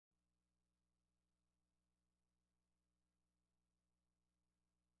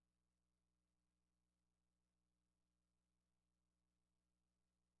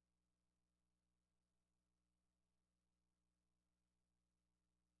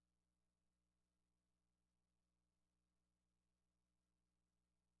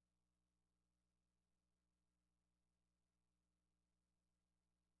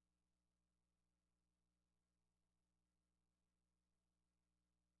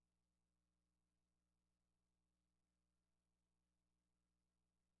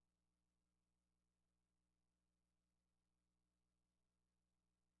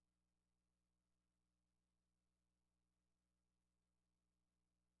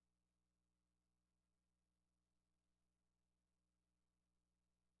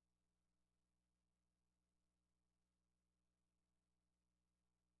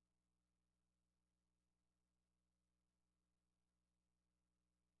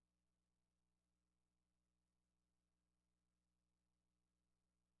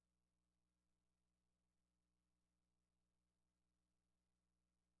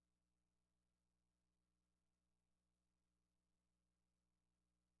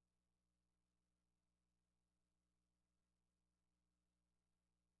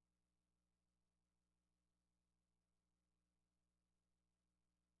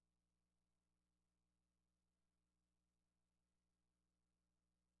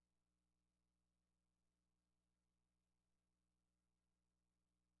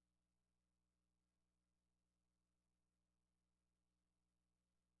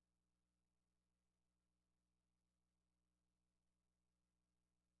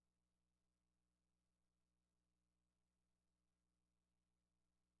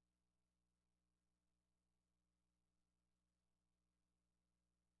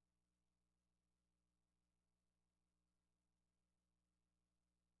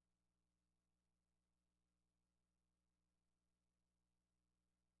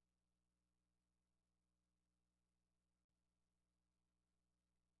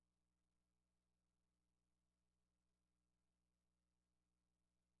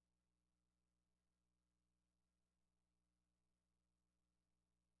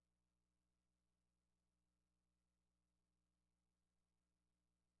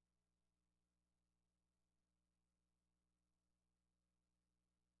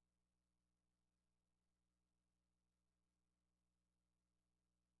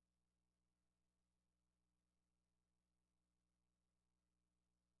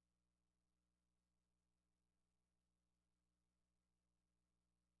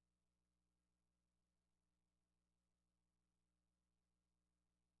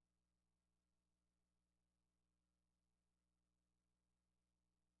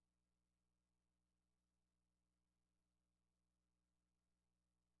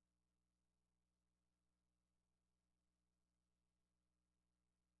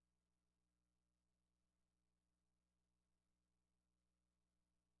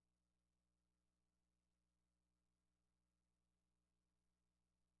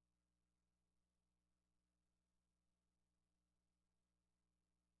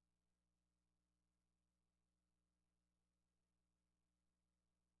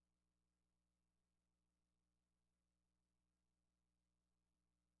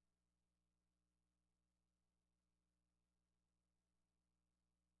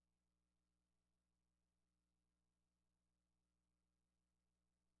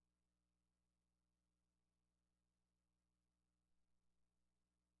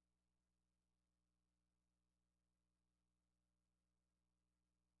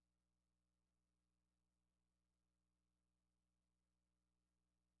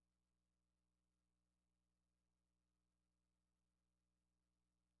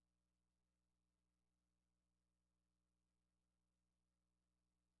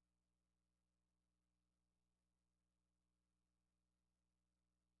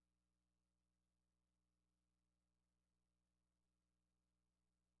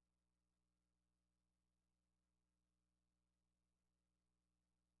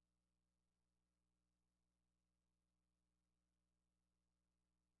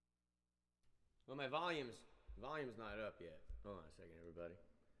Well, my volume's not up yet. Hold on a second, everybody.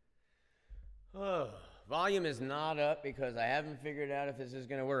 Oh, volume is not up because I haven't figured out if this is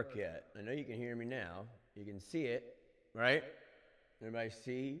going to work yet. I know you can hear me now. You can see it, right? Everybody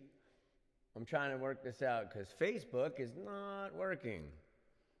see? I'm trying to work this out because Facebook is not working.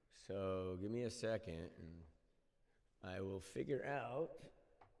 So give me a second and I will figure out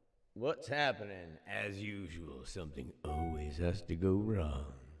what's happening. As usual, something always has to go wrong.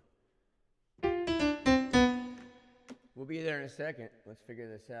 We'll be there in a second. Let's figure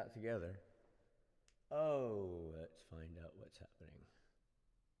this out together. Oh, let's find out what's happening.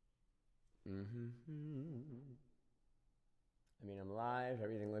 I mean, I'm live.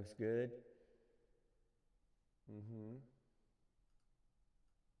 Everything looks good. Let's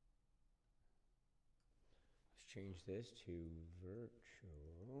change this to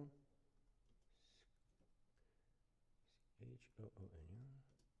virtual. H-O-O-N-U.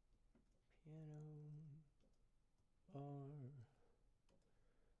 Piano. R.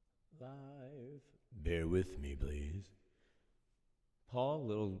 Live. Bear with me, please. Paul,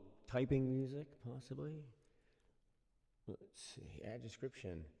 little typing music, possibly? Let's see, add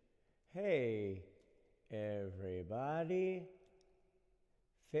description. Hey, everybody.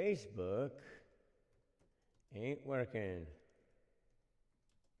 Facebook ain't working.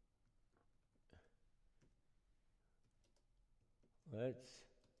 Let's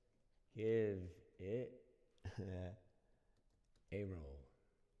give it a roll.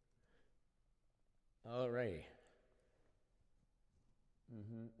 All right.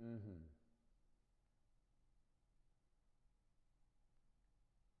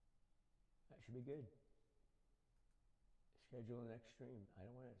 That should be good. Schedule the next stream. I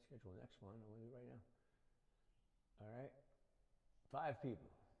don't want to schedule the next one. I want to do it right now. All right. 5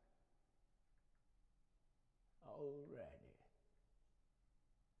 people. Alrighty.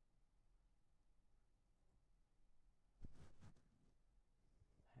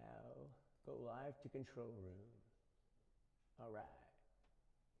 Go live to control room. All right.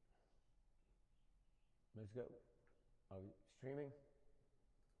 Let's go. Are we streaming?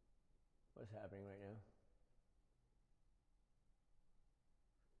 What's happening right now?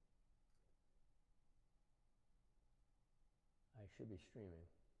 I should be streaming.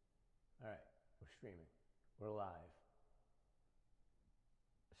 All right, we're streaming. We're live.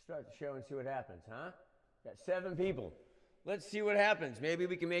 Let's start the show and see what happens, huh? Got 7 people. Let's see what happens. Maybe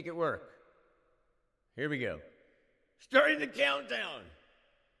we can make it work. Here we go. Starting the countdown.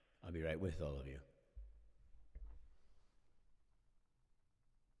 I'll be right with all of you.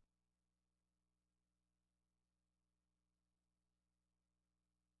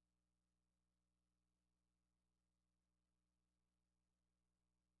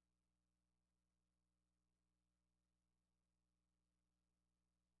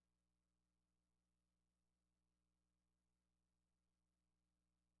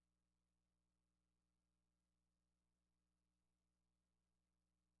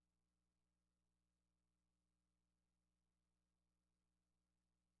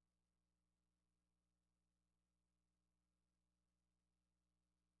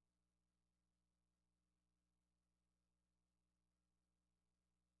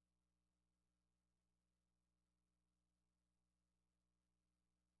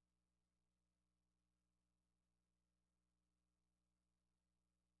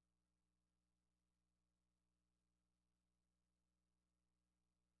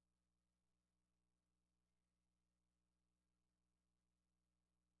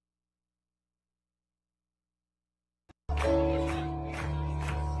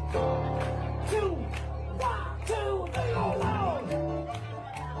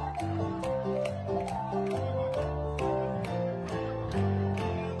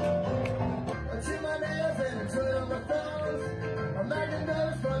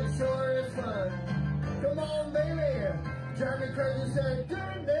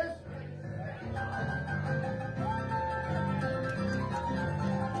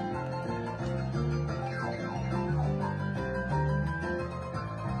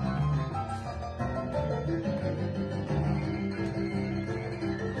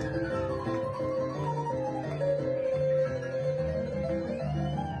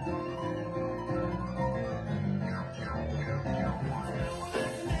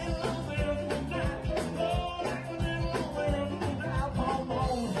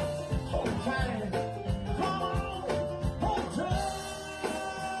 Home.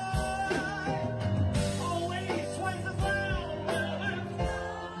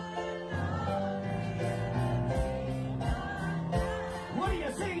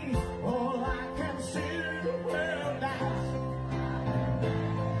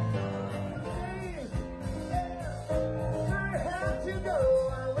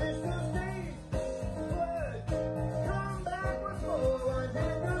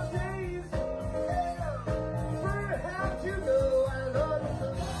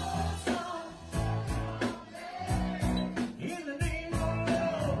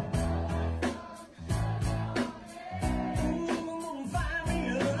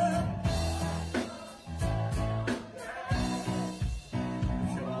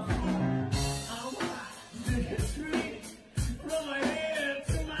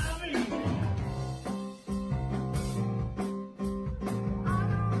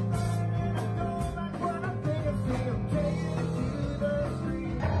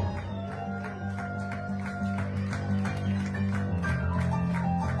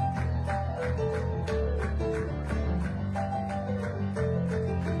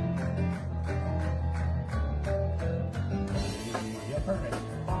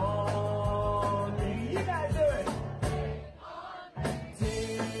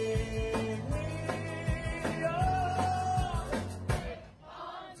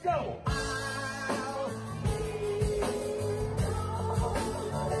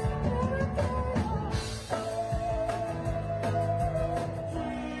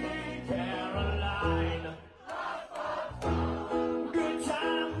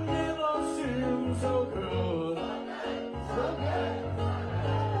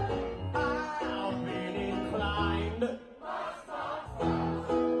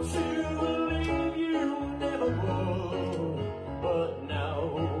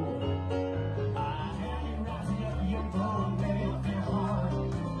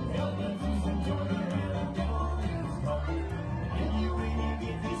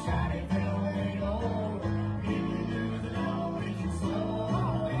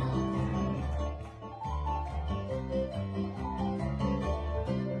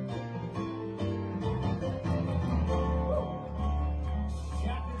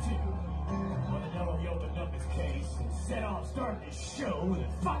 set off, start the show with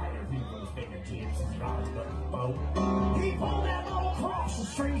a fire people's fingertips and Rob's boat. He pulled that ball across the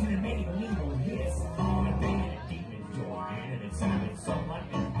street and made a little hiss. On a band of demons joined in and it sounded something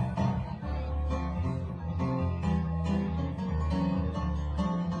like this.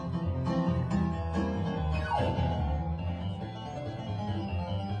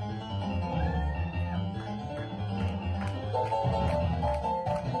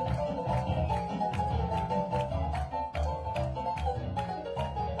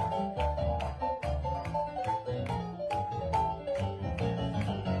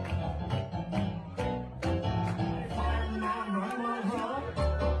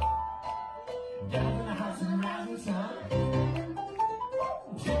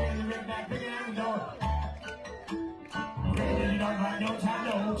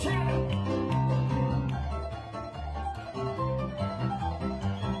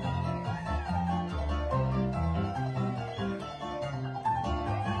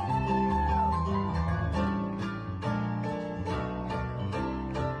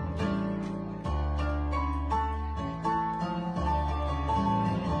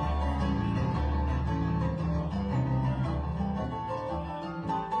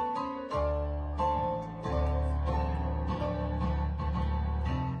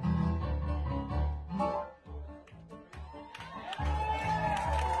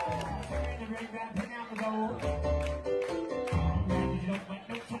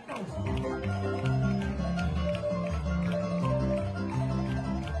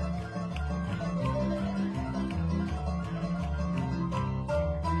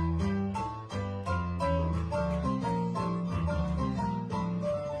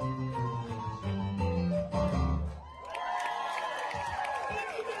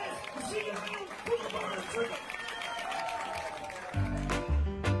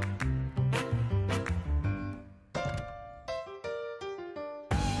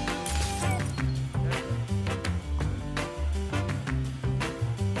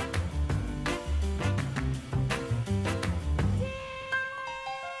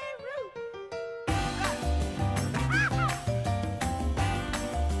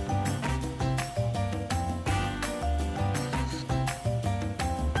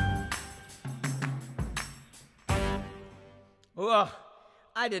 Well,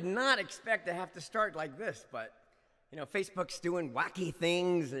 I did not expect to have to start like this, but, you know, Facebook's doing wacky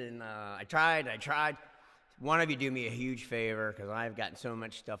things, and I tried. One of you do me a huge favor, because I've gotten so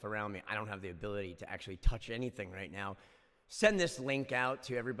much stuff around me, I don't have the ability to actually touch anything right now. Send this link out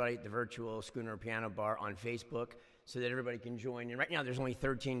to everybody at the virtual Schooner Piano Bar on Facebook so that everybody can join in. Right now, there's only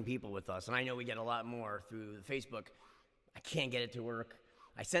 13 people with us, and I know we get a lot more through Facebook. I can't get it to work.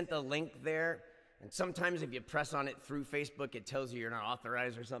 I sent the link there. And sometimes if you press on it through Facebook, it tells you you're not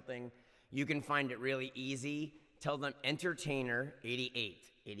authorized or something. You can find it really easy. Tell them Entertainer88,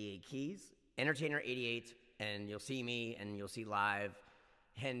 88 keys, Entertainer88, and you'll see me and you'll see live.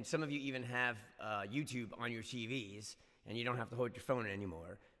 And some of you even have YouTube on your TVs, and you don't have to hold your phone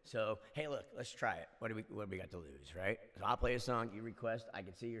anymore. So, hey, look, let's try it. What do we got to lose, right? So I'll play a song, you request, I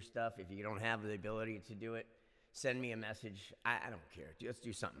can see your stuff. If you don't have the ability to do it, send me a message. I don't care. Let's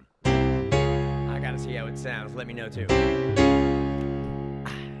do something. I gotta see how it sounds. Let me know too.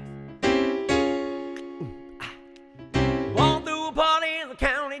 Walked through a party in the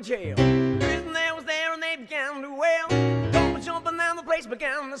county jail. The prison there was there and they began to wail. Going jumping down, the place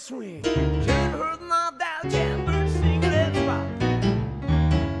began to swing. Should've heard the knob down, jailbirds singing, let's rock.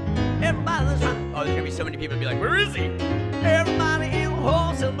 Everybody, let's rock. Oh, there's gonna be so many people be like, where is he? Everybody in the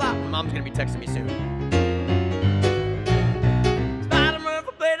wholesale block. My mom's gonna be texting me soon.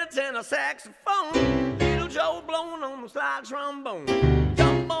 Tenor saxophone, little Joe blowing on the slide trombone.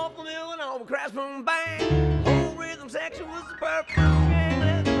 Jump off the mill and over crash boom bang. Whole rhythm section was the perfect game.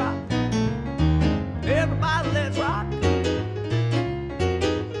 Let's rock, everybody, let's rock.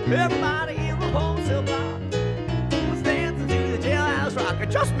 Everybody in the wholesale block was dancing to the jailhouse rock.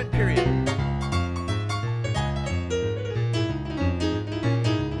 Adjustment period.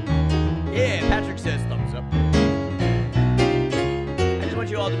 Yeah, Patrick says thumbs up. I want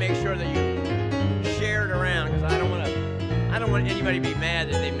you all to make sure that you share it around, because I don't want anybody to be mad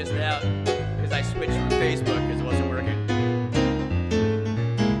that they missed out because I switched from Facebook because it wasn't working.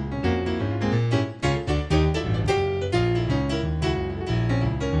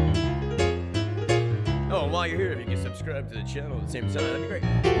 Oh, and while you're here, if you can subscribe to the channel at the same time, that'd be great.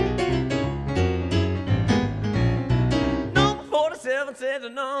 Number 47 said to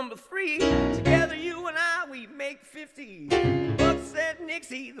number 3, together you and I, we make 50. Said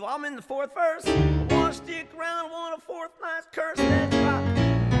Nixie, though I'm in the 4th verse. I wanna stick around, I want a 4th nice curse. Let's rock.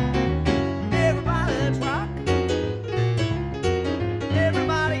 Everybody, let's rock.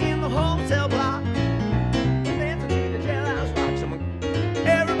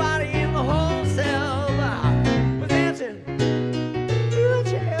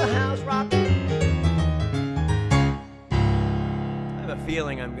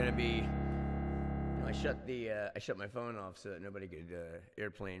 feeling I'm gonna be. I shut my phone off so that nobody could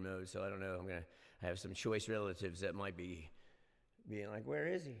airplane mode. So I don't know. I have some choice relatives that might be being like, "Where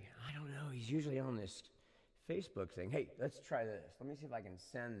is he?" I don't know. He's usually on this Facebook thing. Hey, let's try this. Let me see if I can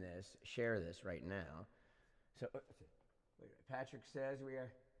share this right now. So, Patrick says we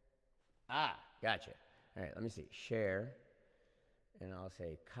are. Ah, gotcha. All right, let me see. Share, and I'll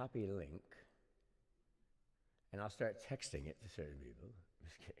say copy link, and I'll start texting it to certain people.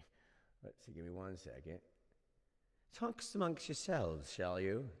 Just kidding. Let's see. Give me 1 second. Talk amongst yourselves, shall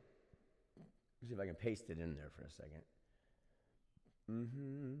you? Let's see if I can paste it in there for a second.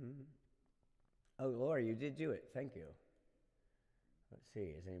 Oh, Laura, you did do it. Thank you. Let's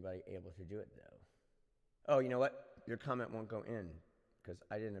see. Is anybody able to do it, though? Oh, you know what? Your comment won't go in because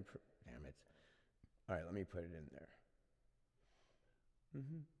I didn't approve. Damn it. All right, let me put it in there.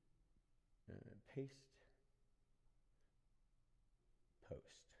 Paste.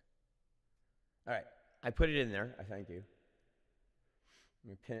 Post. All right, I put it in there. I thank you.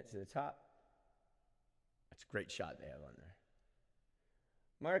 Let me pin it to the top. That's a great shot they have on there.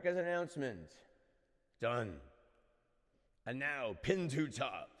 Marca's announcement. Done. And now, pin to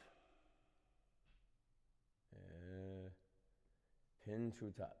top. Pin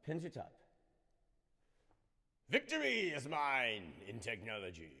to top. Pin to top. Victory is mine in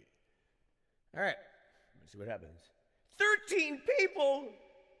technology. All right, let's see what happens. 13 people!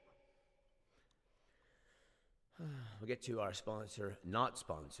 We'll get to our sponsor, not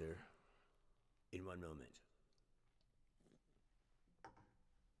sponsor, in one moment.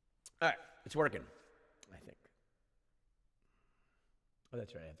 All right, it's working, I think. Oh,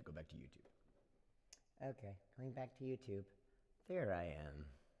 that's right, I have to go back to YouTube. Okay, going back to YouTube. There I am.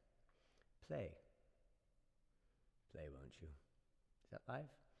 Play. Play, won't you? Is that live?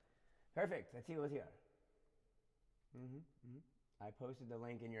 Perfect, let's see what's here. I posted the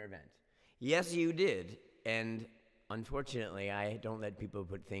link in your event. Yes, you did. And unfortunately, I don't let people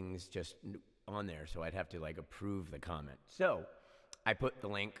put things just on there, so I'd have to like approve the comment. So I put the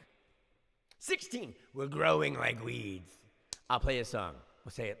link. 16. We're growing like weeds. I'll play a song.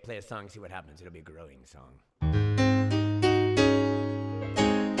 We'll play a song, see what happens. It'll be a growing song.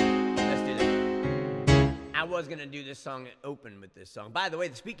 Let's do this. I was gonna do this song and open with this song. By the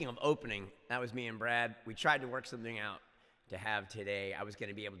way, speaking of opening, that was me and Brad. We tried to work something out to have today. I was going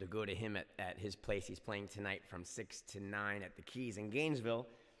to be able to go to him at his place. He's playing tonight from 6 to 9 at the Keys in Gainesville.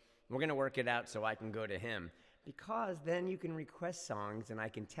 We're going to work it out so I can go to him, because then you can request songs and I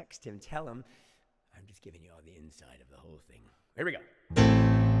can text him, tell him. I'm just giving you all the inside of the whole thing. Here we go.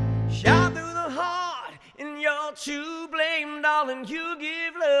 Shot through the heart in your to blame, darling. You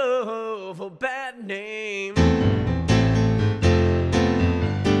give love a bad name.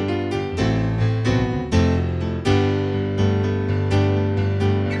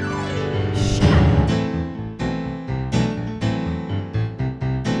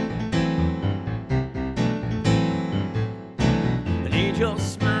 Your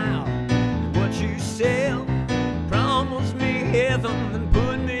smile, what you sell, promised me heaven, then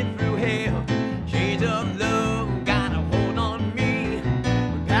put me through hell. Shades of love got a hold on me.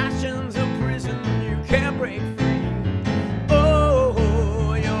 When passion's a prison, you can't break free.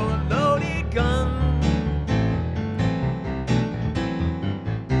 Oh, you're a loaded gun.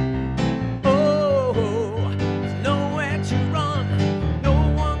 Oh, there's nowhere to run. No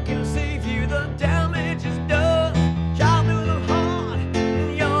one can save you. The damage is done. Shot through the heart.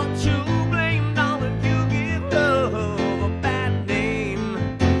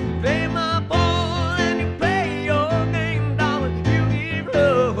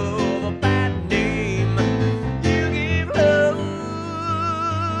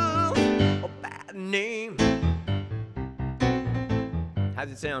 How's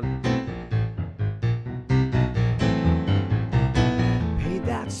it sound? Hey,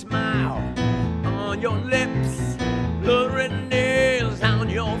 that smile on your lips, the red nails on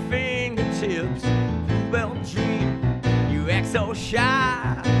your fingertips. Well, dream, you act so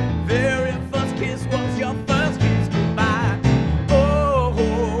shy. Very first kiss was your first kiss goodbye. Oh,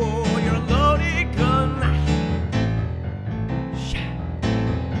 you're a loaded gun. Shy.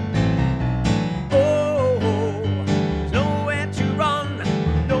 Oh, there's nowhere to run.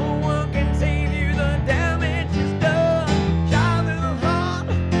 No one can save you. The damage is done. Shot through the heart.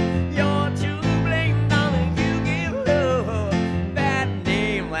 You're to blame, darling. You give love that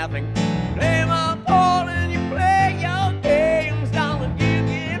name. Laughing. Play my part and you play your games, darling. You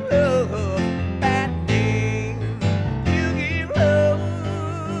give love that name. You give love.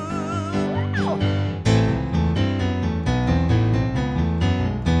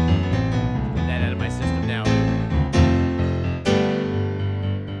 Get that out of my system now.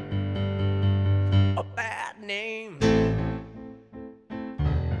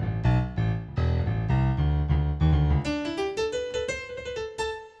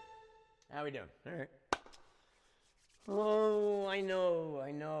 How we doing? All right. Oh, I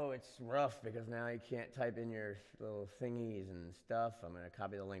know, it's rough because now you can't type in your little thingies and stuff. I'm going to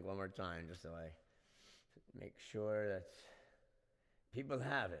copy the link one more time just so I make sure that people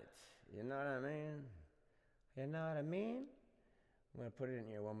have it. You know what I mean? You know what I mean? I'm going to put it in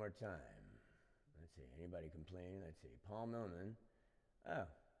here one more time. Let's see, anybody complaining? Let's see, Paul Millman. Oh, all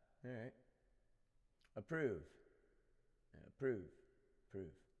right. Approve. Approve.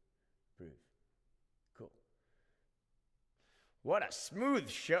 Cool. What a smooth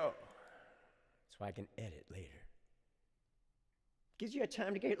show. That's why I can edit later. Gives you a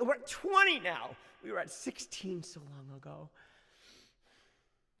time to get, we're at 20 now. We were at 16 so long ago.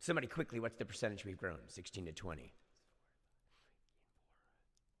 Somebody quickly, what's the percentage we've grown? 16 to 20.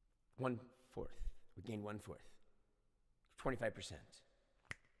 1/4. We gained 1/4. 25%.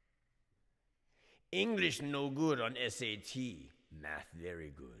 English no good on SAT. Math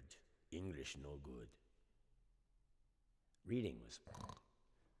very good. English no good. Reading was 21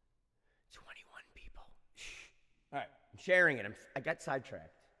 people. All right, I'm sharing it. I got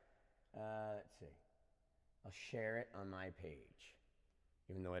sidetracked. Let's see. I'll share it on my page,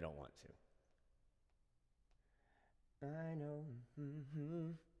 even though I don't want to. I know.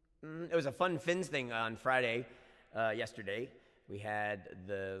 It was a fun Fins thing on Friday, yesterday. We had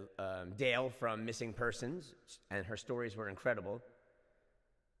the Dale from Missing Persons, and her stories were incredible.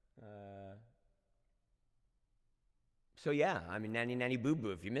 So yeah, I mean, nanny nanny boo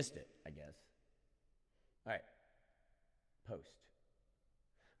boo if you missed it, I guess. All right, post.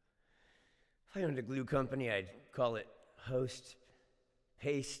 If I owned a glue company, I'd call it host,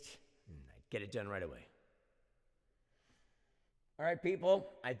 paste, and I'd get it done right away. All right,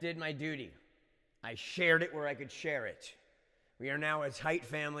 people, I did my duty. I shared it where I could share it. We are now a tight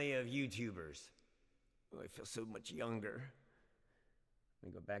family of YouTubers. Oh, I feel so much younger.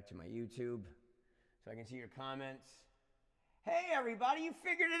 Let me go back to my YouTube so I can see your comments. Hey, everybody, you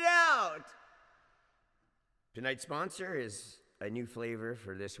figured it out! Tonight's sponsor is a new flavor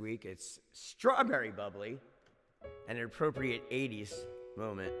for this week. It's strawberry bubbly, and an appropriate 80s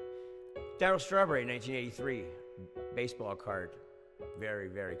moment. Darryl Strawberry, 1983, baseball card. Very,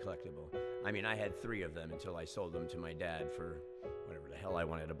 very collectible. I mean, I had 3 of them until I sold them to my dad for whatever the hell I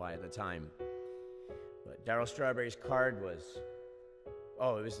wanted to buy at the time. But Darryl Strawberry's card was,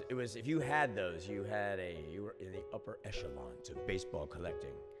 oh, it was, if you had those, you were in the upper echelons of baseball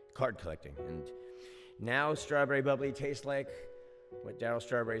collecting, card collecting. And now Strawberry Bubbly tastes like what Darryl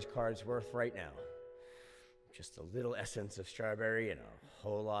Strawberry's card's worth right now. Just a little essence of strawberry and a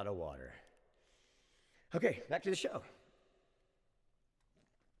whole lot of water. Okay, back to the show.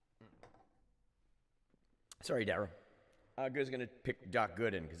 Sorry, Darryl. I was going to pick Doc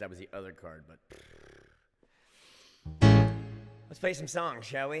Gooden because that was the other card, but... Let's play some songs,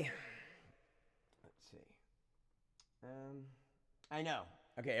 shall we? Let's see. I know.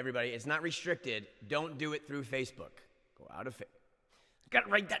 Okay, everybody, it's not restricted. Don't do it through Facebook. Go out of Facebook. Gotta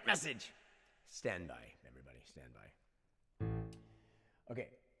write that message. Stand by, everybody. Stand by. Okay,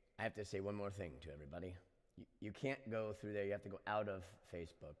 I have to say one more thing to everybody. You can't go through there. You have to go out of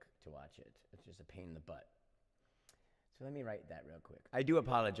Facebook to watch it. It's just a pain in the butt. So let me write that real quick. I do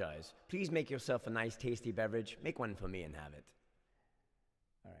apologize. Please make yourself a nice, tasty beverage. Make one for me and have it.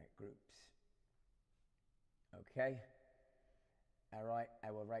 All right, groups. Okay. All right,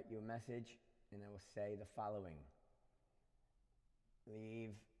 I will write you a message, and I will say the following.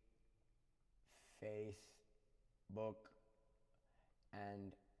 Leave Facebook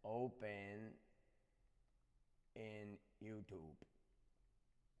and open in YouTube.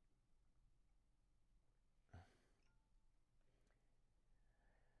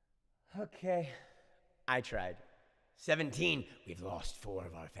 Okay, I tried. 17, we've lost 4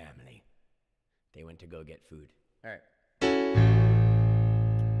 of our family. They went to go get food. All right.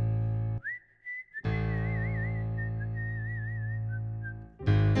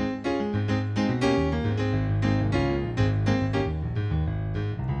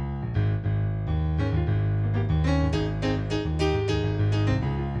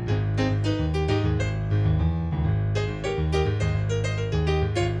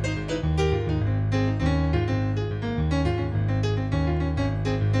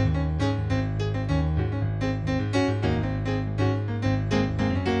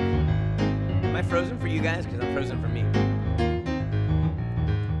 Frozen for you guys because I'm frozen for me.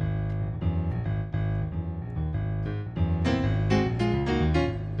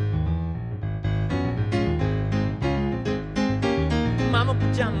 Mama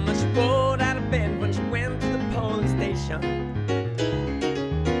Pajama, she rolled out of bed when she went to the polling station.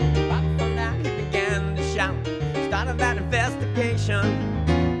 Papa found out, he began to shout, started that investigation.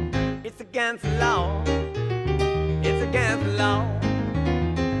 It's against the law. It's against the law.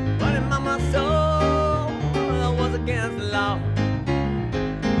 What in my soul was against the law.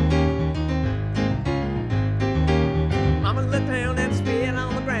 Mama look down and spit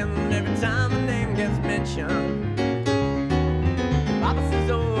on the ground every time my name gets mentioned. Papa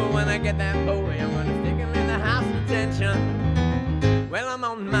says, oh, when I get that boy, I'm gonna stick him in the house of detention. Well, I'm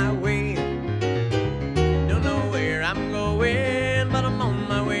on my way. Don't know where I'm going, but I'm on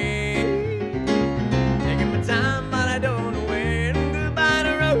my way. Taking my time, but I don't know when. Goodbye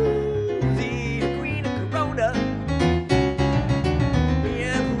to Rosie, the queen of Corona. Me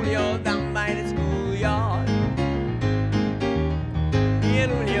and Julio down by the schoolyard. Me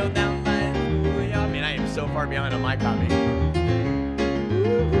and Julio down by the schoolyard. Man, I am so far behind on my copy.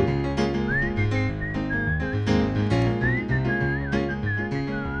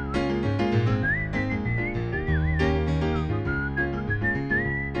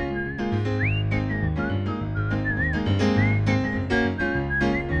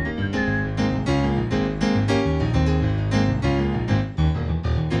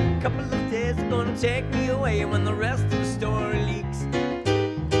 Take me away when the rest of the story leaks.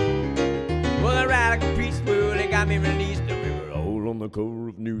 Well, the radical priest, well, they got me released, and we were all on the cover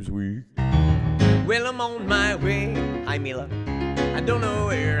of Newsweek. Well, I'm on my way. Hi, Mila. I don't know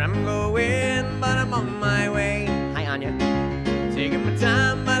where I'm going, but I'm on my way. Hi, Anya. Taking my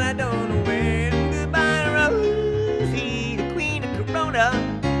time, but I don't know when. Goodbye to Rosie, the queen of Corona.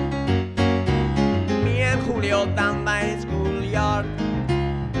 Me and Julio down by the schoolyard.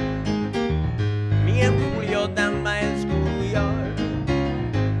 And Julio down by the schoolyard.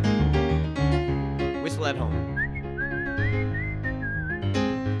 Whistle at home.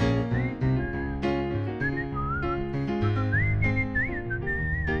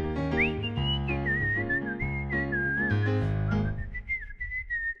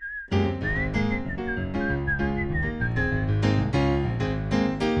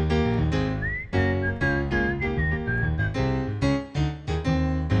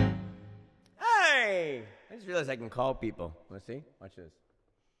 I can call people. Let's see. Watch this.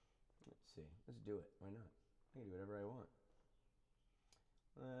 Let's see. Let's do it. Why not? I can do whatever I want.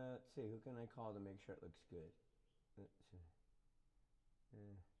 Let's see. Who can I call to make sure it looks good? Let's see.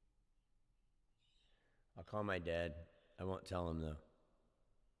 I'll call my dad. I won't tell him though.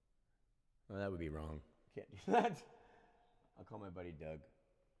 Well, that would be wrong. Can't do that. I'll call my buddy Doug.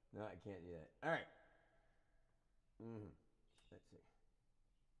 No, I can't do that. All right. Let's see.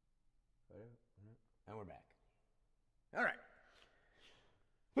 And we're back. All right.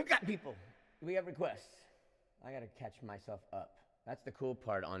 We've got people. We have requests. I got to catch myself up. That's the cool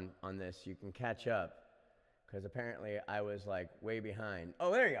part on this. You can catch up because apparently I was like way behind.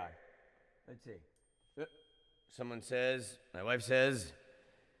 Oh, there you are. Let's see. Someone says, my wife says,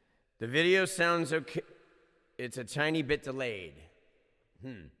 the video sounds okay. It's a tiny bit delayed.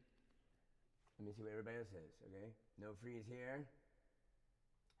 Let me see what everybody else says, okay? No freeze here.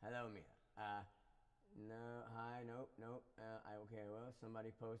 Hello, Mia. No, hi, nope. Okay, well,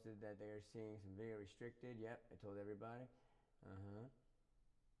 somebody posted that they are seeing some video restricted. Yep, I told everybody.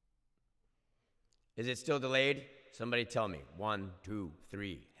 Is it still delayed? Somebody tell me. 1, 2,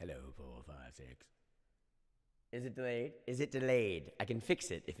 3. Hello, 4, 5, 6. Is it delayed? Is it delayed? I can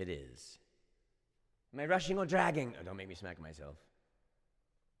fix it if it is. Am I rushing or dragging? Oh, don't make me smack myself.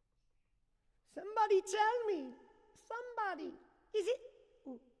 Somebody tell me. Somebody. Is it?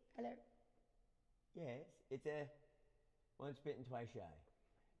 Ooh, hello. Yes, it's a once bitten, twice shy.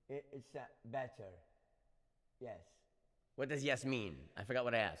 It's better. Yes. What does yes mean? I forgot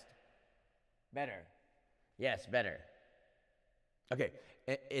what I asked. Better. Yes, better. Okay.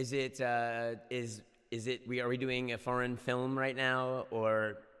 Is it? Are we doing a foreign film right now,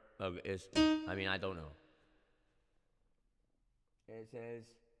 or I mean, I don't know. It says,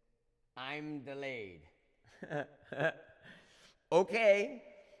 I'm delayed. Okay.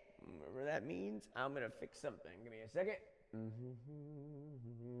 Whatever that means, I'm going to fix something. Give me a second.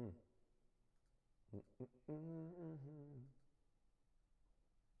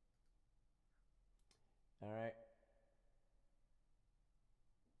 All right.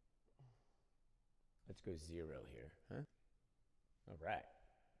 Let's go 0 here, huh? All right.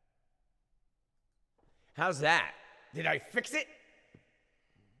 How's that? Did I fix it?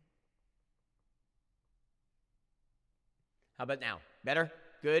 How about now? Better?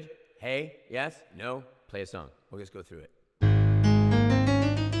 Good? Hey? Yes? No? Play a song. We'll just go through it.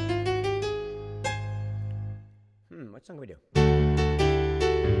 What song can we do?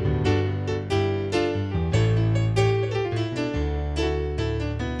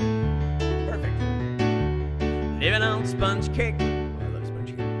 Perfect. Living on sponge cake. Oh, I love sponge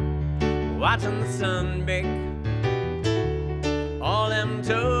cake. watching the sun bake. All them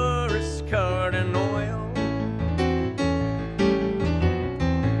tourists covered in oil.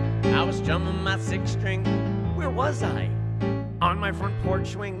 I was strumming my six-string. Where was I? On my front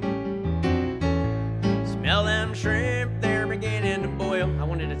porch swing. Smell them shrimp, they're beginning to boil. I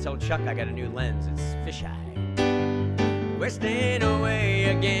wanted to tell Chuck I got a new lens, it's fisheye. We're staying away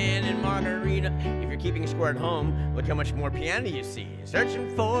again in Margarita. If you're keeping score at home, look how much more piano you see.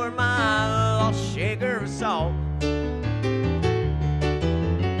 Searching for my lost shaker of salt.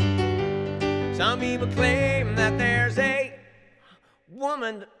 Some people claim that there's a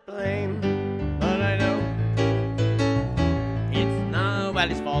woman to blame, but I know it's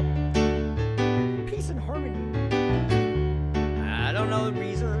nobody's fault. Peace and harmony. I don't know the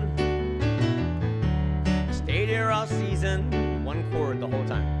reason. I stayed here all season, one chord the whole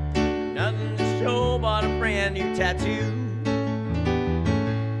time. Nothing to show but a brand new tattoo.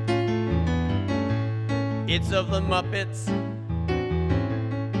 It's of the Muppets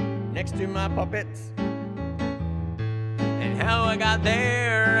next to my puppets. And how I got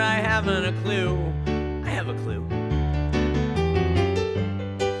there, I haven't a clue. I have a clue.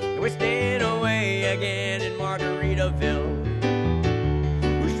 We're staying away again in Margaritaville.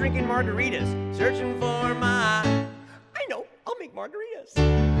 Who's drinking margaritas? Searching for my... I know, I'll make margaritas.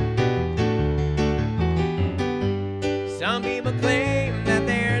 Some people claim that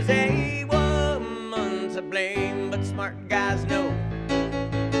there's a woman to blame, but smart guys know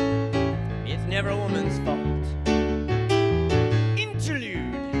it's never a woman's fault. Interlude.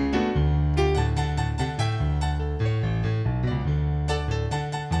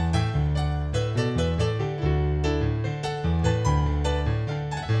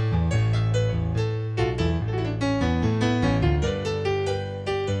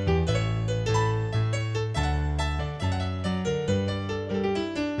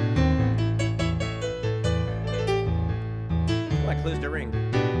 Oh, I closed a ring.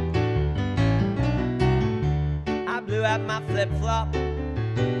 Blew out my flip-flop,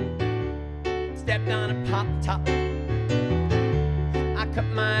 stepped on a pop-top. I cut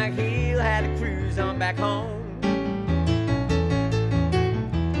my heel, had a cruise on back home.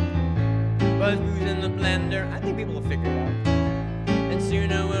 Buzz booze in the blender, I think people will figure it out. And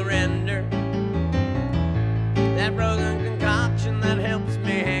Schooner will render that frozen concoction that helps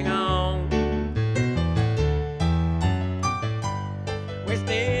me hang on. We're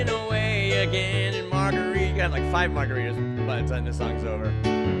staying away again in Margarita. Got like 5 margaritas by the time the song's over.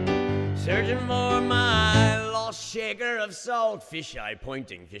 Searching for my lost shaker of salt. Fisheye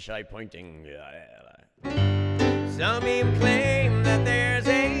pointing, fisheye pointing. Some people claim that there's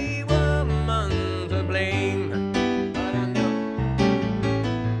a woman to blame, but I know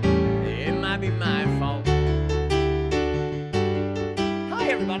it might be my fault. Hi,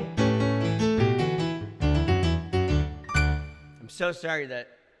 everybody. I'm so sorry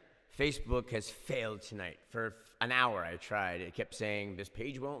that Facebook has failed tonight. For an hour I tried. It kept saying, this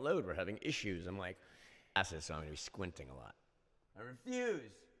page won't load, we're having issues. I'm like, that's it, so I'm gonna be squinting a lot. I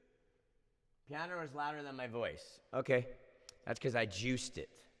refuse. Piano is louder than my voice. Okay, that's because I juiced it.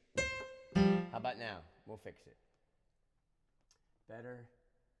 How about now? We'll fix it. Better,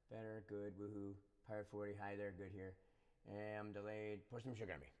 better, good, woohoo. Pirate 40, hi there, good here. I'm delayed, pour some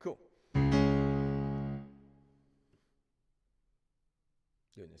sugar on me. Cool.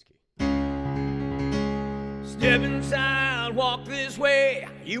 Doing this key. Step inside, walk this way,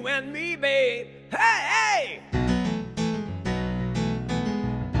 you and me, babe. Hey, hey!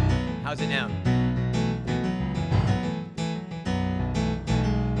 How's it now?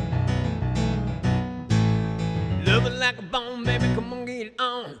 Loving like a bomb, baby, come on, get it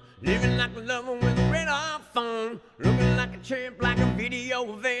on. Living like a lover with a radar phone. Looking like a champ, like a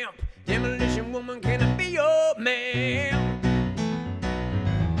video vamp. Demolition woman, can I be your man?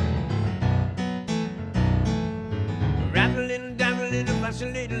 Rap a little, dive a little, flash a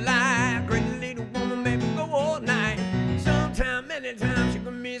little light. Crazy little woman, baby, go all night. Sometime, many times, you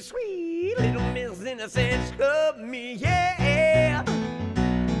can be sweet little miss innocent, scrub me, yeah.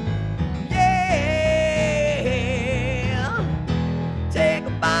 Yeah. Take a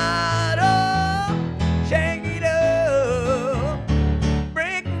bottle, shake it up,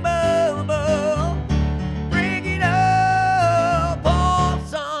 break a bubble, break it up, pour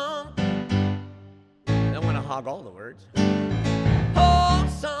some. I don't want to hog all the words. Pour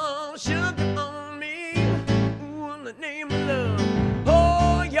some sugar on me, ooh, in the name of love.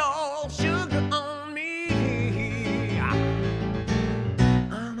 Pour your sugar on me.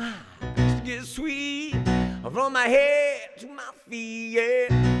 I'm high to get sweet, from my head to my feet, yeah.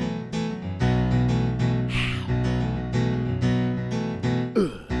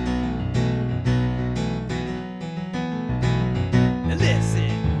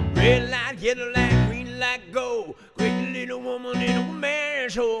 yellow like green like gold. Great little woman in a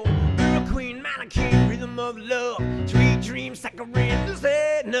man's hole. Girl queen, mannequin, rhythm of love. Sweet dreams, saccharine, to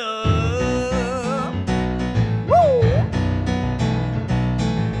say no. Woo!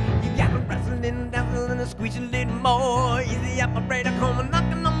 You got me wrestling, dazzling, and squeeze a little more. You're the operator coming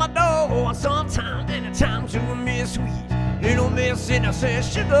knocking on my door. Sometime, anytime, to me sweet. Little miss in I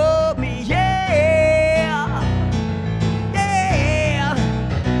says, sugar me, yeah. Yeah.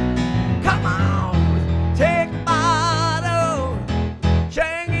 Come on, take a bottle,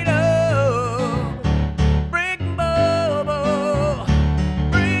 shake it up, break the bubble,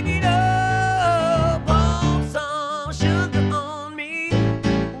 bring it up, pour some sugar on me.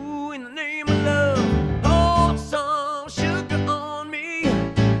 Ooh, in the name of love, pour some sugar on me.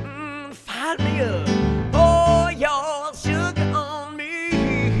 Fire me up, pour your sugar on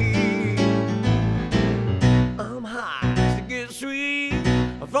me. I'm high to get sweet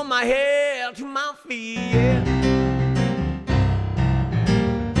from my head to my feet. Yeah.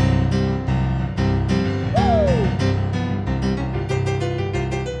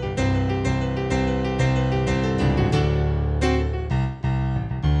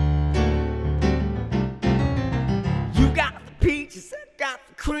 You got the peaches, I got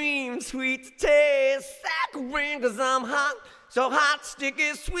the cream, sweet to taste, saccharine, 'cause I'm hot, so hot,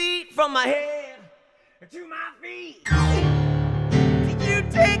 sticky, sweet from my head to my feet. Do you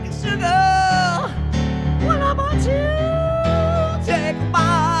take the sugar? What about you? Take a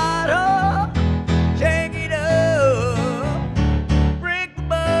bottle, shake it up, break the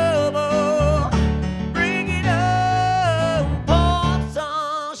bubble, bring it up, pour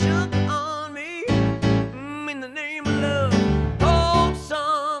some sugar on me. In the name of love, pour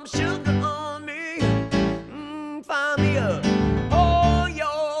some sugar on me. Fire me up, pour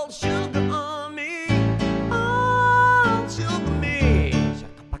your sugar on me. Oh, sugar me.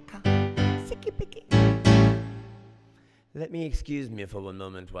 Shaka-baka, sicky-picky. Let me excuse me for one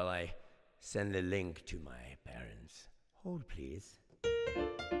moment while I send the link to my parents. Hold, please.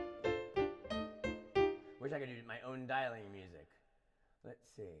 Wish I could do my own dialing music. Let's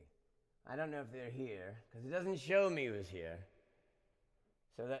see. I don't know if they're here, because it doesn't show me who's here.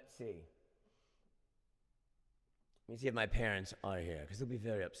 So let's see. Let me see if my parents are here, because they'll be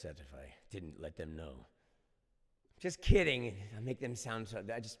very upset if I didn't let them know. Just kidding. I make them sound so...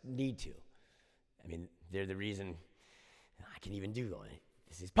 I just need to. I mean, they're the reason I can even do all it.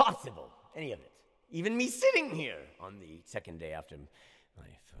 This is possible. Any of it. Even me sitting here on the second day after my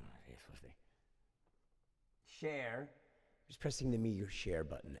birthday. Share. Just pressing the me share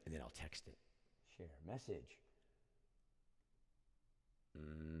button, and then I'll text it. Share message.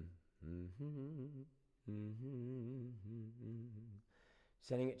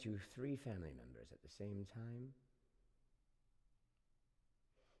 Sending it to 3 family members at the same time.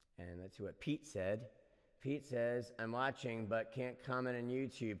 And let's see what Pete said. Pete says, I'm watching but can't comment on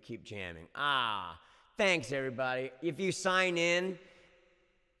YouTube. Keep jamming. Ah, thanks everybody. If you sign in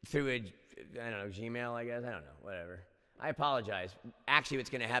through a, I don't know, Gmail, I guess. I don't know, whatever. I apologize. Actually,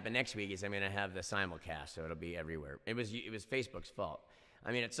 what's going to happen next week is I'm going to have the simulcast, so it'll be everywhere. It was Facebook's fault.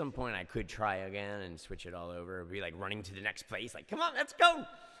 I mean, at some point I could try again and switch it all over. It'd be like running to the next place, like, come on, let's go.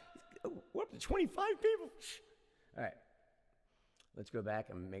 Oh, we're up to 25 people. All right. Let's go back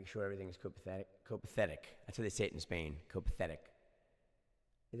and make sure everything's copacetic. Copacetic. That's how they say it in Spain. Copacetic.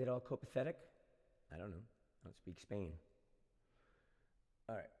 Is it all copacetic? I don't know. I don't speak Spain.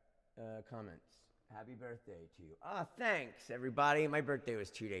 All right. Comments. Happy birthday to you. Ah, thanks, everybody. My birthday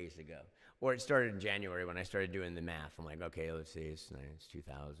was 2 days ago. Or it started in January when I started doing the math. I'm like, okay, let's see. It's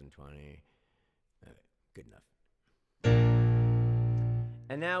 2020. Okay, good enough.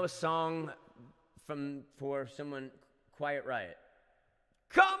 And now a song for someone, Quiet Riot.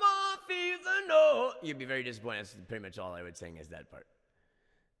 Come on, feel the note. You'd be very disappointed. That's pretty much all I would sing is that part.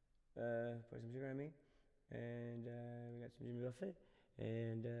 Pour some sugar on me. And we got some Jimmy Buffett.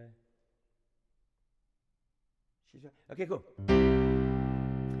 And okay, cool.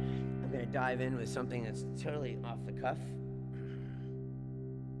 I'm going to dive in with something that's totally off the cuff.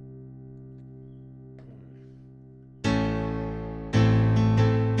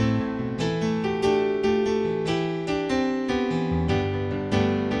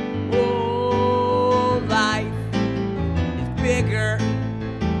 Oh, life is bigger.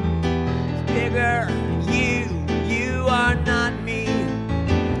 It's bigger. You are not me.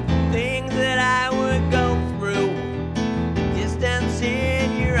 Things that I would go through. Distance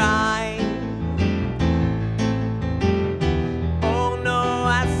in your eyes. Oh no,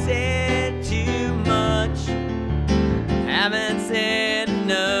 I said too much. Haven't said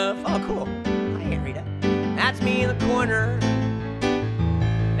enough. Oh, cool. Hi, Rita. That's me in the corner.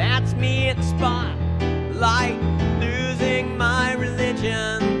 That's me at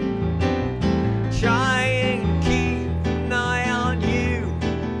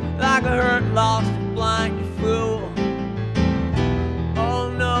lost a blind fool. Oh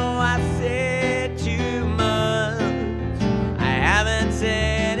no, I said too much. I haven't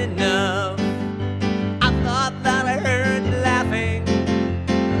said enough. I thought that I heard you laughing.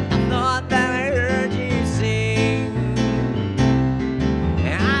 I thought that I heard you sing.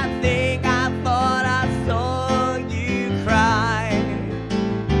 And I think I thought I saw you cry.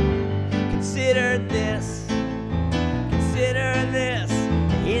 Consider this,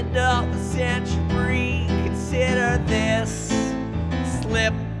 end of the century. Consider this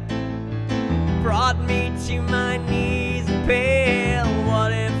slip brought me to my knees pale.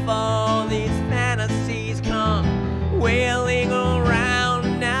 What if all these fantasies come wailing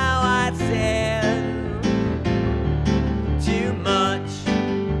around? Now I said too much.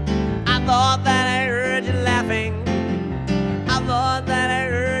 I thought that I heard you laughing. I thought that I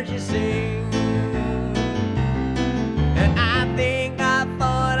heard you sing. And I think I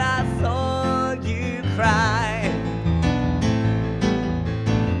thought I saw you cry.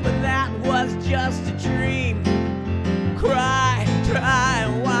 But that was just a dream. Cry, cry,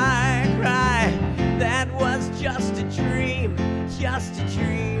 why cry? That was just a dream, just a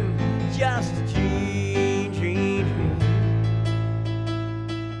dream, just a dream, dream, dream.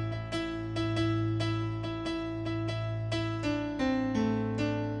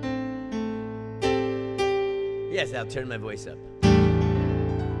 Yes, I'll turn my voice up.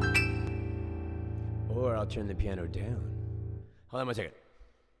 Or I'll turn the piano down. Hold on 1 second.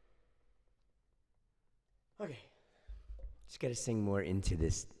 Okay. Just gotta sing more into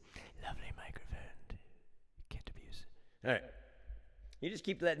this lovely microphone. Can't abuse it. All right. You just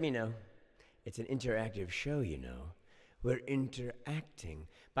keep letting me know. It's an interactive show, you know. We're interacting.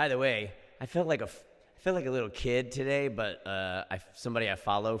 By the way, I felt like a little kid today, but somebody I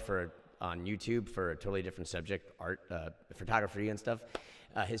follow on YouTube for a totally different subject, art, photography and stuff.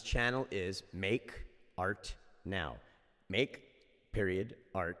 His channel is Make Art Now. Make, period,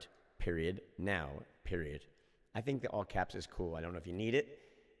 art, period, now, period. I think the all caps is cool. I don't know if you need it.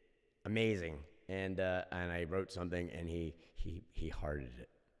 Amazing. And I wrote something and he hearted it.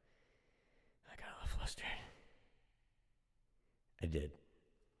 I got a little flustered. I did.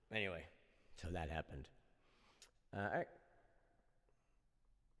 Anyway, so that happened. All right.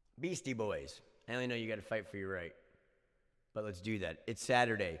 Beastie Boys. I only know you got to fight for your right. But let's do that. It's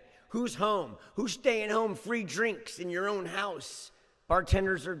Saturday. Who's home? Who's staying home? Free drinks in your own house.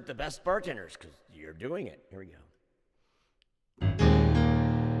 Bartenders are the best bartenders because you're doing it. Here we go.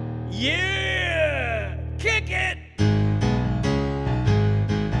 Yeah! Kick it!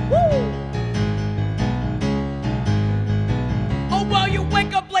 Woo! Oh, well, you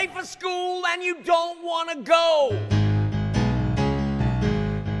wake up late for school and you don't want to go.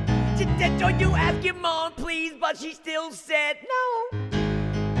 Don't you ask your mom, please, but she still said no.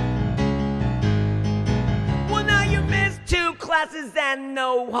 Well, now you missed 2 classes and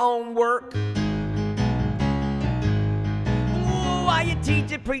no homework. Why you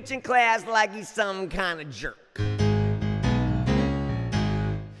teaching, preaching class like he's some kind of jerk?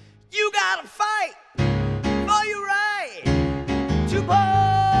 You gotta fight for your right to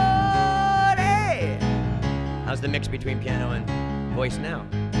party. How's the mix between piano and voice now?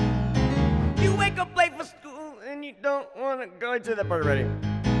 You wake up late for school and you don't want to go to that part already.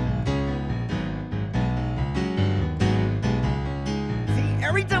 See,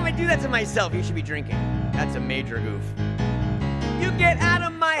 every time I do that to myself, you should be drinking. That's a major goof. You get out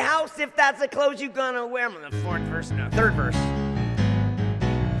of my house if that's the clothes you're gonna wear. I'm on the 4th verse, no, 3rd verse.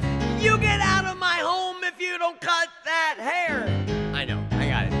 You get out of my home if you don't cut that hair. I know, I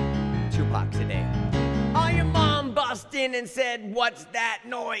got it. 2 bucks a day. Oh, your mom bust in and said, "What's that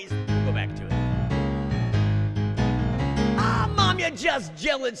noise?" Go back to it. Ah, Mom, you're just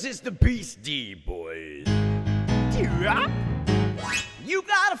jealous. It's the Beastie Boys. You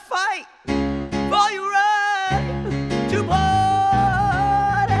gotta fight for your right to party.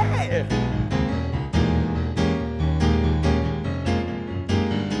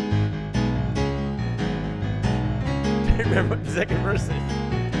 I don't remember what the second verse is.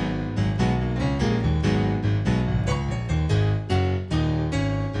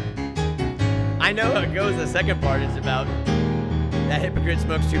 I know how it goes. The second part is about that hypocrite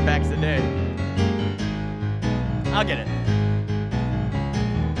smokes 2 packs a day. I'll get it.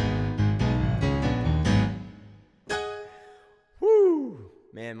 Woo!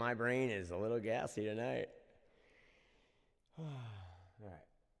 Man, my brain is a little gassy tonight. All right.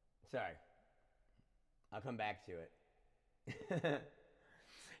 Sorry. I'll come back to it.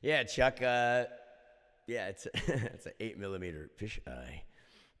 Yeah, Chuck, yeah, it's an 8mm fisheye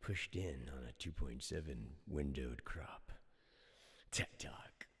pushed in on a 2.7 windowed crop. Tech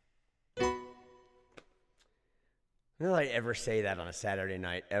Talk. Will I ever say that on a Saturday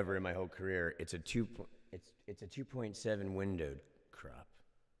night ever in my whole career? It's a 2.7 windowed crop.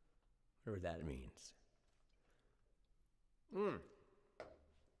 Whatever that means.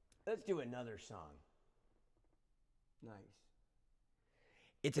 Let's do another song. Nice.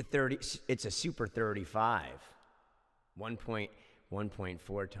 It's a super 35.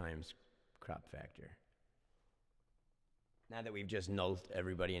 1.4 times crop factor. Now that we've just nulled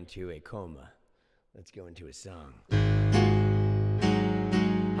everybody into a coma, let's go into a song.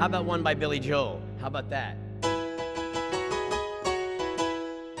 How about one by Billy Joel? How about that?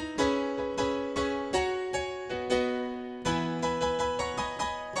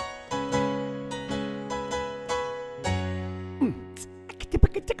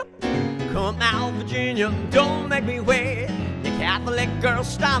 Come out, Virginia, don't make me wait. Your Catholic girl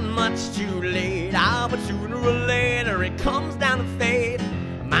stopped much too late. But sooner or later it comes down to fate.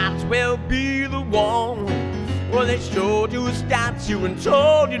 Might as well be the one. Well, they showed you a statue and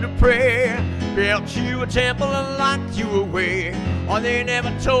told you to pray, built you a temple and locked you away. Or they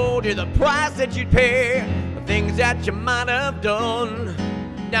never told you the price that you'd pay, the things that you might have done.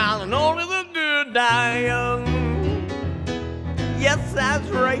 Darling, only the good die young. Yes, that's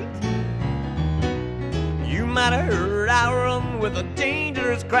right. You might have heard I run with a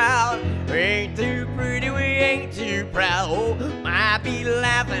dangerous crowd. We ain't too pretty, we ain't too proud. Oh, might be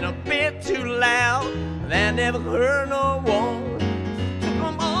laughing a bit too loud. That never hurt no one. So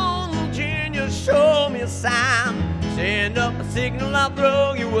come on, Virginia, show me a sign. Send up a signal, I'll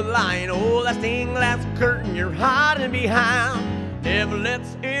throw you a line. Oh, that stained glass curtain you're hiding behind never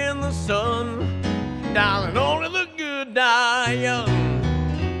lets in the sun. Darling, only the good die young.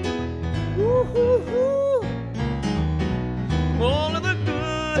 Woo-hoo-hoo. Only the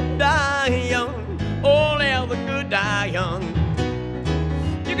good die young. Only the good die young.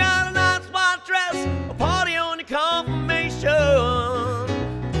 You got a nice white dress, a party on your confirmation.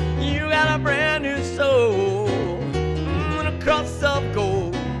 You got a brand new soul and a cross of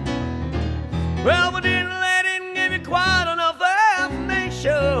gold. Well, we didn't let it give you quite enough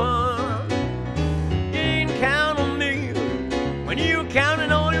affirmation. You didn't count on me when you were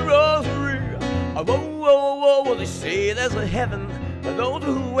counting on your rosary. Oh, whoa, whoa, whoa, they say there's a heaven for those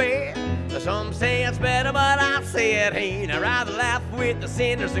who wait. Some say it's better, but I say it ain't. I'd rather laugh with the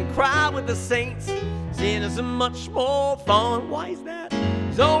sinners than cry with the saints. Sin is much more fun. Why is that?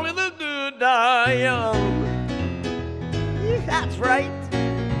 It's only the good die young. Yeah, that's right. I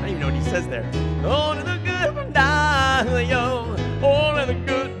don't even know what he says there. Only the good die young. Only the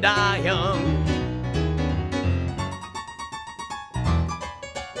good die young.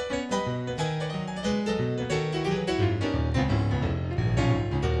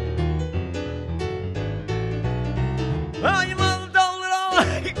 Well, your mother told it all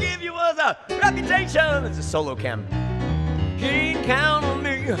I could give you was a reputation. It's a solo cam. She didn't count on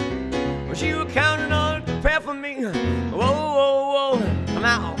me, but she was counting on to prepare for me. Whoa, whoa, whoa,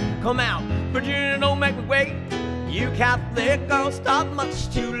 come out, Virginia, don't make me wait. You Catholic girl, stop much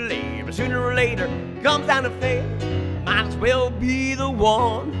too late. But sooner or later, comes down to fate. Might as well be the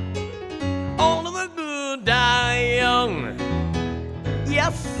one. Only the good die young.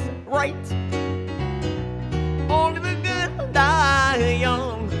 Yes, right. Only the good die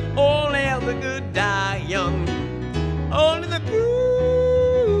young. Only the good die young. Only the good.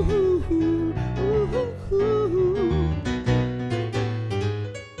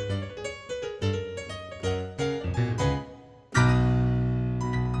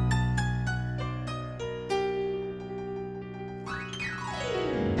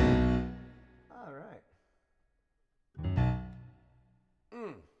 All right.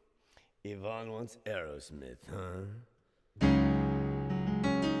 Yvonne wants Aerosmith, huh?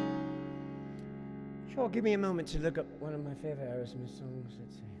 Sure, give me a moment to look up one of my favorite Aerosmith songs.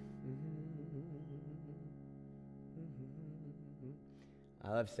 Let's see. I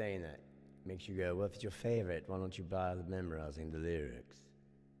love saying that. Makes you go, well, if it's your favorite, why don't you bother memorizing the lyrics?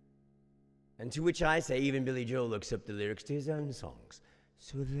 And to which I say, even Billy Joel looks up the lyrics to his own songs.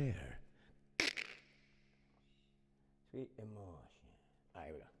 So there. Sweet emotion. All right,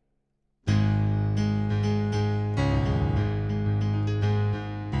 here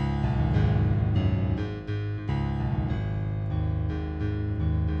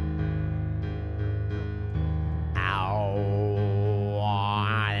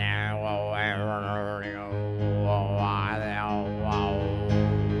we go.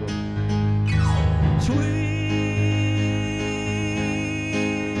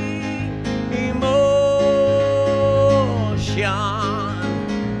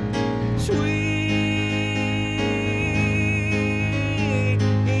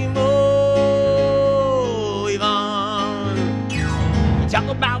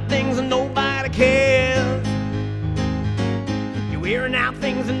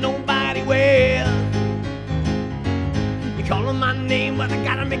 but I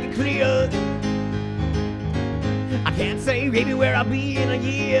gotta make it clear. I can't say, baby, where I'll be in a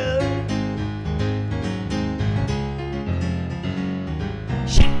year.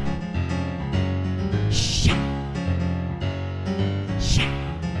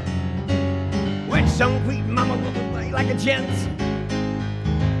 When some sweet mama will play like a gent,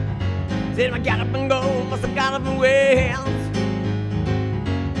 said I got up and go, must have got up and went.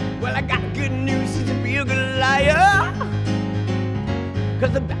 Well, I got good news, she's a real good liar,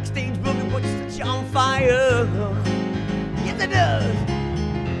 'cause the backstage boogie puts such on fire. Yes, it does.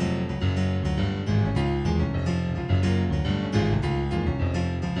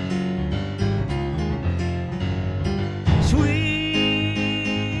 Sweet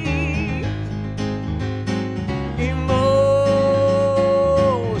emotion,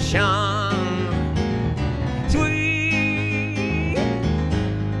 sweet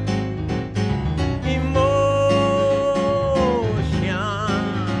emotion.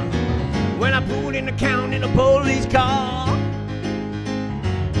 When I pulled in the count in a police car,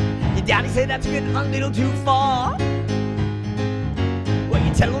 your daddy said that's good a little too far. Well,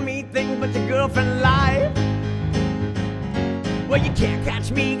 you're telling me things but your girlfriend lied. Well, you can't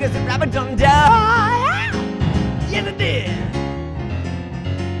catch me 'cause the rabbit done died. Yes, it did.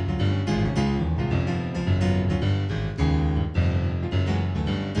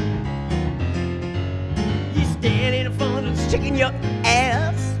 You standing in front of shaking your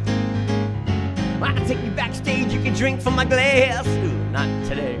ass. I'll take you backstage, you can drink from my glass. Ooh, not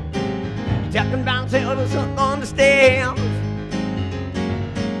today. You're talking about turtles on the stand.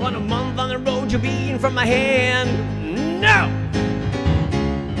 1 a month on the road, you'll be eating from my hand. No!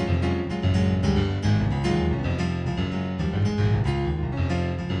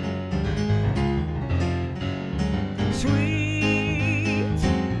 Sweet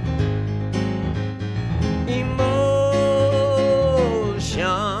emotion,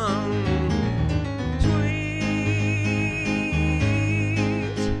 sweet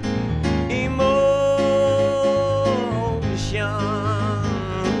emotion.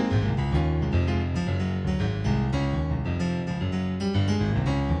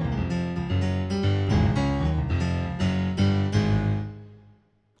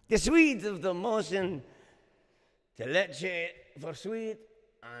 The sweet of the motion to leche for sweet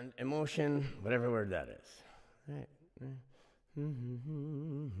and emotion, whatever word that is. Right.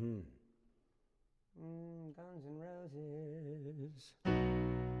 Guns N' Roses.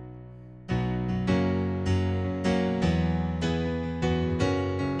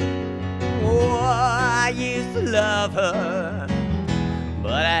 Oh, I used to love her,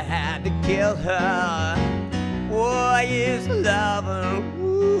 but I had to kill her. Oh, I used to love her,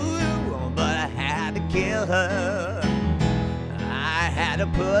 ooh, but I had to kill her. I had to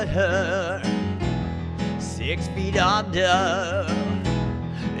put her 6 feet under.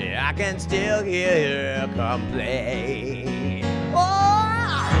 I can still hear her complain. Oh,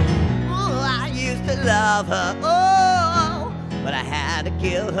 I used to love her, oh, but I had to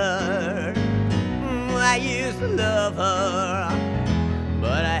kill her. I used to love her,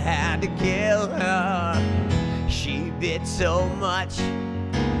 but I had to kill her. She bit so much,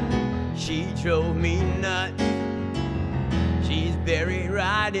 she drove me nuts. She's buried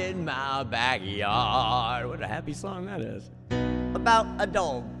right in my backyard. What a happy song that is. About a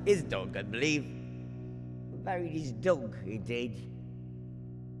dog. His dog, I believe. Buried his dog, he did.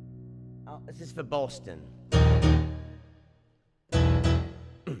 Oh, this is for Boston.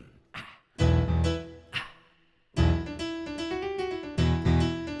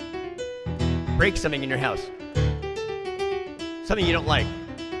 Break something in your house. Something you don't like.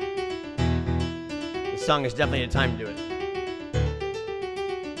 This song is definitely the time to do it.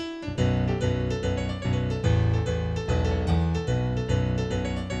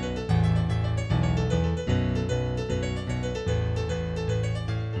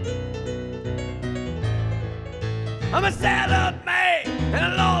 I'm a sailor man, and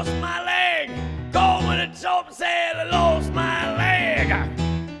I lost my leg. Go when it's open, said I lost my leg.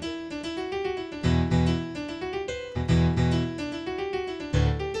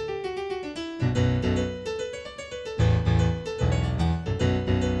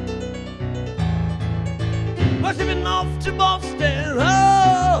 I'm shipping off to Boston,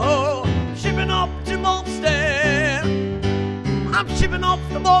 oh, shipping off to Boston. I'm shipping off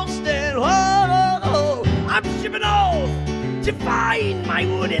to Boston, oh, I'm shipping off to find my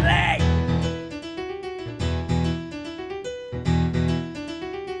woody leg.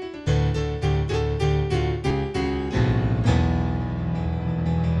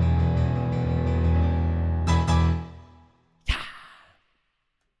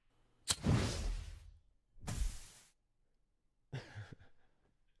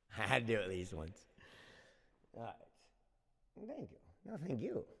 had to do it at least once. All right. Thank you. No, thank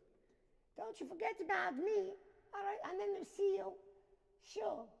you. Don't you forget about me. All right, and then see you.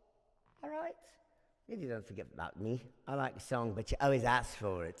 Sure. All right. Maybe you don't forget about me. I like the song, but you always ask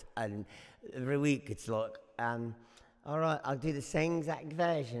for it. And every week it's like, all right, I'll do the same exact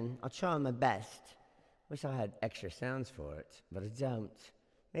version. I'll try my best. Wish I had extra sounds for it, but I don't.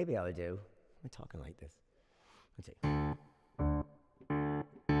 Maybe I'll do. I'm talking like this. Let's see.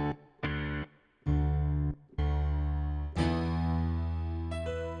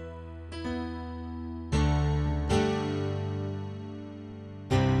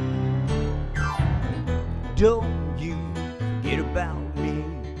 Don't you forget about me.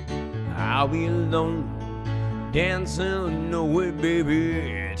 I'll be alone, dancing nowhere,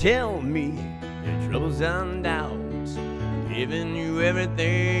 baby. Tell me your troubles and doubts, giving you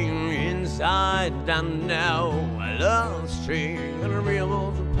everything inside and out. I love straight and the real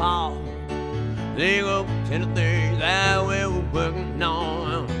world's apart. Think of tender things that we were working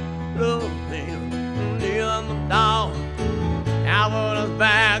on. Love things the other dog. Now put us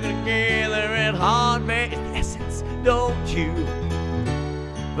back together in hard base. The essence, don't you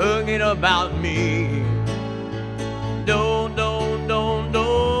forget about me. Don't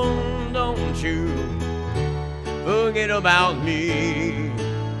you forget about me.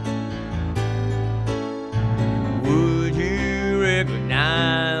 Would you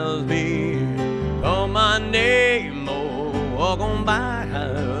recognize me? Call my name or walk on by.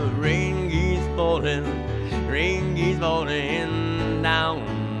 Rain keeps falling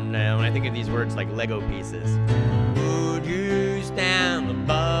down, down. I think of these words like Lego pieces. Would you stand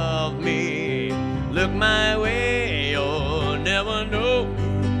above me? Look my way, you'll never know.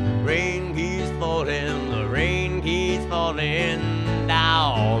 Rain keeps falling, the rain keeps falling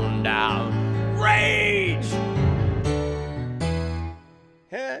down, down. Rage!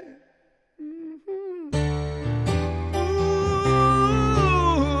 Hey.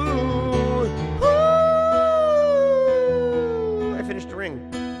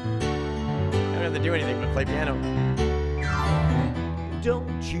 Do anything but play piano.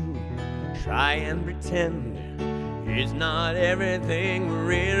 Don't you try and pretend it's not everything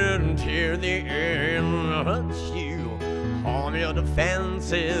we're in until the end. Hurts you, harm your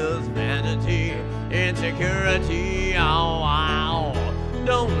defenses, vanity, insecurity. Oh, wow.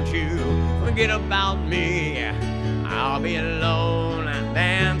 Don't you forget about me. I'll be alone and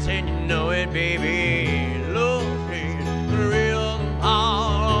dancing, you know it, baby. Look, the real power.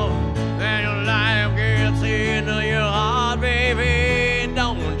 Into your heart, baby,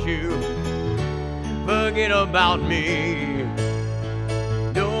 don't you forget about me.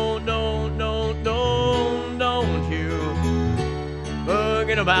 Don't you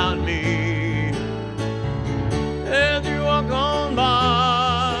forget about me. As you walk on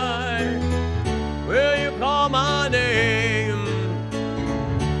by, will you call my name?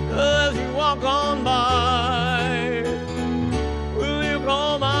 As you walk on by, will you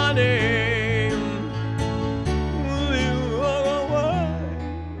call my name?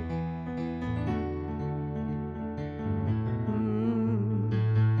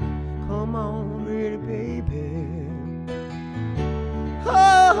 Come on, pretty baby. Oh,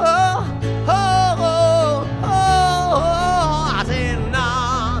 oh, oh, oh, oh, oh. I said na,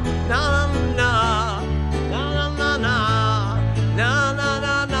 na, na, na, na, na, na,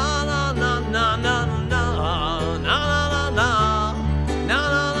 na, na, na, na, na,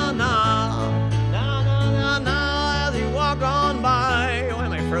 na, na. As you walk on by, why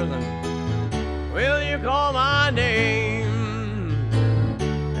am I frozen? Will you call my name?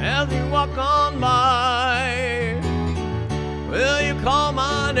 As you walk on by, will you call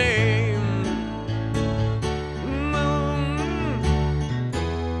my name?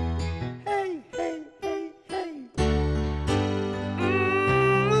 Hey, hey, hey, hey.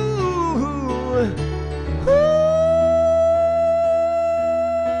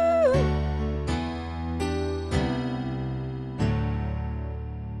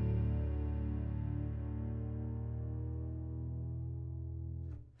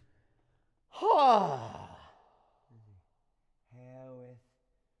 Hair with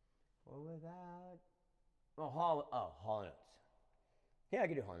or without. Hall notes. Yeah, I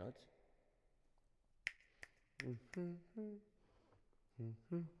can do hall notes.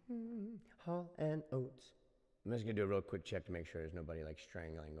 Hall and oats. I'm just gonna do a real quick check to make sure there's nobody like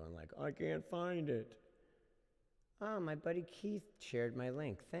strangling, going like, I can't find it. Oh, my buddy Keith shared my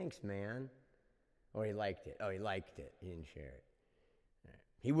link. Thanks, man. Or he liked it. Oh, he liked it. He didn't share it. Right.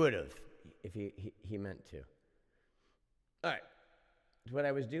 He would have if he meant to. All right. So what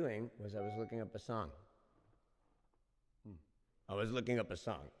I was doing was I was looking up a song. I was looking up a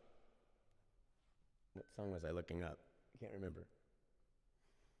song. What song was I looking up? I can't remember.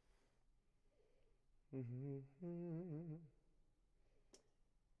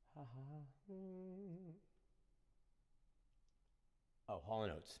 Oh, Hall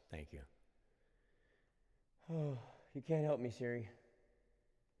 & Oates. Thank you. Oh, you can't help me, Siri.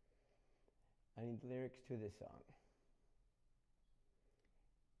 I need lyrics to this song.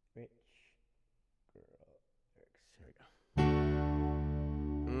 Rich girl lyrics. Here we go.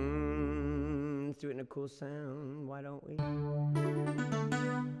 Let's do it in a cool sound. Why don't we?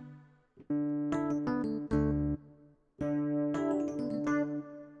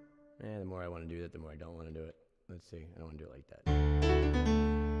 The more I want to do that, the more I don't want to do it. Let's see. I don't want to do it like that.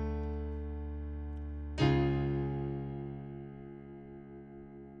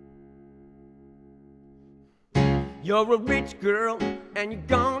 You're a rich girl, and you've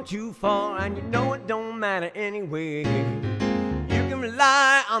gone too far, and you know it don't matter anyway. You can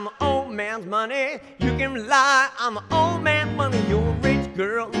rely on the old man's money. You can rely on the old man's money. You're a rich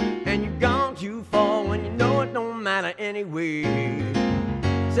girl, and you've gone too far, and you know it don't matter anyway.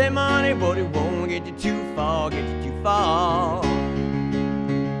 Say money, but it won't get you too far, get you too far.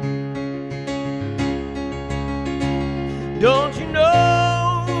 Don't you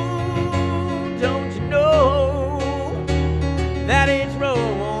know, don't you know that it's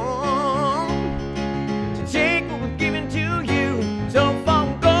wrong to take what was given to you so far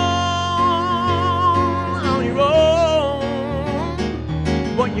gone on your own?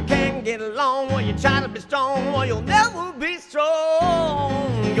 But you can't get along while you try to be strong, or you'll never be strong.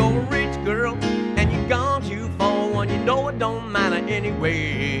 You're a rich girl, and you've gone too far, and you know it don't matter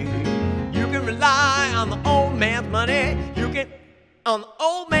anyway. You can rely on the old man's money. You can on the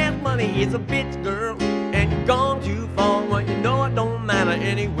old man's money. He's a bitch girl, and you've gone too far, and you know it don't matter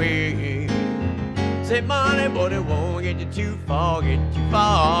anyway. Say money, but it won't get you too far, get you too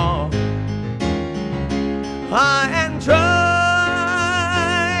far. High and try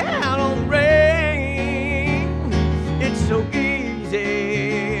out on the rain. It's so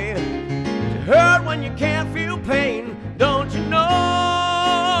easy to hurt when you can't feel pain. Don't you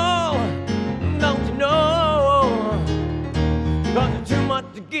know? Don't you know? 'Cause it's too much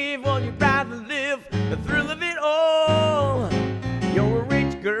to give, or you'd rather live the thrill of it all. You're a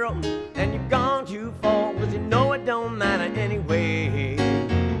rich girl, and you've gone too far, 'cause you know it don't matter anyway.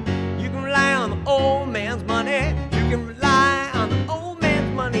 You can rely on the old man's money. You can rely on the old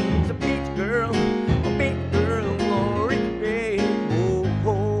man's money. It's a beach girl, a big girl, or rich babe. Oh,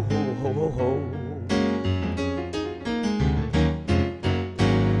 ho, ho, ho, ho, ho.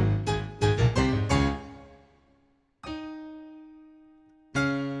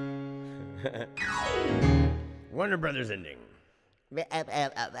 Warner Brothers ending.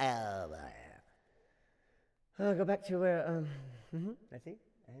 I'll go back to where, let's see.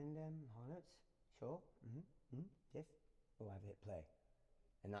 And, Hall & Oates, sure. Yes. Oh, I have to hit play.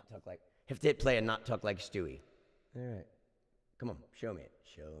 And not talk like, have to hit play and not talk like Stewie. All right. Come on, show me it.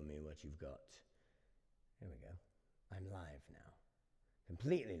 Show me what you've got. There we go. I'm live now.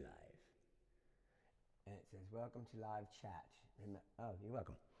 Completely live. And it says, welcome to live chat. Oh, you're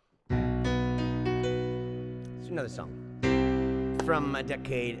welcome. Let's do another song from a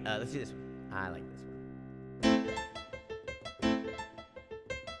decade. Let's do this one. I like this one.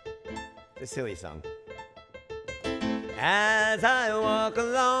 It's a silly song. As I walk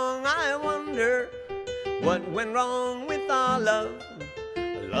along, I wonder what went wrong with our love,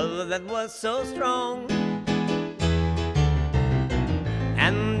 a love that was so strong.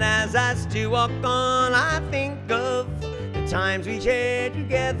 And as I still walk on, I think of the times we shared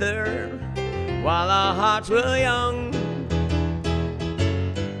together while our hearts were young.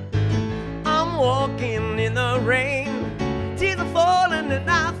 I'm walking in the rain, tears are falling and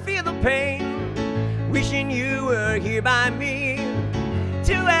I feel the pain, wishing you were here by me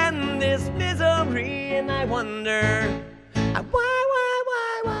to end this misery. And I wonder, I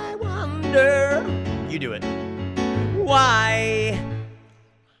wonder, you do it, why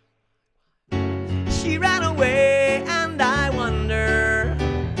she ran away, and I wonder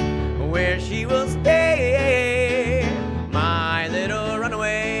where she will stay. My little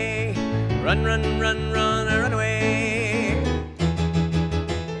runaway, run, run, run, run, run away.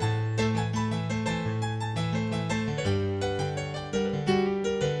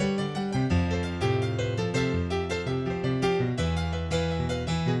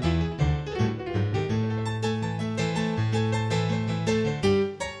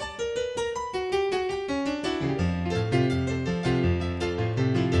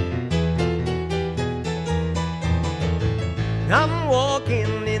 I'm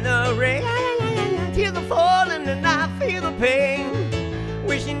walking in the rain, tears are falling and I feel the pain,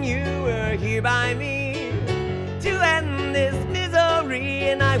 wishing you were here by me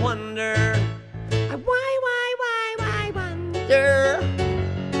wonder. Why wonder?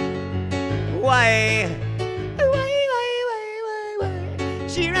 Why?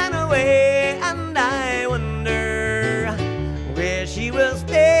 She ran away, and I wonder where she will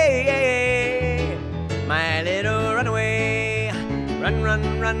stay. My little runaway, run,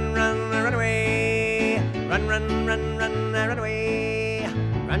 run, run, run, run away, run, run, run, run, run away,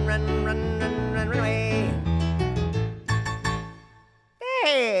 run, run, run, run, run away.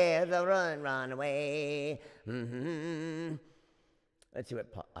 Hey, the run away. Mm-hmm. Let's see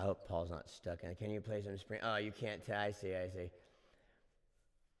what Paul, I hope Paul's not stuck in. Can you play some spring? Oh, you can't tell. I see.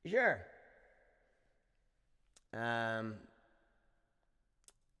 Sure. I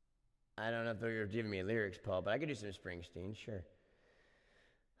don't know if you're giving me lyrics, Paul, but I could do some Springsteen, sure.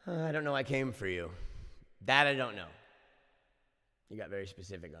 I don't know I came for you. That I don't know. You got very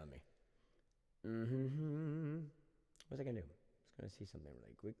specific on me. What's I gonna do? Just gonna see something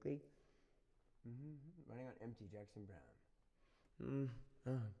really quickly. Running on empty, Jackson Brown.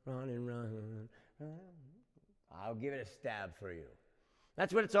 Run and run. I'll give it a stab for you.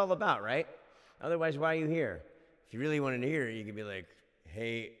 That's what it's all about, right? Otherwise, why are you here? If you really wanted to hear it, you could be like,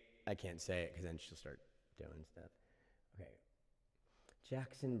 hey, I can't say it, because then she'll start doing stuff. Okay.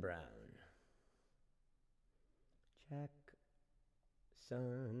 Jackson Brown.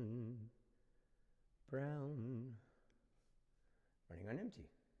 Jackson Brown. Running on empty.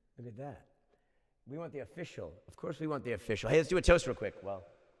 Look at that. We want the official. Of course we want the official. Hey, let's do a toast real quick. Well,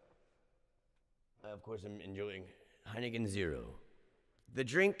 of course I'm enjoying Heineken Zero. The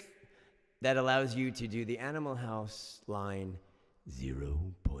drink that allows you to do the Animal House line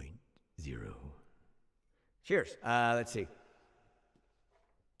 0.0. Cheers. Let's see.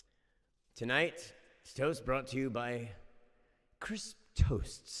 Tonight's toast brought to you by Crisp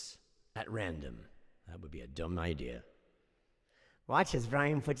Toasts at random. That would be a dumb idea. Watch as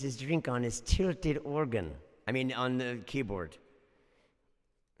Brian puts his drink on his tilted organ. I mean, on the keyboard.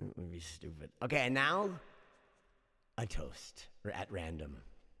 It would be stupid. Okay, and now, a toast at random.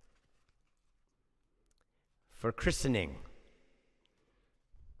 For christening.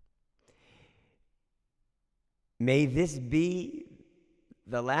 May this be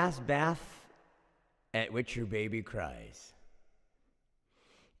the last bath at which your baby cries.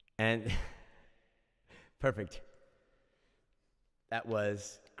 And, perfect. That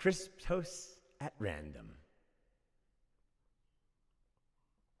was Crisp Toasts at random.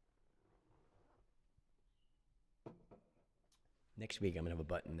 Next week, I'm going to have a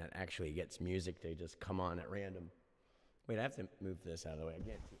button that actually gets music to just come on at random. Wait, I have to move this out of the way. I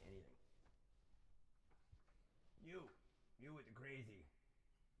can't see anything. You with the crazy.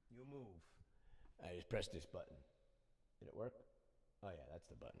 You move. I just pressed this button. Did it work? Oh, yeah, that's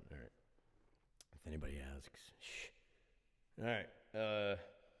the button. All right. If anybody asks. Shh. All right. What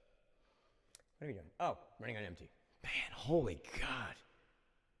are we doing? Oh, running on empty. Man, holy God.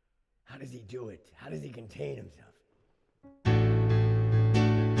 How does he do it? How does he contain himself?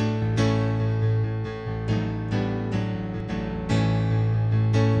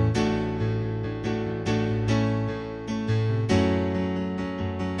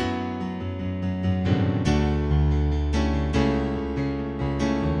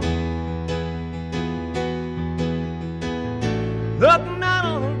 Looking out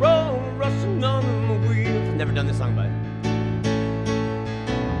on the road, rushing on the wheels. Never done this song, but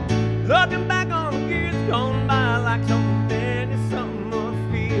looking back on the years gone by like so many summer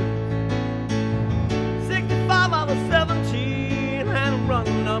fields. 65 I was 17 and I'm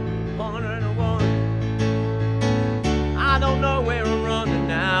running up 101. I don't know where I'm running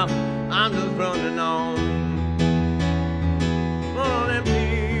now. I'm just running on.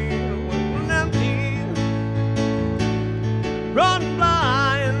 Running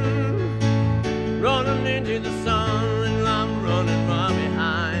blind, running into the sun, and I'm running right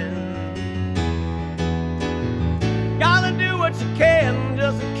behind. Gotta do what you can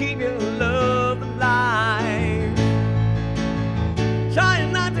just to keep your love alive.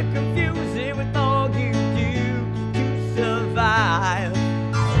 Trying not to confuse it with all you do to survive.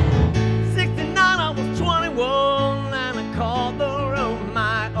 69, I was 21, and I called the road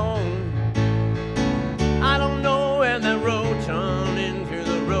my own. I don't know where that road turned into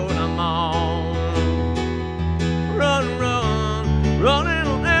the road I'm on. Run, run, running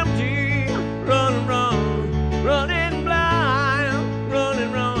on empty. Run, run, running blind.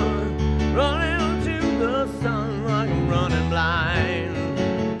 Running, run, running to the sun like I'm running blind.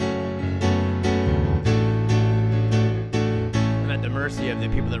 I'm at the mercy of the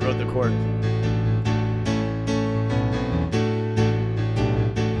people that wrote the chords.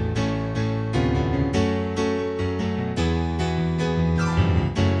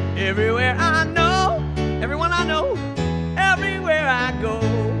 Everywhere I know, everyone I know, everywhere I go,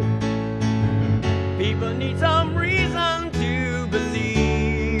 people need some reason to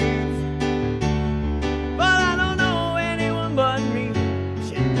believe, but I don't know anyone but me.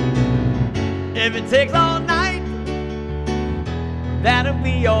 If it takes all night, that'll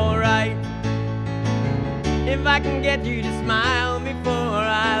be alright. If I can get you to smile before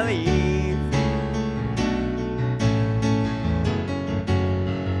I leave.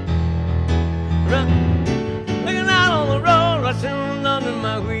 Looking out on the road, rushing under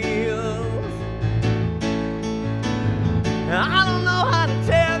my wheels. I don't know how to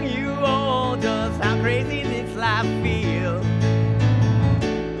tell you all just how crazy this life feels.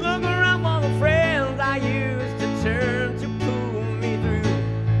 Look around for the friends I used to turn to pull me through.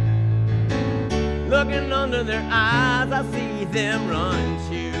 Looking under their eyes, I see them run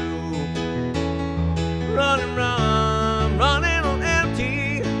too. Run and run, running on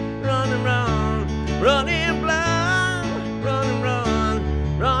empty. Run and run, running blind. Run and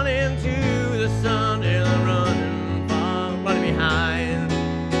run, running to the sun. And I'm running far, running behind.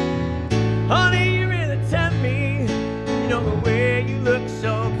 Honey, you really tempt me. You know the way you look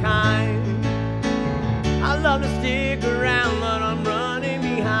so kind. I love to stick around, but I'm running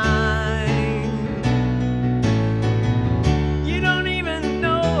behind. You don't even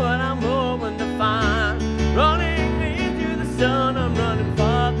know what I'm hoping to find. Running into the sun, I'm running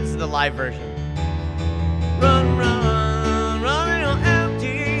far. This is the live version. Run, run, running on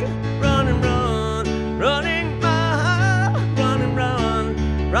empty. Run and run, running my. Run and run,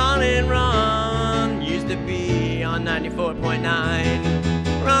 run and run. Used to be on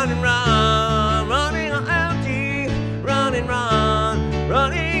 94.9. Run and run, running on empty. Run and run,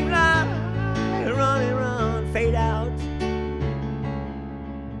 running right. Run and run, fade out.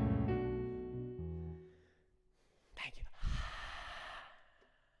 Thank you.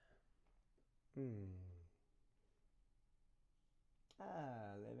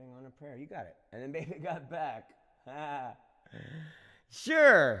 Living on a prayer. You got it. And then baby got back.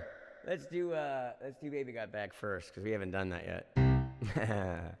 Sure. Let's do baby got back first because we haven't done that yet.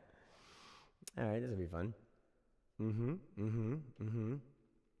 All right, this will be fun. Give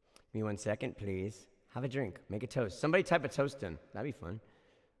me 1 second, please. Have a drink. Make a toast. Somebody type a toast in. That'd be fun.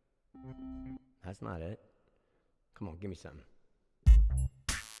 That's not it. Come on, give me something.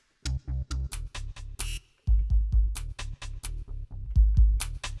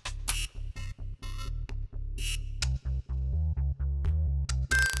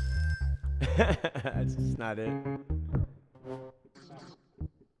 That's just not it.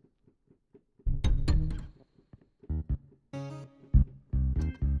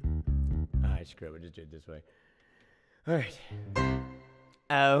 Alright, screw it. We'll just do it this way. Alright.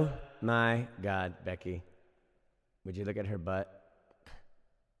 Oh my God, Becky. Would you look at her butt?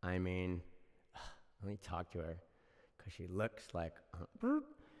 I mean, let me talk to her. Because she looks like...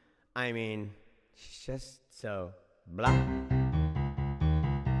 I mean, she's just so blah.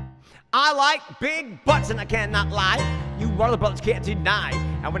 I like big butts and I cannot lie. You are the butts can't deny.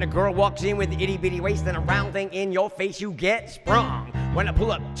 And when a girl walks in with the itty bitty waist and a round thing in your face, you get sprung. When I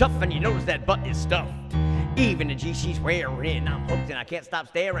pull up tough and you notice that butt is stuffed. Even the G she's wearing, I'm hooked and I can't stop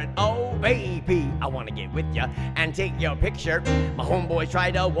staring. Oh baby, I wanna get with ya and take your picture. My homeboys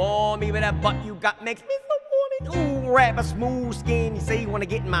try to warn me, but that butt you got makes me so horny. Ooh, rap a smooth skin. You say you wanna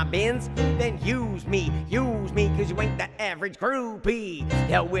get in my bins? Then use me, cause you ain't that average groupie.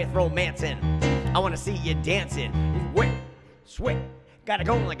 Hell with romancing, I wanna see you dancing. You wet, sweat, gotta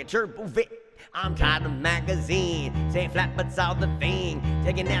go like a turbo vet. I'm tired of magazine, saying flat butts are the thing.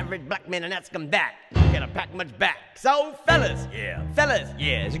 Taking average black men and ask them that. Get a pack much back. So fellas, yeah,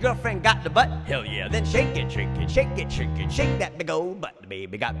 has your girlfriend got the butt? Hell yeah, then shake it, shake it, shake it, shake it, shake that big old butt. The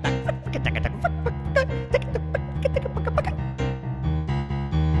baby got back.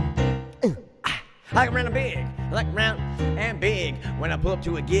 I like round and big, I like round and big. When I pull up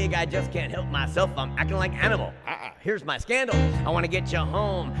to a gig, I just can't help myself. I'm acting like animal. Here's my scandal. I want to get you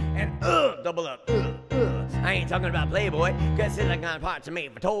home and double up. I ain't talking about Playboy, cause silicone parts are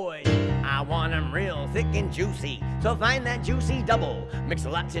made for toys. I want them real thick and juicy, so find that juicy double. Mix a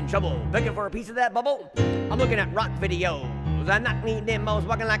lot's in trouble, begging for a piece of that bubble. I'm looking at rock videos. I knock me dimbos,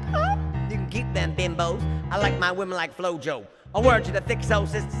 walking like, oh, you can keep them bimbos. I like my women like Flojo. A word to the thick soul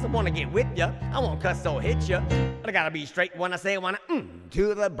sisters, I wanna get with ya. I won't cuss or hit ya, but I gotta be straight when I say wanna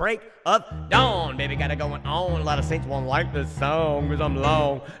to the break of dawn. Baby, gotta going on. A lot of saints won't like this song, cause I'm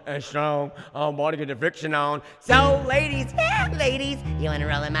long and strong. I'm about to get the friction on. So ladies, yeah, ladies, you wanna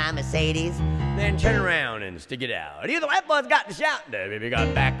roll in my Mercedes? Then turn around and stick it out. Either white boys got the shout, the baby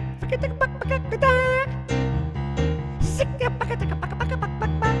got back.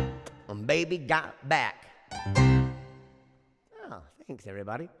 baby got back. Oh, thanks,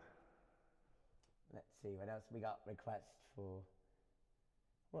 everybody. Let's see, what else we got requests for?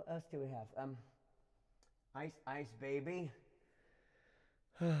 What else do we have? Ice Baby.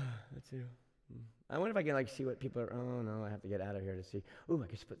 Let's see. I wonder if I can like see what people are. Oh no, I have to get out of here to see. Ooh, I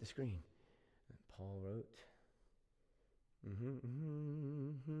can split the screen. Paul wrote.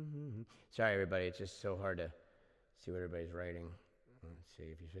 Sorry, everybody. It's just so hard to see what everybody's writing. Let's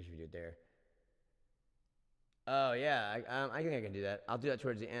see, especially if you do it there. Oh yeah, I think I can do that. I'll do that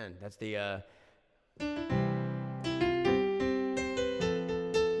towards the end. That's the.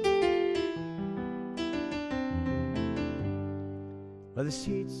 Well, the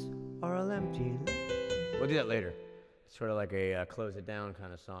seats are all empty. We'll do that later. It's sort of like a close it down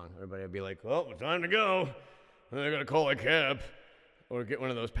kind of song. Everybody will be like, well, it's time to go. They're going to call a cab or get one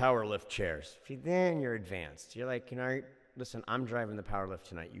of those power lift chairs. See, then you're advanced. You're like, listen, I'm driving the power lift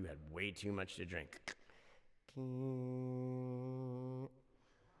tonight. You had way too much to drink. All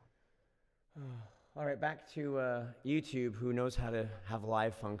right, back to YouTube, who knows how to have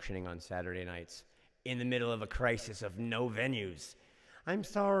live functioning on Saturday nights in the middle of a crisis of no venues. I'm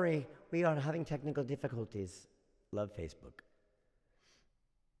sorry, we are having technical difficulties. Love Facebook.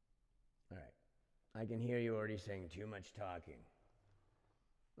 All right, I can hear you already saying too much talking.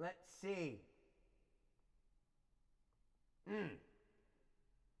 Let's see.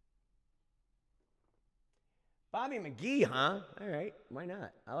 Bobby McGee, huh? All right, why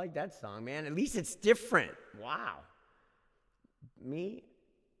not? I like that song, man. At least it's different. Wow. Me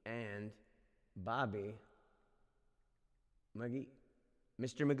and Bobby McGee.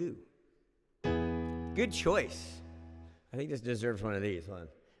 Mr. Magoo. Good choice. I think this deserves one of these. Hold on.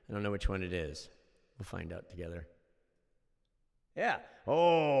 I don't know which one it is. We'll find out together. Yeah.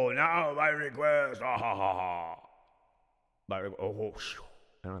 Oh, now by request. Ah, ha, ha, ha. Oh,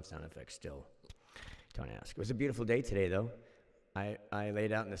 I don't have sound effects still. Don't ask. It was a beautiful day today, though. I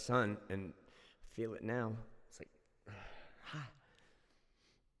laid out in the sun and feel it now. It's like, ha.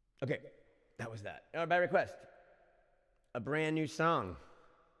 Okay, that was that. By request, a brand new song.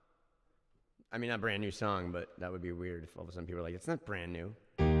 I mean, not brand new song, but that would be weird if all of a sudden people are like, it's not brand new.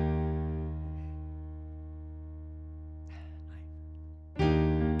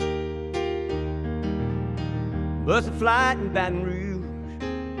 Bus a flight in Baton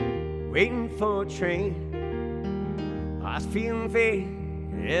Rouge, waiting for a train. I was feeling fake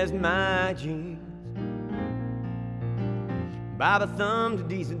as my jeans. Bobby thumbed the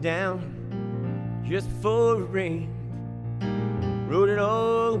diesel down just before it rained. Rode it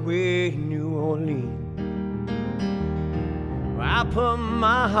all the way to New Orleans. Well, I put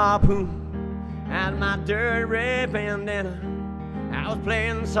my harpoon and my dirty red bandana. I was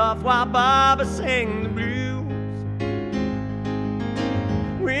playing soft while Bobby sang the blues.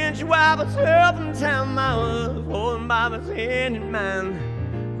 When she wiped herself in town, I was holding Bobby's hand in mine.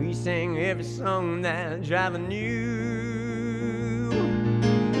 We sang every song that Driver knew.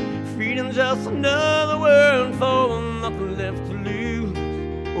 Freedom's just another word for nothing left to lose.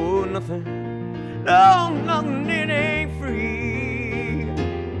 Oh, nothing, no, nothing, it ain't free.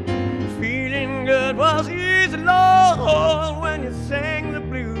 Feeling good was easy, Lord, when you sang the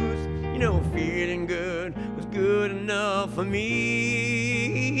blues. You know, feeling good was good enough for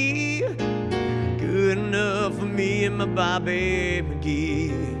me. Good enough for me and my Bobby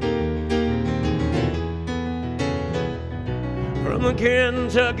McGee. From the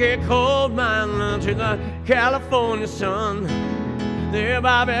Kentucky coal mine to the California sun, there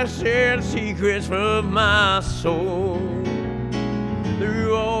Bobby shared secrets from my soul.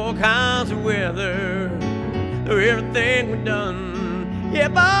 Through all kinds of weather, through everything we've done, yeah,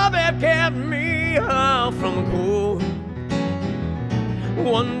 Bobby kept me out from the cold.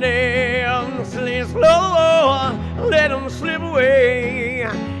 One day I'm slid slow, let them slip away,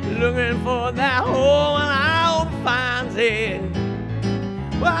 looking for that hole and I hope finds it.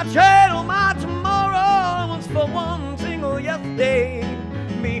 Well, I trade all my tomorrows for one single yesterday.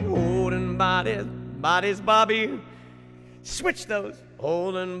 Me holding bodies, Bobby. Switch those.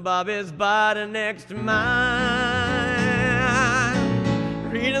 Holding Bobby's body next to mine.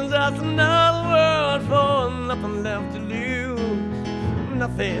 Freedom's just another word for nothing left to lose.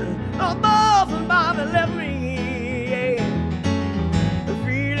 Nothing, no more than Bobby left me. Yeah.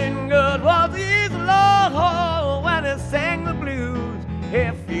 Feeling good was easy, Lord, when he sang the blues.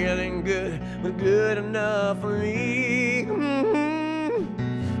 Yeah, feeling good was good enough for me.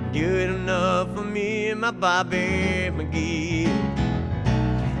 Good enough for me and my Bobby McGee.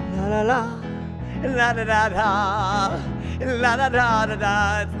 La la la, la da da da, la da da da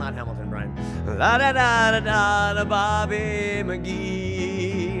da. It's not Hamilton, Brian. La da da da da, Bobby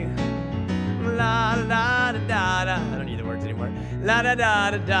McGee. la la da da da. I don't need the words anymore. La da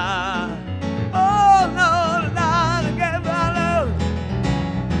da da da. Oh no, la da get my love.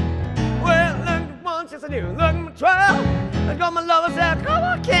 Well, look once, yes I do. Look at my 12. I got my lover said, come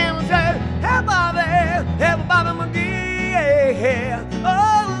on, camel said, hey Bobby McGee, yeah.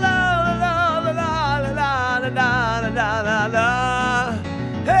 Oh la la la la la la la la la la la.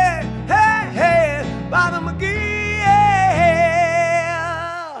 Hey, hey, hey, Bobby McGee, yeah.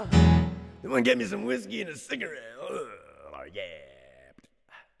 You want to get me some whiskey and a cigarette? Oh, yeah.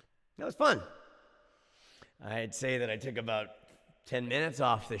 That was fun. I'd say that I took about 10 minutes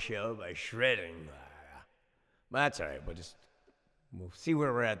off the show by shredding. But that's all right. We'll see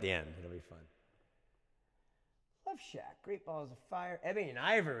where we're at the end. It'll be fun. Love Shack, Great Balls of Fire, Ebony and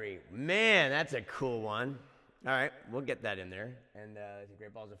Ivory. Man, that's a cool one. All right, we'll get that in there. And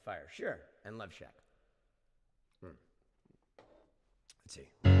Great Balls of Fire, sure. And Love Shack. Let's see.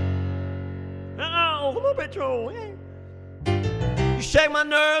 Oh, come on, Petro. Hey. You shake my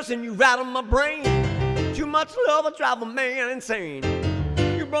nerves and you rattle my brain. Too much love will drive a man insane.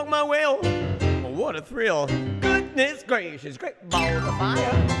 You broke my will. Oh, what a thrill. Goodness gracious, great balls of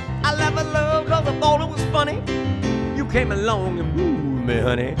fire. I love it, love, cause I thought it was funny. You came along and moved me,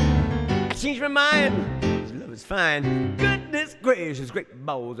 honey. I changed my mind. Love is fine. Goodness gracious, great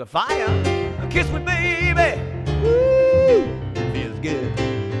balls of fire. Kiss me, baby. Woo, feels good.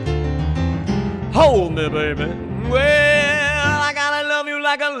 Hold me, baby. Well, I gotta love you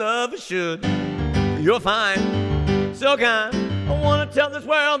like a lover should. You're fine, so kind. I wanna tell this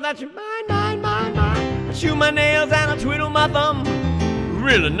world that you're mine, mine, mine, mine. I chew my nails and I twiddle my thumb.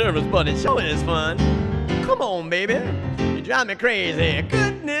 Really nervous, but it sure is fun. Come on, baby, you drive me crazy.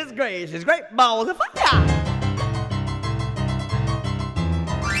 Goodness gracious, great balls of fire.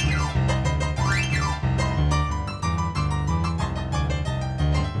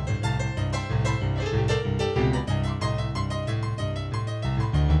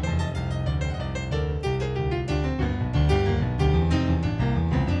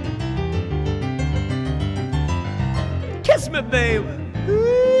 Kiss me, baby.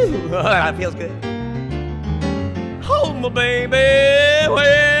 Ooh, that feels good. Hold me, baby.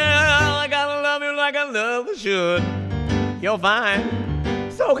 Well, I gotta love you like a lover should. You're fine,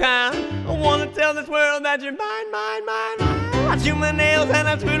 so kind. I wanna tell this world that you're mine, mine, mine, mine. I chew my nails and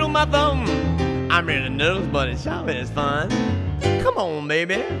I twiddle my thumb. I'm really nervous, but it sure is fun. Come on,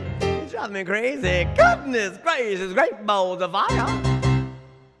 baby. You drive me crazy. Goodness gracious, great balls of fire.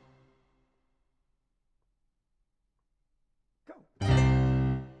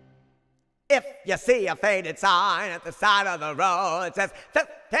 If you see a faded sign at the side of the road, it says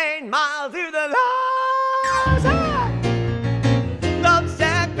 15 miles to the Love Shack. Love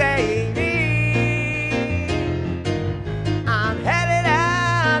Shack, baby. I'm headed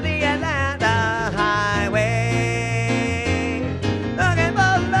out the Atlanta highway, looking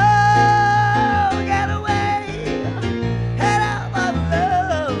for love, get away, head out for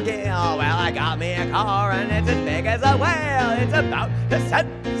love. Yeah, well, I got me a car and it's as big as a whale. It's about to set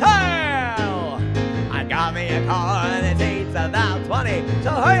sail. Got me a car and it takes about 20.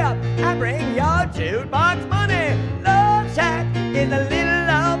 So hurry up and bring your jukebox money. Love Shack is a little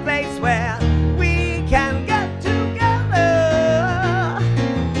old place where we can get together.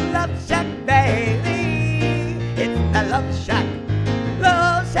 Love Shack, baby. It's the Love Shack.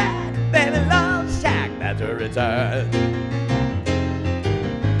 Love Shack, baby, Love Shack. That's where it's at.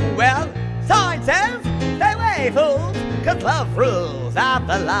 Well, sign says, stay away, fools, 'cause love rules at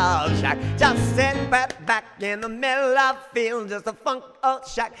the Love Shack. Just sit back in the middle of the field, just a funk old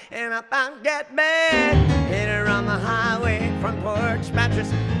shack in a get bed. Later on the highway, front porch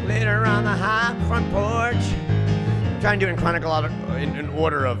mattress. Later on the high front porch. I'm trying to do it in chronological, in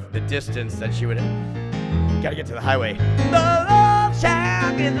order of the distance that she would. Gotta get to the highway. The Love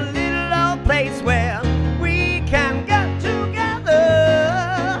Shack is a little old place where we can get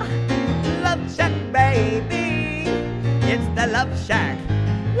together. Love Shack, baby. It's the Love Shack.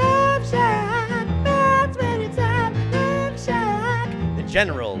 Love Shack, that's when it's at. Love Shack. The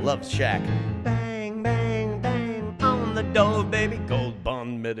General Love Shack. Bang, bang, bang on the door, baby. Gold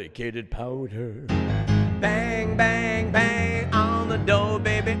Bond medicated powder. Bang, bang, bang on the door,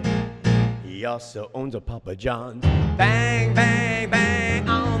 baby. He also owns a Papa John's. Bang, bang, bang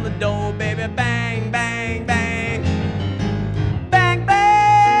on the door, baby. Bang, bang, bang. Bang,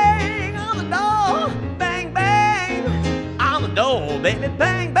 bang on the door. Bang, bang on the door, baby.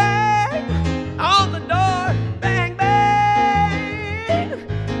 Bang, bang on the door. Bang, bang.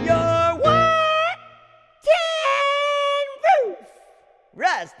 Your white tin roof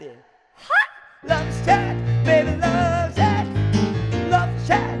rusted. Hot. Love Shack, baby, Love Shack. Love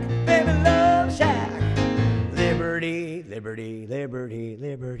Shack, baby, Love Shack.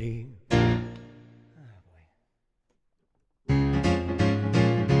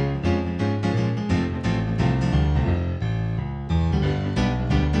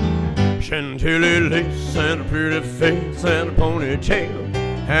 Chantilly lace and a pretty face and a ponytail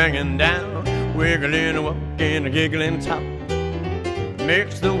hanging down, wiggling and walking and giggling and talk.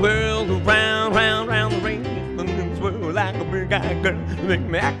 Makes the world go round, round, round the ring. And swirl like a big-eyed girl. Make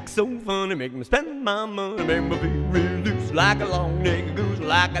me act so funny, make me spend my money, make me feel real loose like a long-necked goose,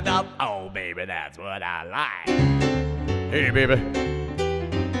 like a dog. Oh, baby, that's what I like. Hey, baby,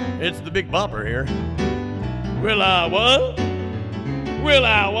 it's the Big Bopper here. Will I what? Will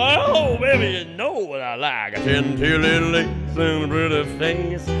I what? Oh, baby, you know what I like. A Chantilly lace and a pretty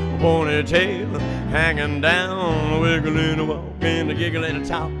face, a ponytail hanging down, wiggling and walking, a giggling and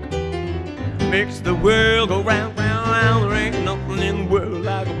talk. Makes the world go round, round, round. There ain't nothing in the world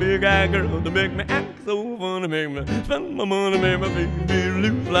like a big-eyed girl to make me act so funny, make me spend my money, make me feel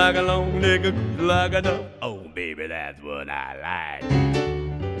loose like a long-necked goose, like a dove. Oh, baby, that's what I like.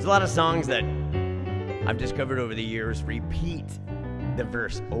 There's a lot of songs that I've discovered over the years repeat the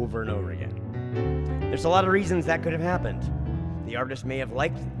verse over and over again. There's a lot of reasons that could have happened. The artist may have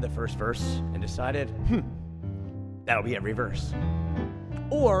liked the first verse and decided, that'll be every verse.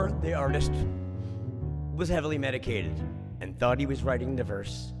 Or the artist was heavily medicated and thought he was writing the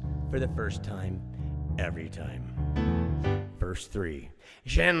verse for the first time every time. Verse 3.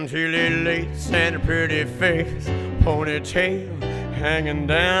 Chantilly lace and a pretty face, ponytail hanging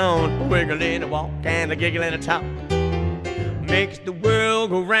down, wiggling a walk and a giggle and a talk. Makes the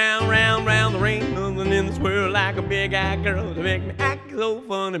world go round, round, round. There ain't nothing in this world like a big-eyed girl to make me act so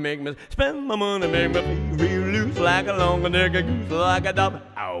funny, make me spend my money, make me feel real loose like a long-necked goose, like a dove.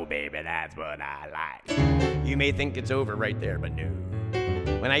 Oh, baby, that's what I like. You may think it's over right there, but no.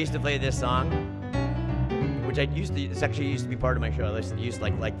 When I used to play this song, which this actually used to be part of my show. I used to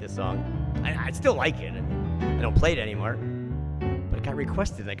like this song. I still like it. I don't play it anymore. But it got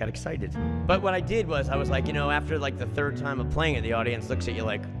requested and I got excited. But what I did was, I was like, you know, after like the third time of playing it, the audience looks at you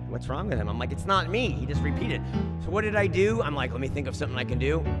like, what's wrong with him? I'm like, it's not me. He just repeated. So what did I do? I'm like, let me think of something I can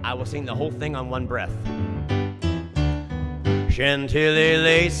do. I will sing the whole thing on one breath. Chantilly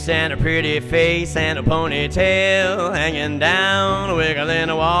lace and a pretty face and a ponytail hanging down, a wiggle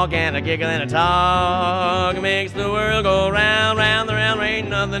and a walk and a giggle and a talk. Makes the world go round, round, the round. Ain't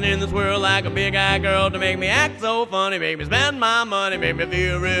nothing in this world like a big-eyed girl to make me act so funny, make me spend my money, make me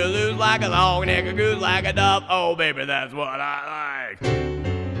feel real loose like a long-necked goose, like a dove. Oh, baby, that's what I like.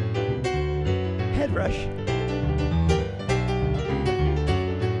 Head rush.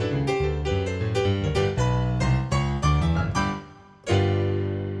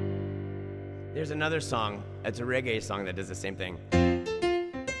 There's another song, it's a reggae song that does the same thing.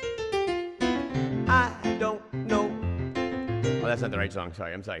 I don't know. Oh, that's not the right song,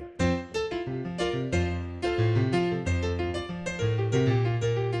 sorry, I'm sorry.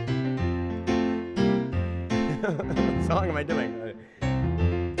 What song am I doing?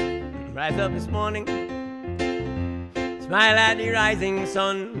 Rise up this morning, smile at the rising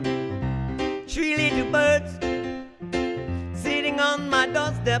sun. 3 little birds sitting on my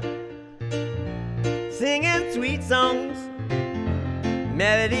doorstep, singing sweet songs,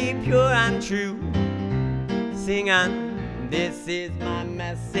 melody pure and true. Singing, this is my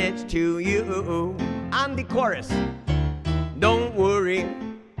message to you. On the chorus, don't worry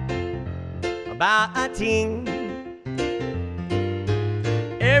about a thing.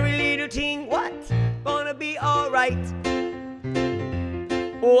 Every little thing, what? Gonna be alright.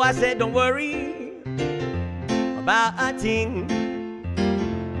 Oh, I said don't worry about a thing.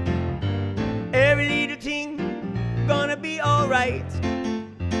 Every little thing gonna be alright.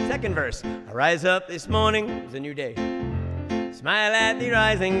 Second verse. I rise up this morning, it's a new day. Smile at the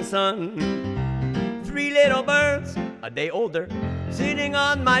rising sun. 3 little birds, a day older, sitting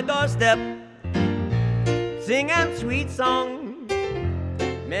on my doorstep, singing sweet songs,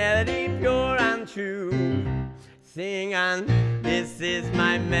 melody pure and true. Singing, this is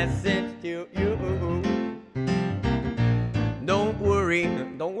my message to you. Don't worry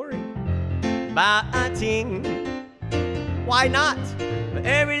about a thing. Why not? But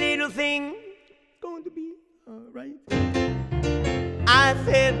every little thing going to be alright. I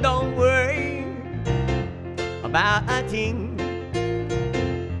said don't worry about a thing.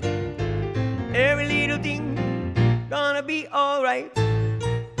 Every little thing gonna be alright.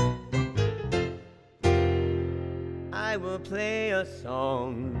 I will play a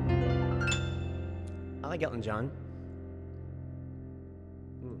song. I like Elton John.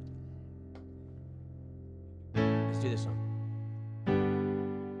 Let's do this song.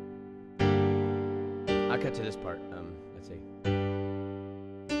 I'll cut to this part. Let's see.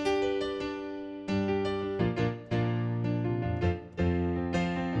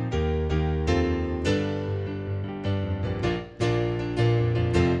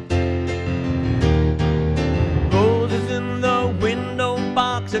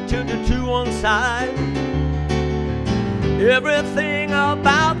 knocks it to one side. Everything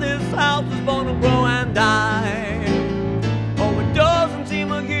about this house is born to grow and die. Oh, it doesn't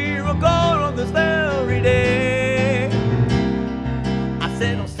seem a year ago on this very day. I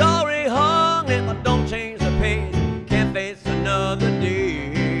said, I'm sorry, hon, if I don't change the pace, can't face another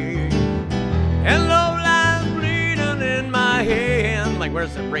day. And low lies bleeding in my hand. Like,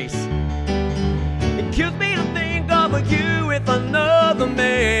 where's the race? It kills me to think of you with another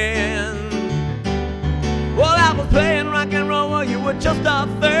man. Well, I was playing rock and roll while you were just a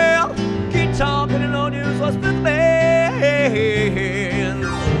fail. Keep talking and no news was the man.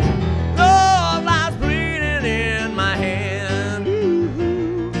 Love lies bleeding in my hand.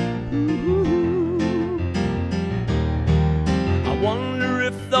 I wonder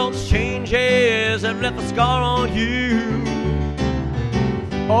if those changes have left a scar on you.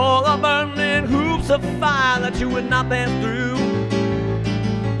 All the burning hoops of fire that you would not pass through.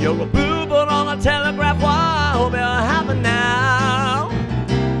 You're a bluebird on a telegraph wire. I hope you're happy now.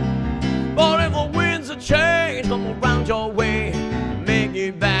 But if the winds of change come around your way, make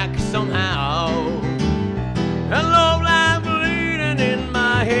it back somehow. Hello, life bleeding in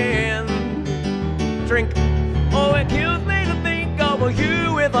my hand. Drink. Oh, it kills me to think of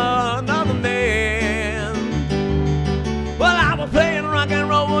you with another man. Well, I was playing rock and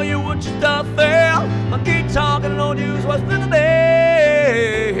roll while you were just a fail. I keep talking, no news was the man.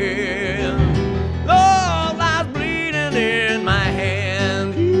 Love lies bleeding in my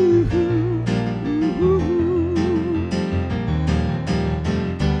hand.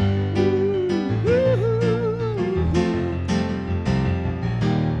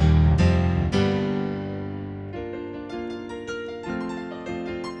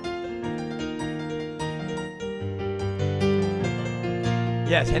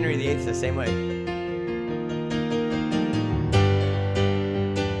 Yes, Henry VIII's the same way.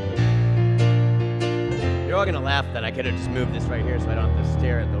 You're all gonna laugh that I could have just moved this right here so I don't have to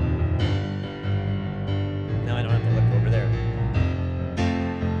stare at them. Now I don't have to look over there.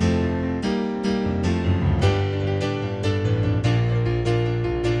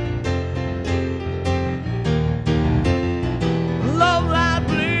 Love lies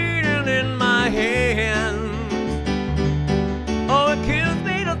bleeding in my hands. Oh, it kills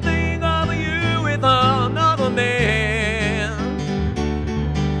me to think of you with another man.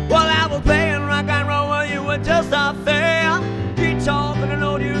 Well, I was playing rock and roll while you were just a fail. Keep talking and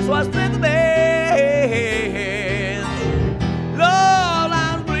no news was with the man. Love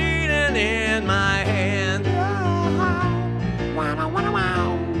lies bleeding in my hand. Wow, wow, wow,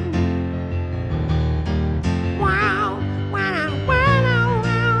 wow. Wow, wow, wow,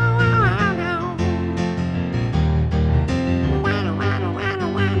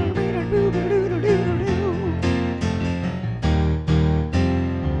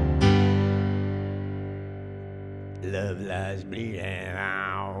 love lies bleeding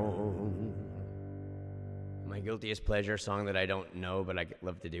out. My guiltiest pleasure song that I don't know, but I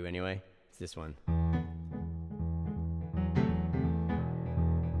love to do anyway. It's this one.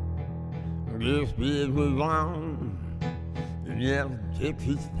 This big around, yeah, take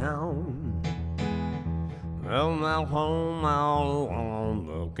his town. Well, my home out on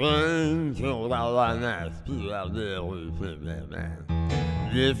the game, till I like that people out there with man.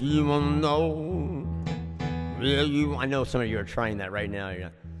 If you wanna know. Yeah, I know some of you are trying that right now.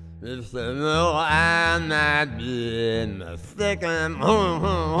 You're like, no, I'm not being mistaken.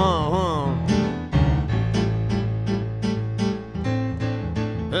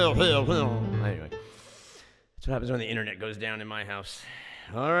 Anyway, that's what happens when the internet goes down in my house.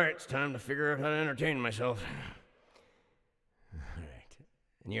 All right, it's time to figure out how to entertain myself. All right,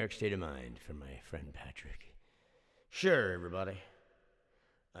 New York State of Mind from my friend Patrick. Sure, everybody.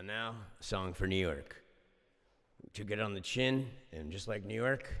 And now, a song for New York. Took it on the chin, and just like New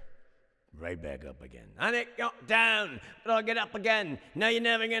York, right back up again. I think go down, but I'll get up again. Now you're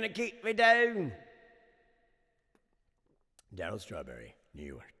never gonna keep me down. Darryl Strawberry, New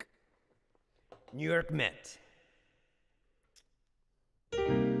York. New York Met.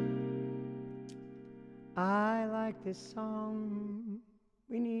 I like this song.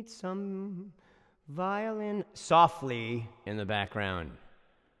 We need some violin softly in the background.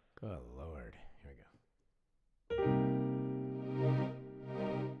 Good Lord. Here we go.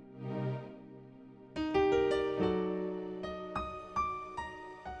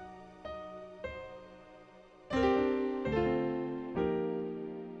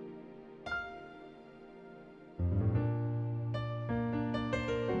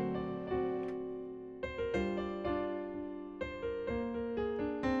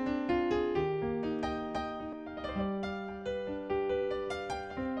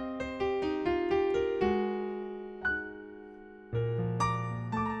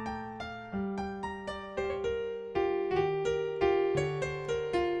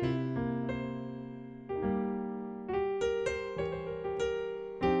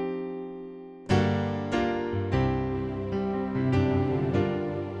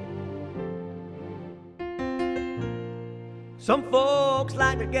 Some folks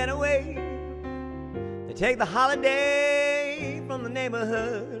like to get away. They take the holiday from the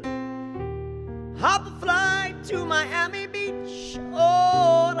neighborhood, hop a flight to Miami Beach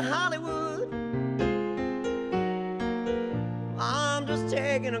or to Hollywood. I'm just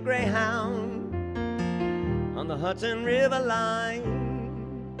taking a Greyhound on the Hudson River line.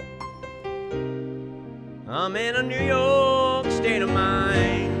 I'm in a New York state of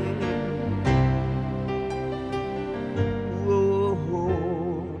mind.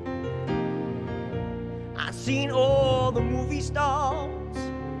 Whoa. I've seen all the movie stars,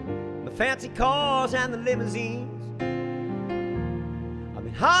 the fancy cars and the limousines. I've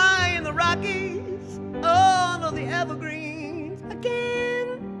been high in the Rockies, under the evergreens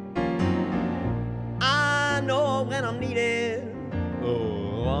again. I know when I'm needed.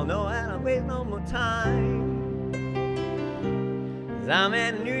 Oh, I'll know I don't waste no more time. 'Cause I'm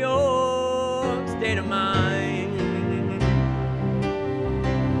in a New York state of mind.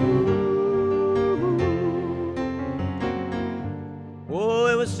 Oh,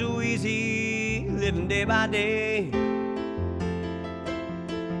 it was so easy living day by day.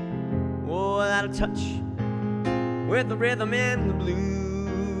 Oh, out of touch with the rhythm and the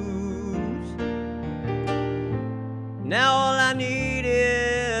blues. Now all I need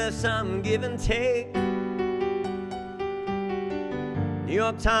is some give and take. New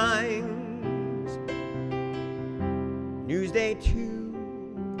York Times, Newsday too.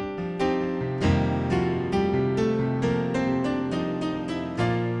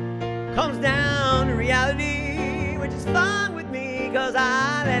 Comes down to reality, which is fine with me, 'cause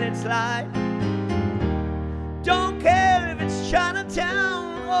I let it slide. Don't care if it's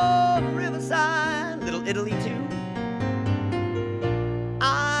Chinatown or the Riverside, Little Italy too.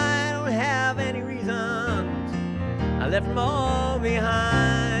 I don't have any reasons, I left them all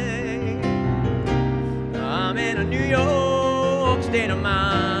behind. I'm in a New York state of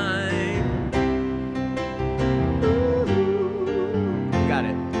mind. Ooh, got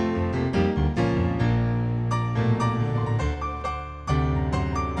it.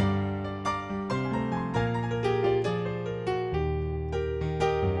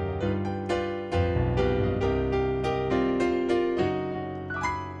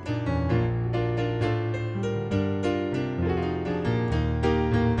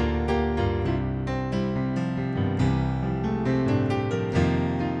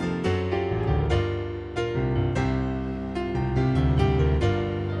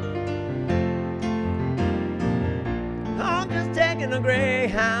 A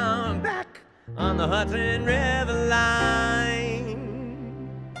Greyhound back on the Hudson River line.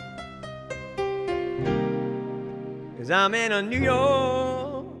 'Cause I'm in a New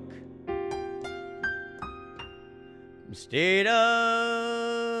York state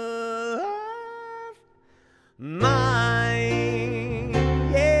of mind.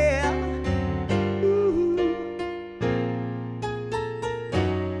 Yeah. Ooh.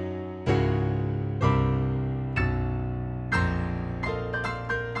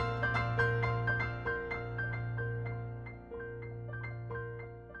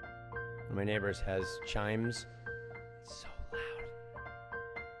 My neighbor's has chimes. It's so loud.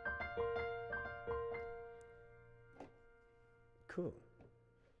 Cool.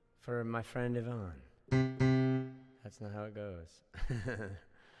 For my friend Yvonne. That's not how it goes.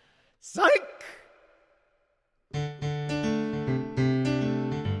 Psych!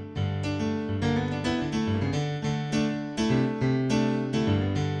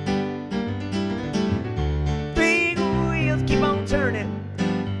 Big wheels keep on turning.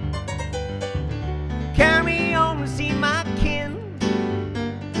 Carry me home to see my kin,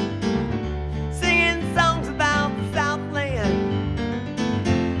 singing songs about the Southland.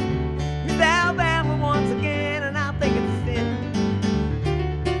 Miss Alabama once again, and I think it's a sin.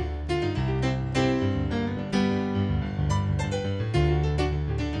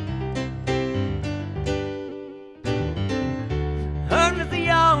 Heard Mr.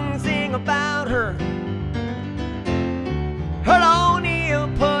 Young sing about her. Heard O'Neill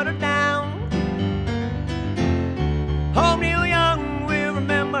put her down. Home Neil Young will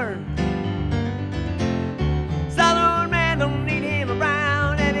remember. Southern man don't need him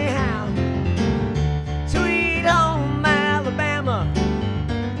around anyhow. Sweet home Alabama,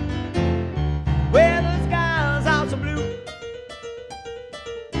 where the skies are so blue.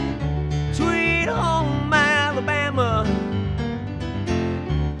 Sweet home Alabama,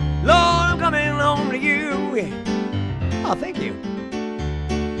 Lord, I'm coming home to you. Oh, thank you.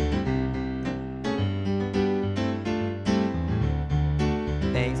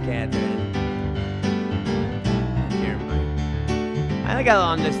 Thanks, Catherine. Here, Mike. I think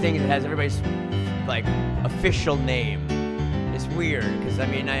on this thing it has everybody's like official name. weird because I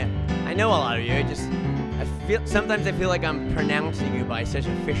mean I know a lot of you. Sometimes I feel like I'm pronouncing you by such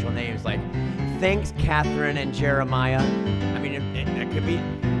official names like thanks Catherine and Jeremiah. I mean it could be,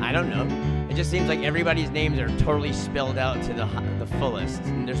 I don't know. It just seems like everybody's names are totally spelled out to the fullest,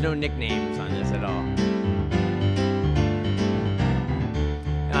 and there's no nicknames on this at all.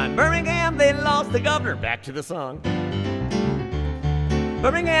 On Birmingham they lost the governor. Back to the song.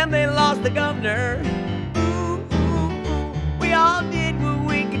 Birmingham they lost the governor. Ooh, ooh, ooh. We all did what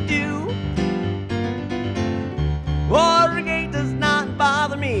we could do. Watergate does not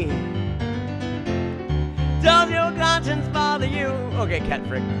bother me. Does your conscience bother you? Okay, Cat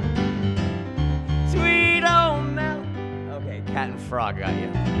Frick. Sweet old Mel. Okay, Cat and Frog got you.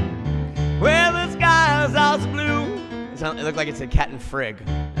 Where the sky is also blue. It looked like it said Cat and Frig.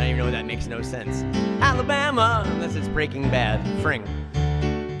 I don't even know that makes no sense. Alabama, unless it's Breaking Bad. Fring.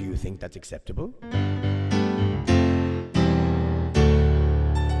 Do you think that's acceptable?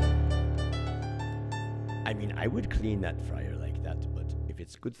 I mean, I would clean that fryer like that, but if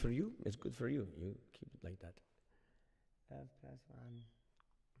it's good for you, it's good for you. You keep it like that.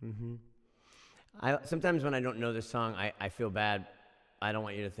 Sometimes when I don't know this song, I feel bad. I don't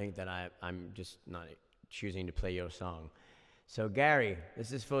want you to think that I'm just not choosing to play your song. So Gary,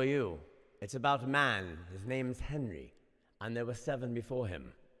 this is for you. It's about a man. His name's Henry, and there were 7 before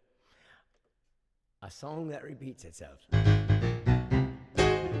him. A song that repeats itself.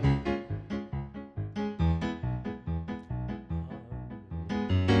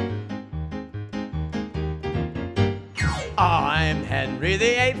 I'm Henry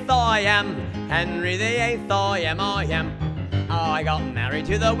the Eighth, I am. Henry the Eighth, I am. I got married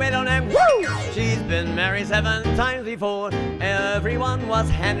to the widow named Woo! She's been married 7 times before. Everyone was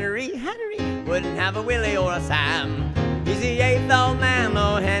Henry. Wouldn't have a Willie or a Sam. He's the 8th old man,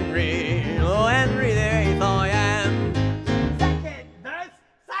 oh Henry. Oh Henry the 8th I am. Second verse,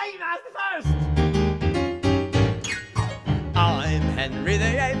 same as the first. I'm Henry the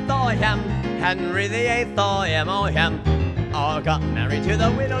 8th I am. Henry the 8th I am. I got married to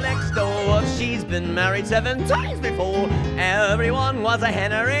the widow next door. She's been married 7 times before. Everyone was a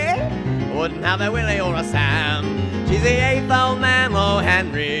Henry. Wouldn't have a Willie or a Sam. She's the 8th old man, oh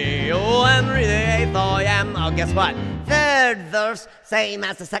Henry. Oh Henry the 8th I am. Oh, guess what? 3rd verse, same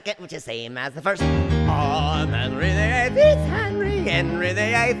as the 2nd, which is same as the 1st. I'm Henry the 8th, it's Henry. Henry the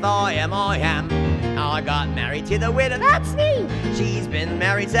 8th I am. I got married to the widow, that's me. She's been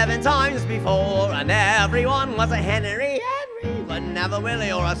married 7 times before, and everyone was a Henry. Wouldn't have a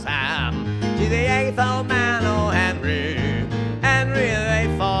Willie or a Sam. She's the 8th old man, oh Henry. Henry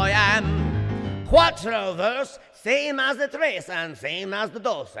the 8th I am. 4th verse, same as the 3, and same as the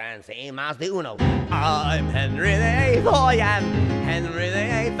 2, and same as the 1. I'm Henry the 8th I am. Henry the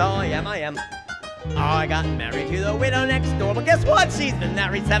 8th I am. I got married to the widow next door, but guess what? She's been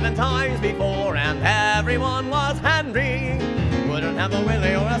married 7 times before, and everyone was Henry. Wouldn't have a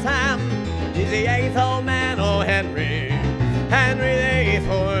Willie or a Sam. She's the 8th old man, oh Henry. Henry the 8th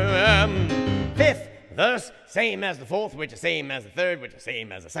I am. 5th verse, same as the 4th, which is same as the 3rd, which is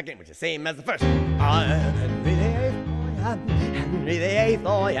same as the 2nd, which is same as the 1st. I'm Henry the 8th I am. Henry the 8th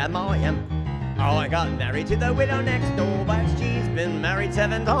I am. Oh, I got married to the widow next door, but she's been married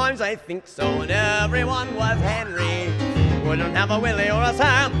 7 times, I think so, and everyone was Henry. Wouldn't have a Willie or a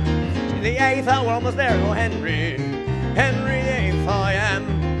Sam. She's the 8th, oh, we're almost there, oh Henry. Henry the 8th I am.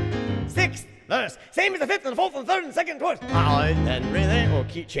 6th verse, same as the 5th and the 4th and 3rd and 2nd and 4th. I'm Henry the 8th, oh,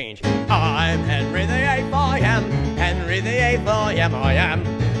 key change. I'm Henry the 8th I am. Henry the 8th I am.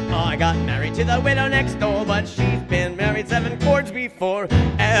 I got married to the widow next door, but she's been married 7 chords before.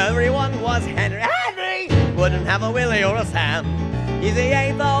 Everyone was Henry. Wouldn't have a Willie or a Sam. He's the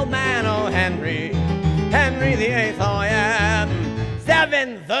 8th old man, oh Henry. Henry the 8th I am.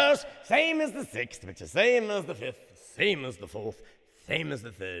 7th verse, same as the 6th, which is same as the 5th, same as the 4th, same as the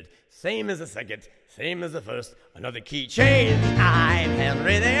 3rd, same as the 2nd, same as the 1st. Another key change. I'm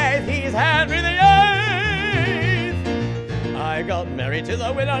Henry the 8th, he's Henry the 8th. I got married to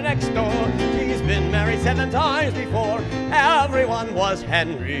the widow next door. She's been married 7 times before. Everyone was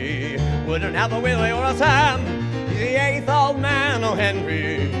Henry. Wouldn't have a Willie or a Sam. He's the 8th old man, oh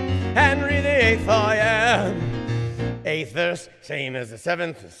Henry. Henry the 8th I am. 8th verse, same as the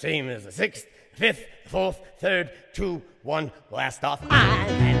 7th, same as the 6th, 5th, 4th, 3rd, 2, 1, blast off. I'm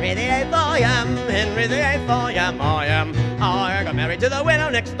Henry the 8th I am. Henry the 8th I am. I got married to the widow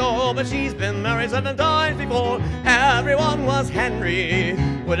next door, but she's been married 7 times before. Everyone was Henry.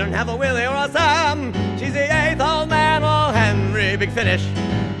 Wouldn't have a Willie or a Sam. She's the 8th old man, oh Henry. Big finish.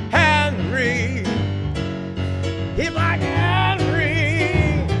 Henry. He's like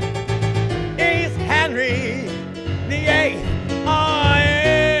Henry. He's Henry the 8th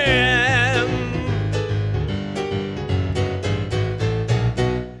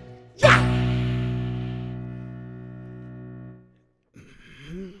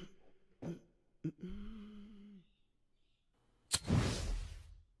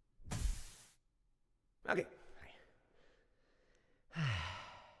Okay.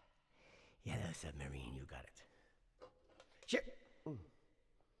 Yellow submarine, you got it. Sure.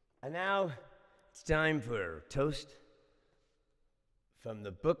 And now it's time for toast from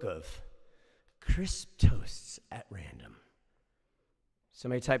the book of crisp toasts at random.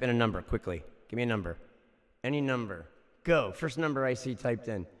 Somebody type in a number quickly. Give me a number. Any number. Go. First number I see typed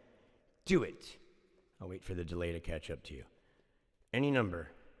in. Do it. I'll wait for the delay to catch up to you. Any number.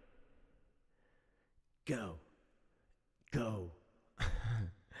 Go. Go.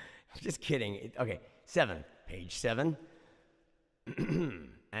 I'm just kidding. Okay. 7. Page 7.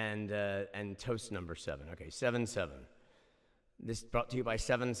 and toast number 7. Okay. 7-7. This brought to you by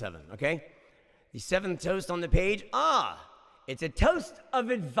 7-7. Okay. The 7th toast on the page. It's a toast of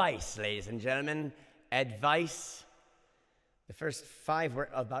advice, ladies and gentlemen. Advice. The first 5 were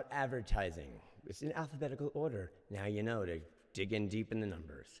about advertising. It's in alphabetical order. Now you know to dig in deep in the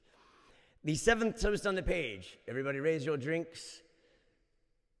numbers. The 7th toast on the page. Everybody raise your drinks.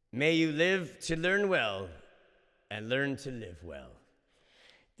 May you live to learn well and learn to live well.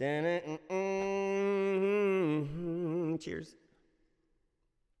 Cheers.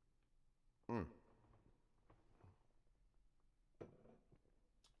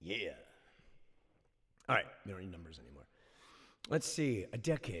 Yeah. All right, we don't need numbers anymore. Let's see, a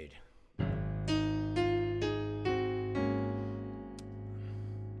decade. I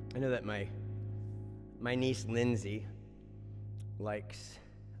know that my niece Lindsay likes.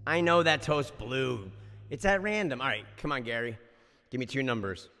 I know that toast blue. It's at random. All right, come on, Gary. Give me 2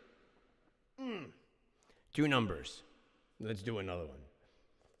 numbers. 2 numbers. Let's do another one.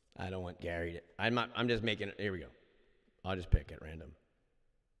 I don't want Gary to. I'm just making it. Here we go. I'll just pick at random.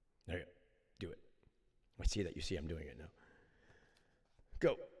 There you go. Do it. I see that. You see I'm doing it now.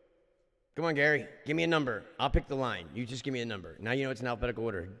 Go. Come on, Gary. Give me a number. I'll pick the line. You just give me a number. Now you know it's in alphabetical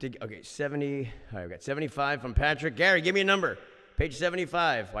order. Okay, 70. All right, I've got 75 from Patrick. Gary, give me a number. Page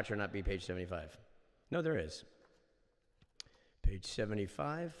 75. Watch her not be page 75. No, there is. Page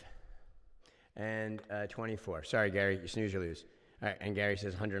 75 and 24. Sorry, Gary. You snooze, you lose. All right, and Gary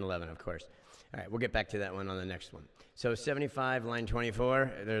says 111, of course. All right, we'll get back to that one on the next one. So 75, line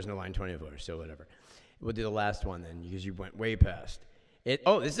 24. There's no line 24, so whatever. We'll do the last one then, because you went way past. This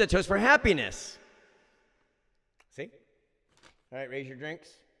is a toast for happiness. See? All right, raise your drinks.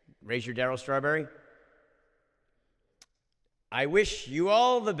 Raise your Darryl Strawberry. I wish you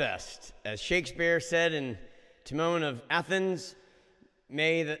all the best. As Shakespeare said in Timon of Athens,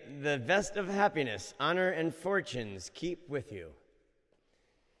 may the best of happiness, honor, and fortunes keep with you.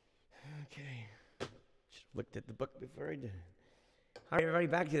 Okay. Just looked at the book before I did. All right, everybody,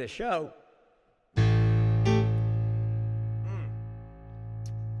 back to the show.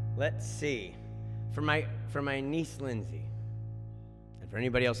 Let's see. For my niece Lindsay, and for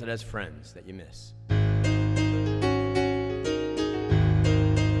anybody else that has friends that you miss.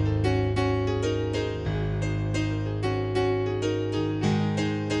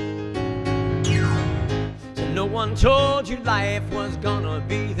 So no one told you life was gonna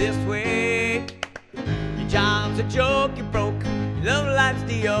be this way. Your job's a joke, you broke, your love life's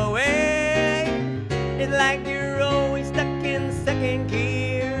DOA. It's like you're always stuck in second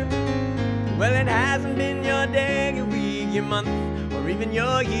gear. Well, it hasn't been your day, your week, your month, or even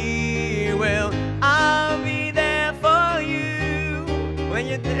your year. Well, I'll be there for you when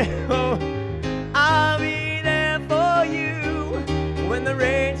you're there. Oh, I'll be there for you when the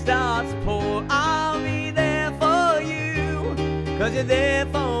rain starts to pour. I'll be there for you, 'cause you're there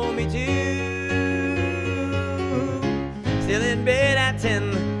for me too. Still in bed at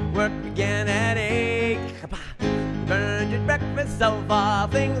 10, work began at 8. Burned your breakfast so far,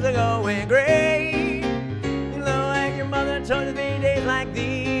 things are going great. You know, like your mother told you days like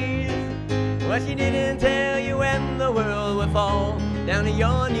these. What she didn't tell you when the world would fall down to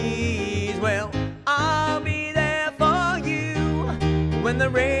your knees. Well, I'll be there for you when the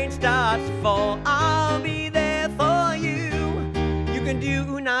rain starts to fall. I'll be there for you. You can do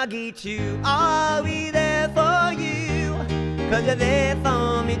unagi too. I'll be there for you, 'cause you're there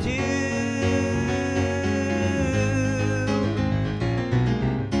for me too.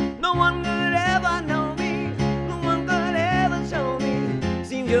 No one could ever know me, no one could ever show me.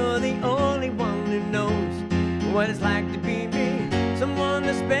 Seems you're the only one who knows what it's like to be me. Someone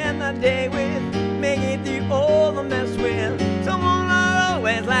to spend the day with, make it through all the mess with. Someone I'll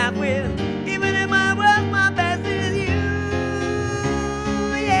always laugh with, even if my worst, my best is you.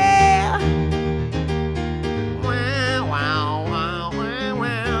 Yeah. Wow, wow, wow, wow,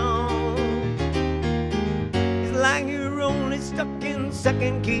 wow. It's like you're only stuck in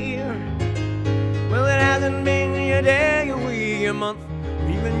second gear. Well, it hasn't been your day, your week, your month, or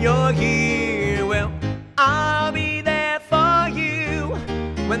even your year. Well, I'll be there for you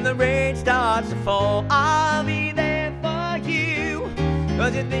when the rain starts to fall. I'll be there for you,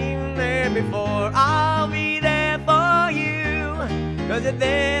 'cause you've been there before. I'll be there for you, 'cause you're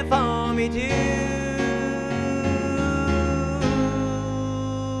there for me too.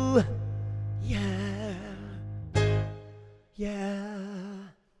 Yeah, yeah.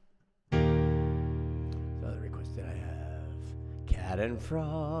 So the request that I have: cat and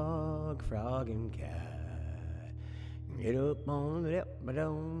frog, frog and cat. Get up on it, but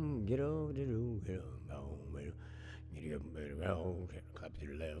don't get over the do, get up on it, clap to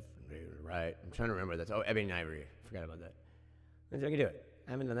the left, to the right. I'm trying to remember that. Oh, Ebony and Ivory. Forgot about that. Let's see if I can do it.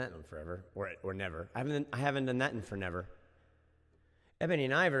 I haven't done that in forever, or never. I haven't done that in for never. Ebony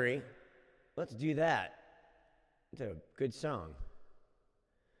and Ivory. Let's do that. It's a good song.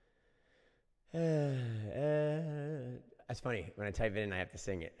 That's funny. When I type it in, I have to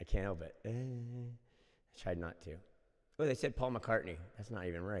sing it. I can't help it. I tried not to. Oh, they said Paul McCartney. That's not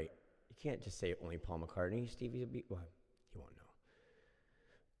even right. You can't just say only Paul McCartney. Stevie will be, well, you won't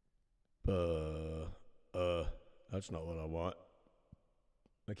know. That's not what I want.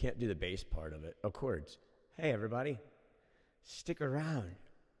 I can't do the bass part of it. Oh, chords. Hey, everybody. Stick around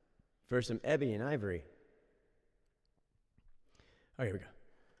for some Ebony and Ivory. Oh, here we go.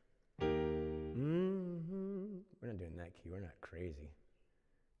 We're not doing that key. We're not crazy.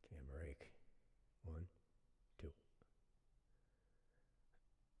 Give me a break. 1, 2.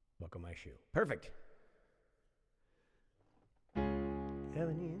 Buckle my shoe. Perfect. All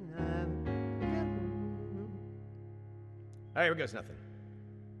right, here goes nothing.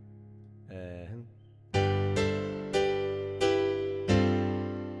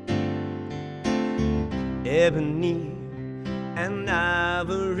 Ebony and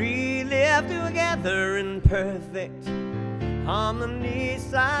Ivory live together in perfect harmony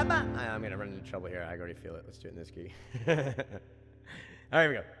side by. I'm gonna run into trouble here. I already feel it. Let's do it in this key. All right, here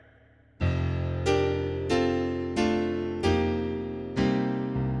we go.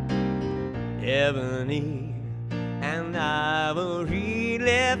 Ebony and Ivory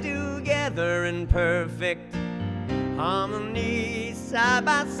live together in perfect harmony, side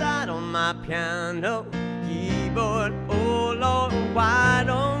by side on my piano keyboard. Oh Lord, why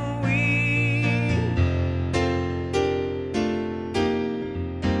don't we?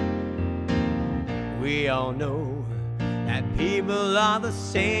 We all know that people are the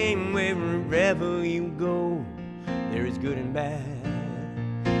same wherever you go. There is good and bad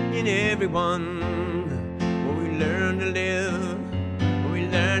in everyone. When we learn to live, when we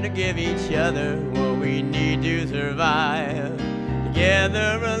learn to give each other what we need to survive,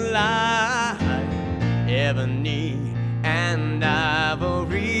 together alive. Ebony and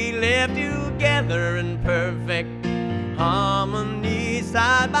Ivory live together in perfect harmony,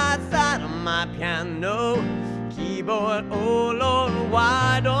 side by side on my piano keyboard. Oh Lord,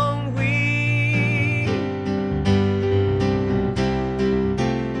 why don't we?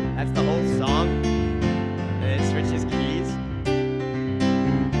 That's the whole song. And it switches keys.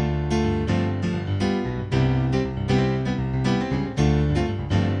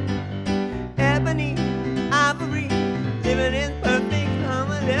 Ebony, Ivory, living in perfect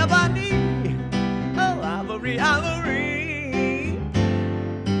harmony. Ebony, oh Ivory, Ivory.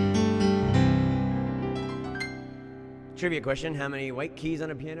 Trivia question: how many white keys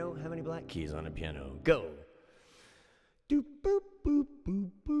on a piano? How many black keys on a piano? Go. Doop boop boop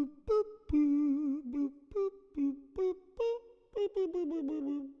boop boop boop boop boop boop boop boop.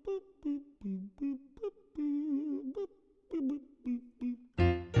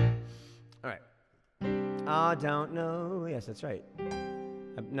 All right. I don't know. Yes, that's right.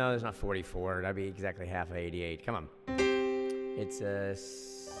 No, there's not 44. That'd be exactly half of 88. Come on. It's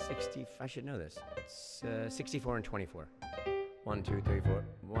 60. I should know this. It's 64 and 24. 1, 2, 3, 4.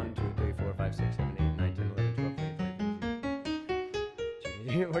 1, 2, 3, 4, 5, 6, 7, 8, 9, 10, 11, 12,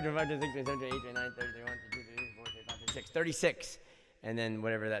 13, 14, 15, 16, 17, 18, 19, 20, 26. 36. And then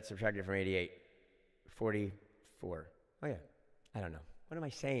whatever that subtracted from 88. 44. Oh, yeah. I don't know. What am I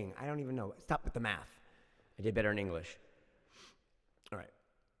saying? I don't even know. Stop with the math. I did better in English. All right.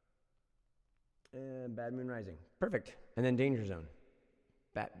 Bad Moon Rising. Perfect. And then Danger Zone.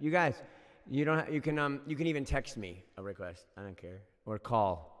 You guys, you don't. You can even text me a request. I don't care. Or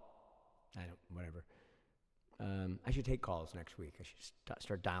call. I don't. Whatever. I should take calls next week. I should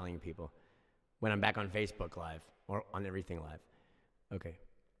start dialing people when I'm back on Facebook Live or on everything live. Okay.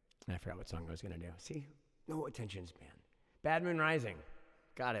 I forgot what song I was gonna do. See, no attention span. Bad Moon Rising.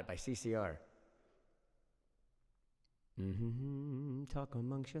 Got it by CCR. Talk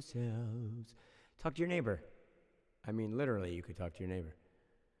amongst yourselves. Talk to your neighbor. I mean, literally, you could talk to your neighbor.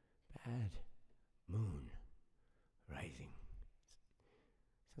 Bad moon rising.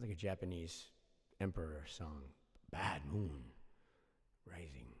 Sounds like a Japanese emperor song. Bad moon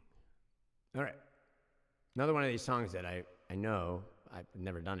rising. All right. Another one of these songs that I know. I've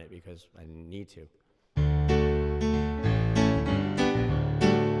never done it because I didn't need to.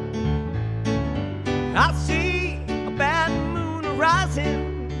 I see a bad moon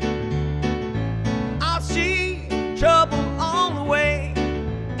rising. I see trouble on the way.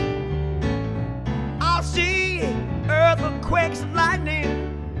 I see earthquakes and lightning.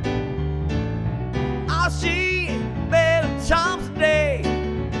 I see better times today.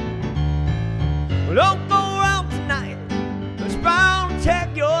 Don't go out tonight. It's bound to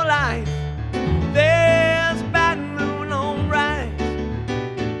take your life. There's a bad moon on rise.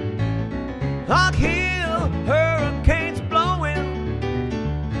 I hear hurricanes blowing.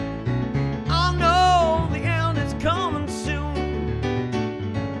 I know the end is coming soon.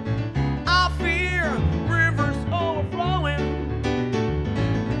 I fear rivers overflowing.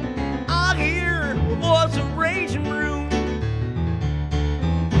 I hear the voice of raging room.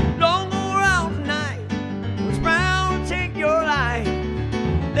 Don't go out tonight. It's bound to take your life.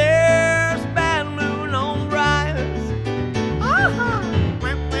 There's a bad moon on rise. Ah-ha.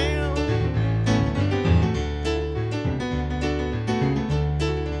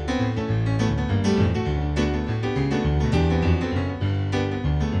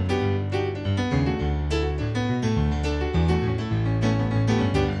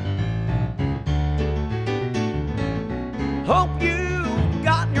 Hope you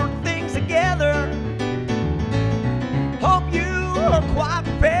got your things together. Hope you are quite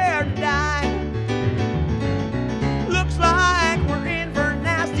prepared to die. Looks like we're in for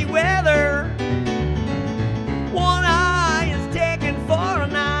nasty weather. One eye is taken for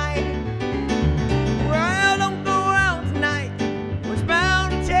an eye. Well, don't go out tonight. It's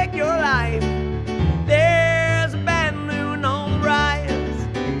bound to take your life. There's a bad moon on the rise.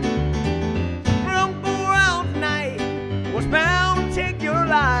 Don't go out tonight. What's bound to take your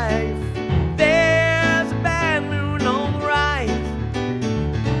life? There's a bad moon on the rise.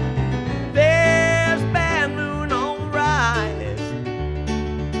 There's a bad moon on the rise.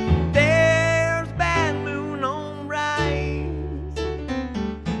 There's a bad moon on the rise.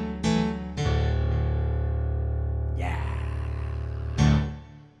 Yeah.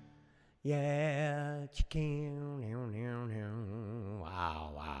 Yeah, chicken.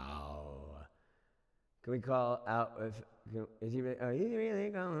 Wow, wow. Can we call out if is he really, are you really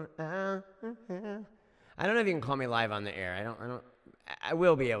going out? I don't know if you can call me live on the air. I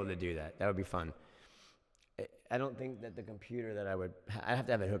will be able to do that. That would be fun. I don't think that the computer that I'd have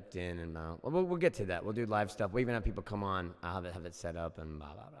to have it hooked in and we'll get to that. We'll do live stuff. We'll even have people come on. I'll have it set up and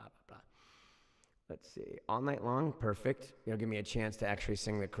blah, blah, blah, blah, blah. Let's see. All night long, perfect. It'll give me a chance to actually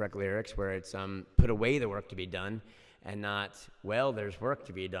sing the correct lyrics where it's put away the work to be done and not, well, there's work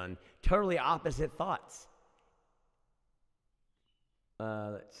to be done. Totally opposite thoughts.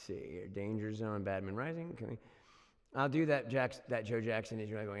 Let's see here. Danger Zone, Bad Moon Rising. I'll do that. That Joe Jackson is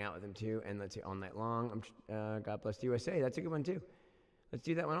really going out with him too. And let's see, All Night Long. God Bless the USA. That's a good one too. Let's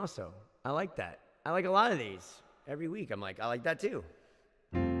do that one also. I like that. I like a lot of these. Every week I'm like, I like that too.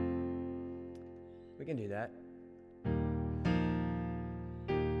 We can do that.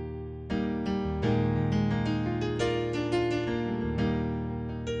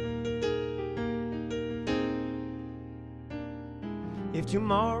 If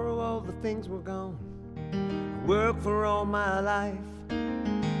tomorrow all the things were gone, work for all my life,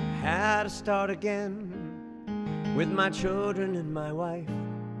 had to start again with my children and my wife.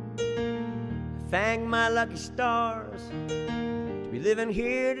 Thank my lucky stars to be living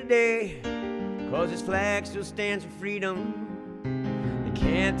here today, 'cause this flag still stands for freedom. You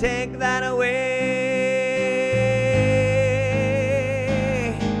can't take that away.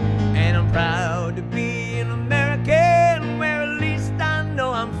 And I'm proud to be an American, where at least I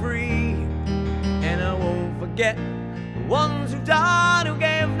know I'm free. And I won't forget the ones who died, who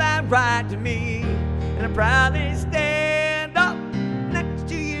gave that right to me. And I proudly stand up next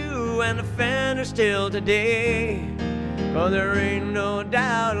to you and defend her still today. 'Cause there ain't no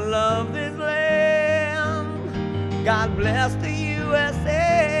doubt I love this land. God bless the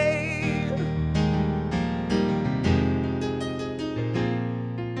USA.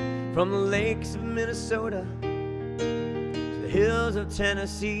 From the lakes of Minnesota to the hills of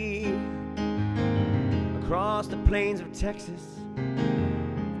Tennessee, across the plains of Texas,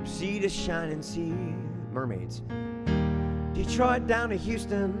 from sea to shining sea, mermaids, Detroit down to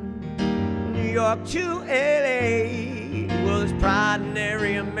Houston, New York to LA. Well, there's pride in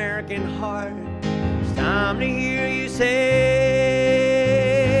every American heart. It's time to hear you say,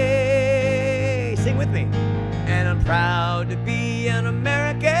 sing with me. And I'm proud to be an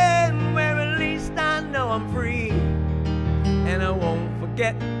American, where at least I know I'm free. And I won't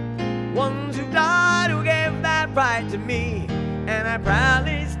forget ones who died, who gave that right to me. And I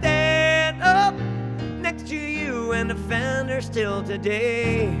proudly stand up next to you and defend her still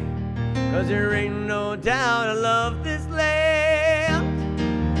today. 'Cause there ain't no doubt I love this land.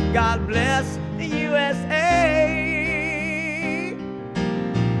 God bless the USA.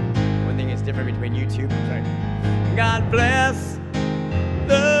 One thing is different between YouTube, sorry. God bless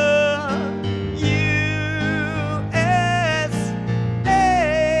the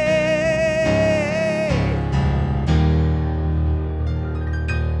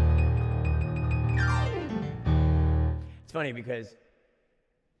It's funny because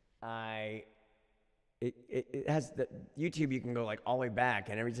it has the YouTube. You can go like all the way back,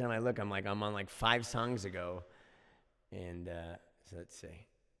 and every time I look, I'm on like 5 songs ago, and so let's see.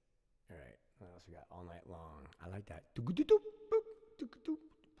 All right, what else we got? All Night Long. I like that.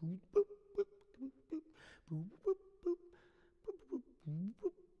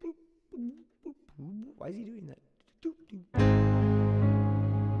 Why is he doing that?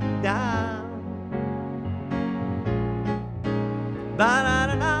 Down.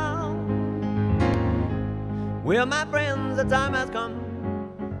 Ba-da-da-da. Well, my friends, the time has come.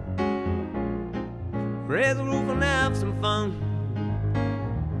 Raise the roof and have some fun.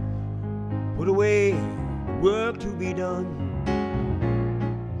 Put away work to be done.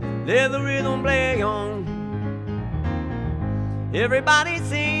 Let the rhythm play on. Everybody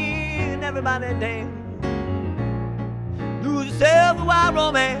sing, everybody dance. Lose yourself a wild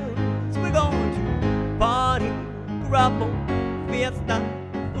romance. We're going to party, grapple, fiesta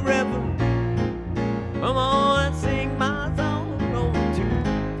forever. Come on and sing my song. We're going to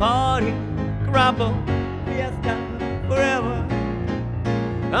party, grapple, fiesta forever.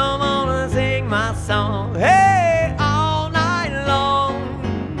 Come on and sing my song. Hey, all night long.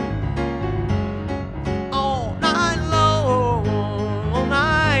 All night long. All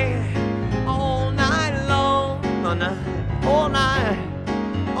night. All night long. All night. All night.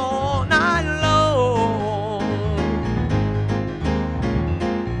 All night long.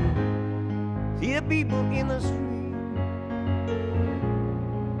 See the people in the street,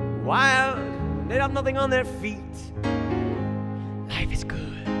 wild, they have nothing on their feet. Life is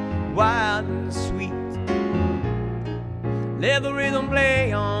good, wild and sweet. Let the rhythm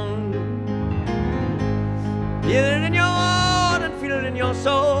play on. Feel it in your heart and feel it in your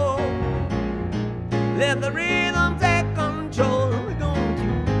soul. Let the rhythm take control. We're going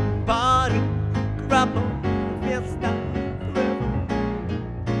to party, grapple, fiesta forever.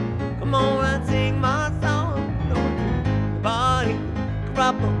 Come on and sing my song. We're going to party,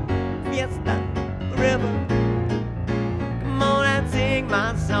 grapple, fiesta forever. Come on and sing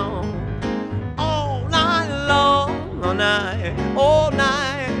my song. All night long, all night, all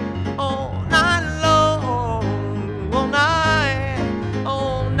night, all night long, all night,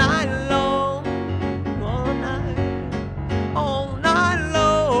 all night long, all night, all night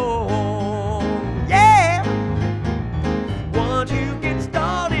long. Yeah! Once you get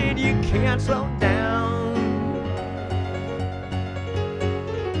started, you can't slow down.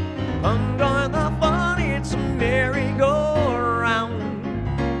 Come join the fun, it's a merry-go-round.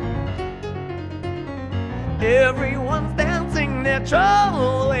 Everyone's dancing their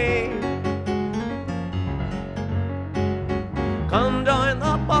trouble away. Come join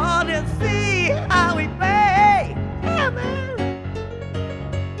the party and see how we play. Yeah, man.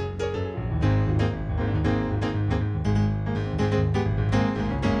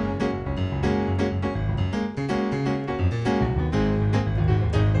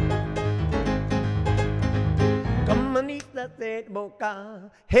 Come beneath the state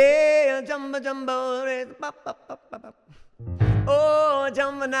boca. Hey, jumbo, jumbo, ba, ba, ba, ba, ba. Oh,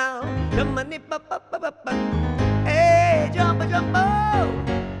 jumbo now, jumbo, nip, ba, ba, ba, ba, ba. Hey, jumbo, jumbo.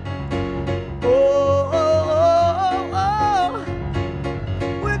 Oh, oh, oh, oh.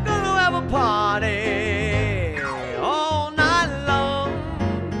 We're gonna have a party all night long.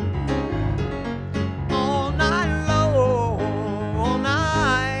 All night long, all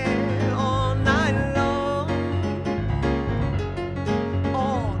night, all night long.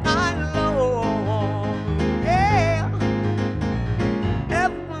 All night long, yeah.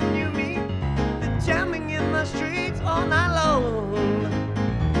 Everyone you meet, they're jamming in the streets all night long.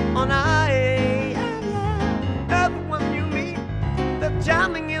 All night, yeah, yeah. Everyone you meet, they're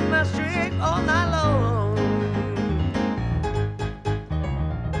jamming in the streets all night long.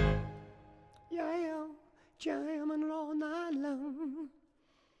 Yeah, jamming along.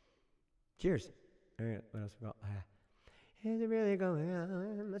 Cheers. All right, what else we got? Is it really going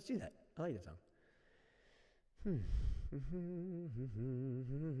on? Let's do that. I like that song.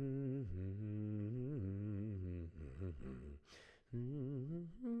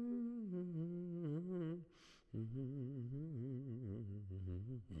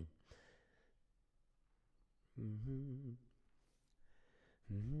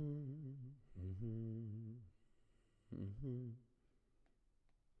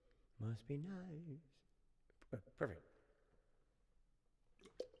 Must be nice. Perfect.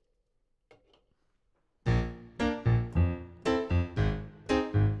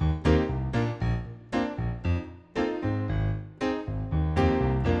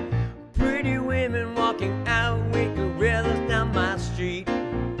 Pretty women walking out with gorillas down my street.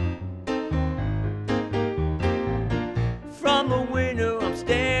 From the window I'm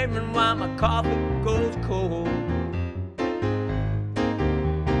staring while my coffee goes cold.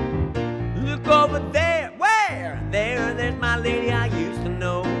 Look over there, where? There's my lady I used to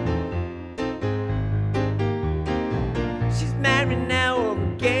know. She's married now or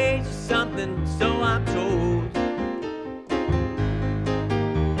engaged or something, so I'm told.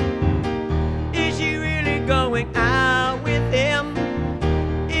 Is she really going out with him?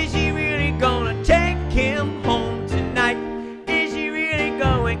 Is she really gonna take him home tonight? Is she really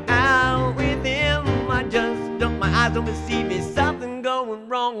going out with him? I just don't, my eyes don't deceive me. Something going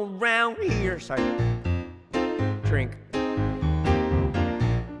wrong around here. Sorry. Drink.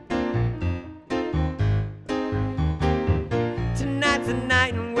 Tonight's the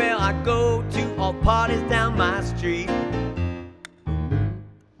night, and well, I go to all parties down my street.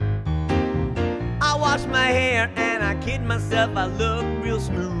 I wash my hair and I kid myself, I look real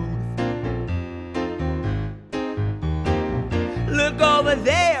smooth. Look over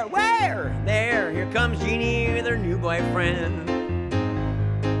there, where? There, here comes Jeannie with her new boyfriend.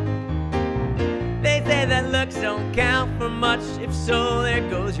 They say that looks don't count for much. If so, there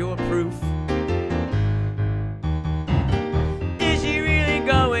goes your proof. Is she really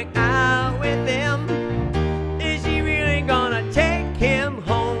going out with him? Is she really gonna take him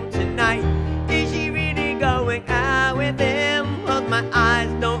home tonight? Is she really going out with him? Well, my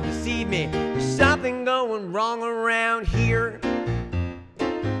eyes don't deceive me. There's something going wrong around here.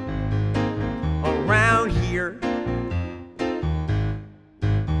 Around here.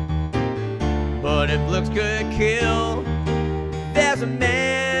 But if looks could kill, there's a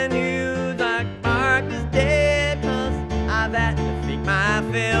man who's like marked as dead, 'cause I've had to fake my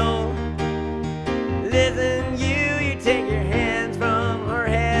fill. Listen, you take your hands from her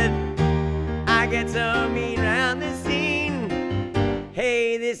head. I get so mean round this scene.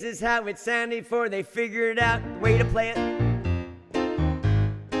 Hey, this is how it sounded before they figured out the way to play it.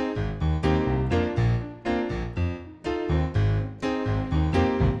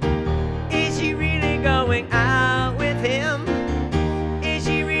 Going out with him? Is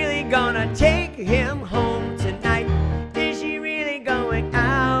she really gonna take him home tonight? Is she really going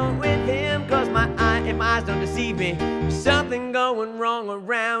out with him? 'Cause if my eyes don't deceive me, there's something going wrong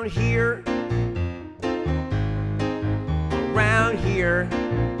around here. Around here.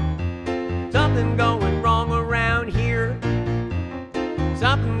 Something going wrong around here.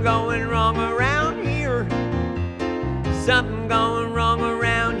 Something going wrong around here. Something going wrong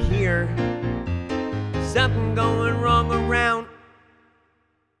around here. Something going wrong around.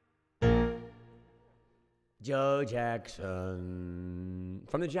 Joe Jackson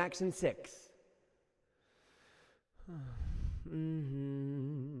from the Jackson 6.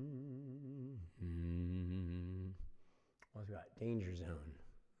 What's we got? Danger Zone.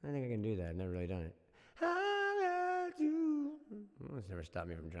 I think I can do that. I've never really done it. Well, it's never stopped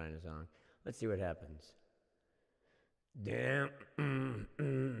me from trying a song. Let's see what happens. Damn.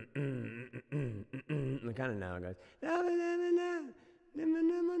 Kind of now it goes.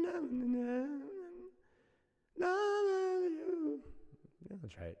 I'll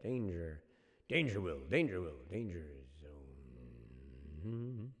try it. Danger. Danger will. Danger will. Danger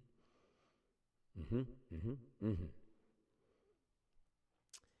zone.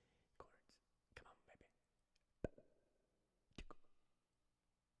 Chords. Come on, baby.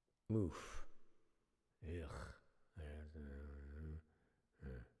 Move. Ugh.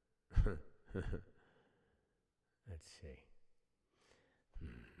 Let's see.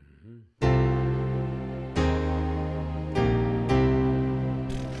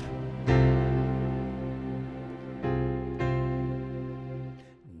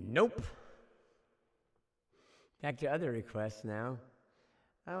 Nope. Back to other requests now.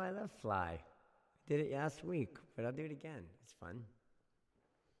 Oh, I love Fly. Did it last week, but I'll do it again. It's fun.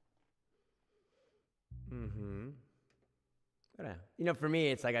 You know, for me,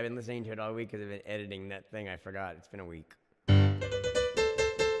 it's like I've been listening to it all week because I've been editing that thing. I forgot. It's been a week.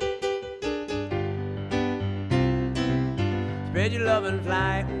 Spread your love and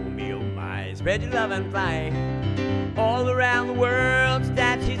fly, oh me, oh my. Spread your love and fly. All around the world,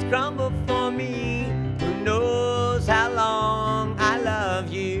 statues crumble for me. Who knows how long I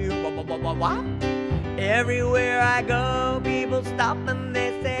love you? What? Everywhere I go, people stop and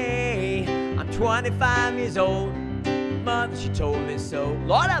they say, I'm 25 years old. Mother, she told me so.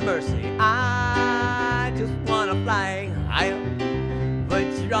 Lord have mercy, I just wanna fly higher. Put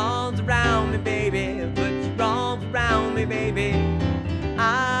your arms around me, baby. Put your arms around me, baby.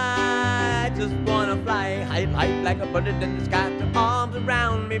 I just wanna fly high, high like a bird in the sky. Put your arms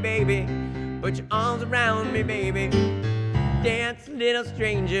around me, baby. Put your arms around me, baby. Dance, little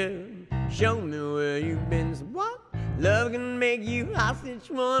stranger. Show me where you've been. So what? Love can make you hostage.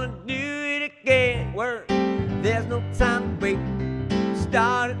 Wanna do it again? Word. There's no time to wait.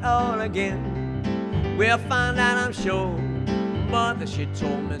 Start it all again. We'll find out, I'm sure. Mother, she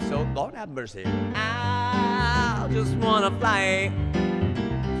told me so. Lord have mercy. I just wanna fly.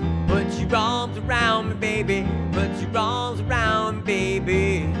 Put your arms around me, baby. Put your arms around me,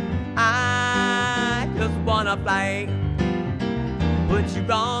 baby. I just wanna fly. Put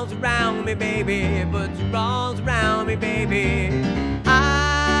your arms around me, baby. Put your arms around me, baby.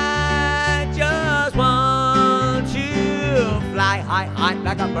 I just want to fly high, high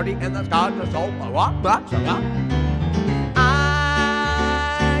like a birdie in the sky. Just so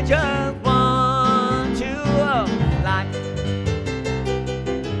I just want to fly.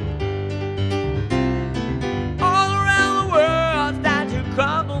 All around the world, statues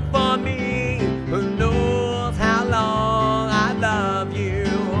crumble for me. Who knows how long I love you?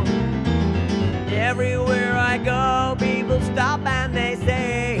 Everywhere I go, people stop and they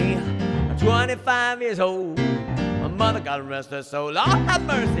say, I'm 25 years old. My mother, God rest her soul. Lord have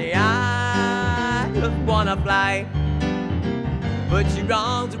mercy, I just wanna fly. Put your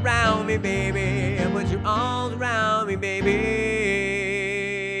arms around me, baby. Put your arms around me, baby.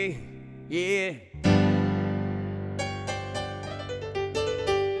 Yeah.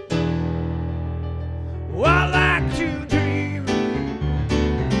 Well, I like to dream.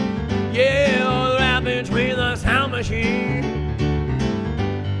 Yeah, all around between the sound machine.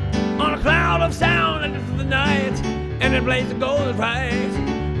 On a cloud of sound into the night, and it plays the golden prize.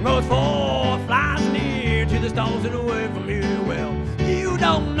 Goes forth, flies near to the stars and away from you. Well, you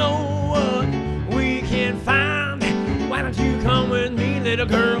don't know what we can find. Why don't you come with me, little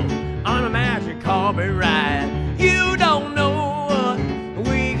girl, on a magic carpet ride? You don't know what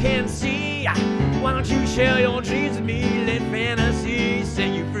we can see. Why don't you share your dreams with me? Let fantasy set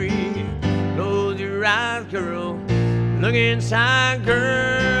you free. Close your eyes, girl. Look inside,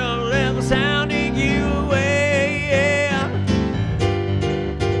 girl. Let the sound take you away. Yeah.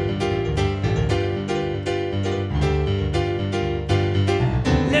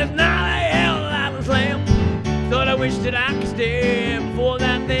 Last night I held out and slammed. Thought I wished that I could stay. Before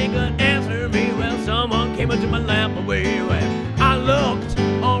that they could answer me, well, someone came into my lamp away. Well, I looked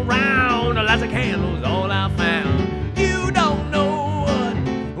around, lights of candles, all I found. You don't know what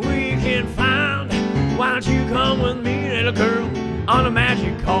we can find. Why don't you come with me, little girl, on a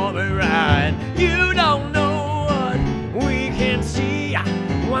magic carpet ride? You don't know what we can see.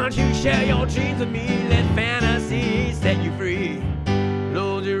 Why don't you share your dreams with me? Let fantasy set you free.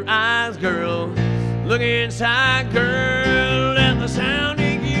 Close your eyes, girl. Look inside, girl. Let the sound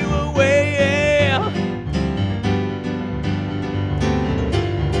take you away. Yeah.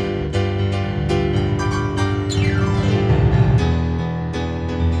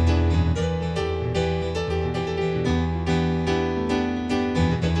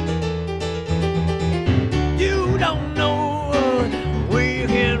 You don't know what we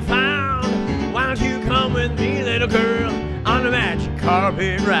can find. Why don't you come with me, little girl, on a magic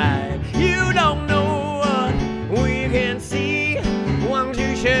carpet ride? You don't know what we can see. Why don't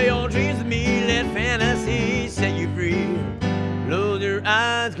you share your dreams with me? Let fantasy set you free. Close your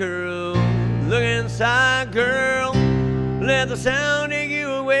eyes, girl. Look inside, girl. Let the sound take you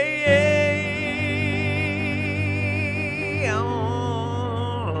away.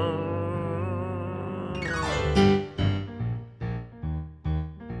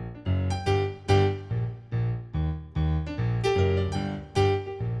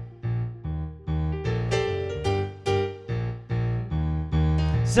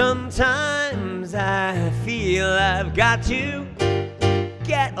 Sometimes I feel I've got to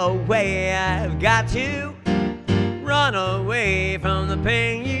get away. I've got to run away from the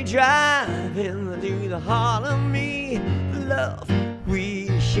pain you drive into the heart of me. The love we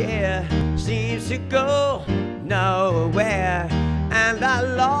share seems to go nowhere, and I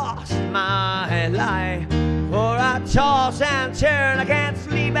lost my life. For I toss and turn, I can't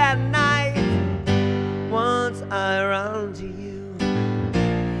sleep at night. Once I run to you,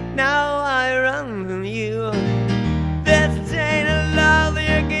 now I run from you. This chain of love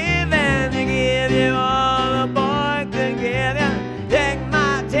you're giving, to give you all the boy can give you. Take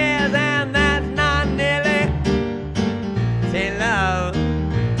my tears and that's not nearly tainted love,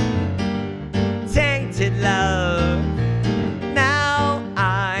 tainted love. Now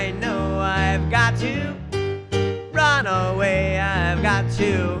I know I've got to run away, I've got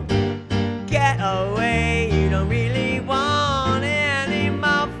to get away. You don't really want any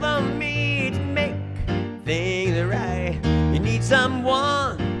more from me to make things right. You need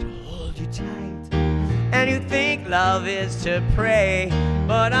someone to hold you tight, and you think love is to pray,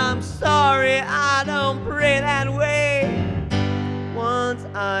 but I'm sorry, I don't pray that way. Once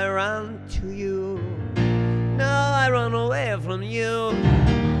I run to you, now I run away from you.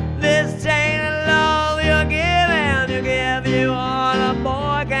 This chain of love you're giving, you give you all a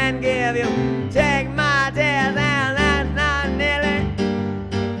boy can give you. Take my tears and that's not nearly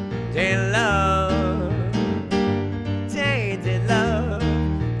tainted love, tainted love.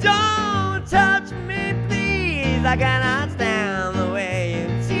 Don't touch me, please, I cannot stand the way you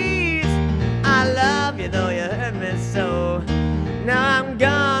tease. I love you though you hurt me so. Now I'm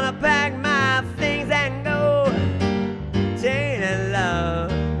gonna pack my things and go. Tainted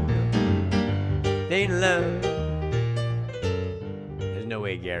love, tainted love. There's no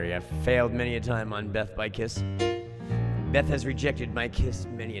way, Gary. I've failed many a time on Beth by Kiss. Beth has rejected my kiss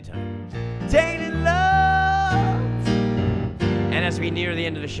many a time. Tainted love. And as we near the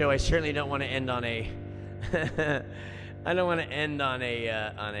end of the show, I certainly don't want to end on a I don't want to end on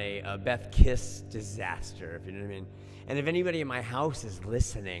a Beth Kiss disaster, if you know what I mean. And if anybody in my house is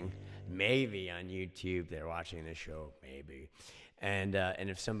listening, maybe on YouTube they're watching this show, maybe. And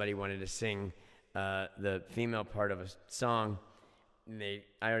if somebody wanted to sing the female part of a song, I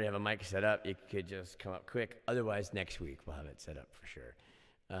already have a mic set up. You could just come up quick. Otherwise, next week we'll have it set up for sure.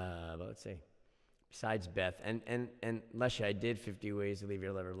 But let's see. Besides Beth and Lesha, I did 50 Ways to Leave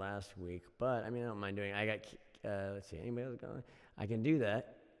Your Lover last week, but I mean I don't mind doing. I got let's see. Anybody else going? I can do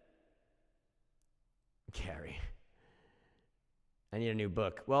that. Carrie. I need a new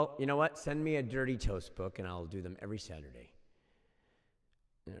book. Well, you know what? Send me a Dirty Toast book, and I'll do them every Saturday.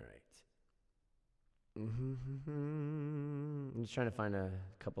 All right. I'm just trying to find a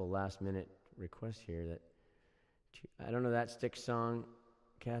couple last-minute requests here. That I don't know that Styx song,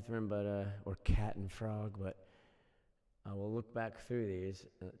 Catherine, but or Cat and Frog, but I will look back through these.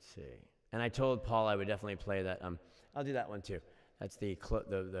 Let's see. And I told Paul I would definitely play that. I'll do that one too. That's the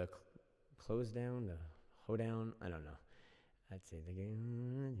close down, the hoedown. I don't know. Let's see. I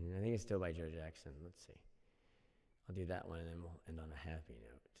think it's still by Joe Jackson. Let's see. I'll do that one, and then we'll end on a happy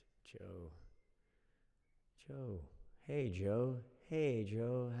note. Joe. Hey, Joe. Hey,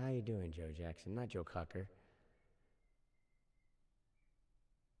 Joe. How you doing, Joe Jackson? Not Joe Cocker.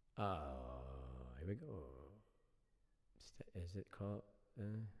 Oh, here we go. Is it called?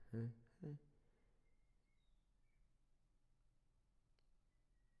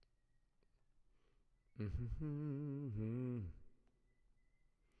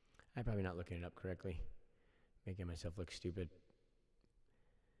 I'm probably not looking it up correctly, making myself look stupid.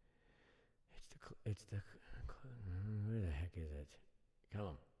 Where the heck is it? Come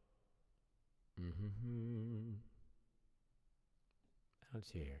on. I don't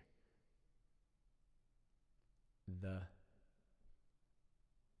see it here. All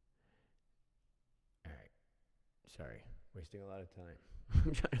right. Sorry, wasting a lot of time.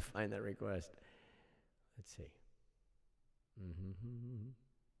 I'm trying to find that request. Let's see.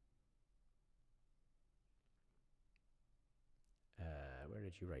 Where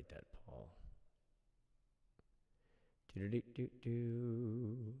did you write that, Paul? Here it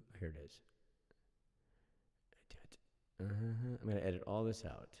is. I'm going to edit all this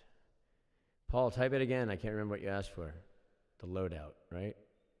out. Paul, type it again. I can't remember what you asked for. The loadout, right?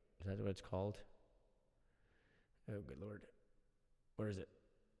 Is that what it's called? Oh, good Lord. Where is it?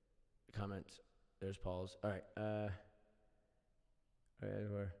 Comments. There's Paul's. All right.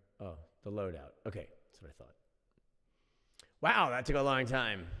 Oh, the loadout. Okay, that's what I thought. Wow, that took a long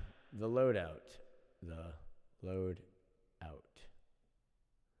time. The loadout. The load out.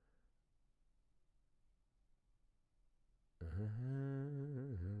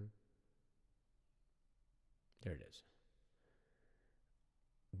 There it is.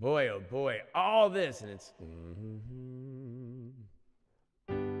 Boy, oh boy, all this, and it's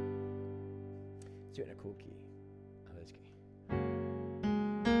doing a cool key. Oh, this key.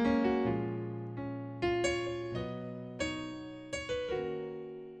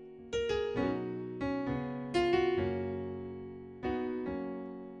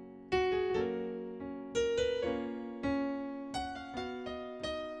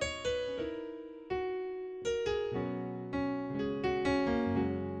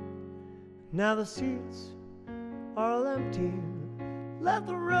 Now the seats are all empty. Let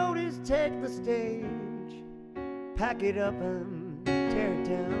the roadies take the stage. Pack it up and tear it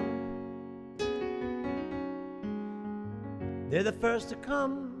down. They're the first to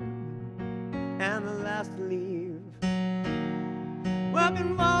come and the last to leave,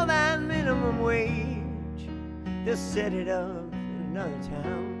 working more than minimum wage. They'll set it up in another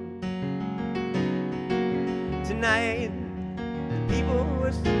town. Tonight, the people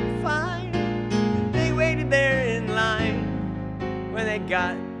were fine. They waited there in line. When they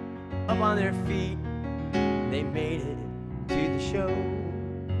got up on their feet, they made it to the show.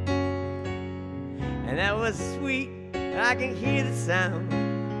 And that was sweet. I can hear the sound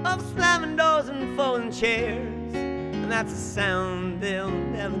of slamming doors and folding chairs, and that's a sound they'll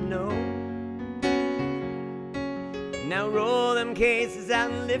never know. Now roll them cases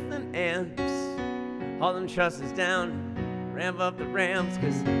out and lift them amps, haul them trusses down, ramp up the ramps,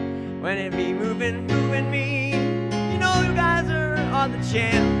 'cause when it be moving me, you know you guys are the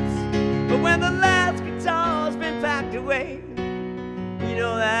champs. But when the last guitar's been packed away, you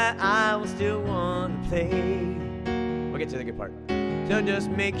know that I will still want to play. We'll get to the good part. So just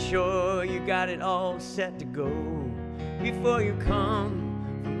make sure you got it all set to go before you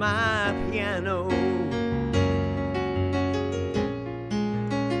come for my piano. You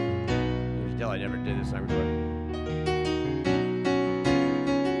can tell I never did this song before.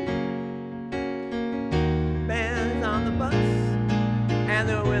 Band's on the bus and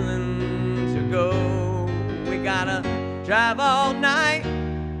they're willing to go. We gotta drive all night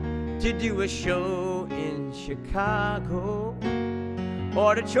to do a show in Chicago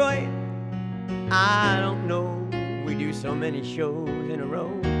or Detroit, I don't know. We do so many shows in a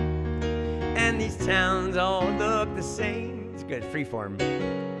row, and these towns all look the same. It's good, freeform.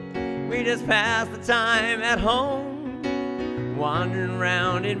 We just pass the time at home, wandering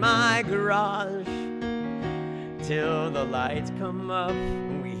around in my garage, till the lights come up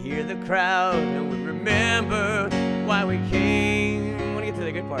and we hear the crowd and we remember why we came. I want to get to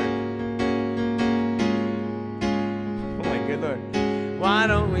the good part. Oh my good Lord. Why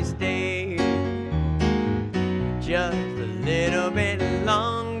don't we stay just a little bit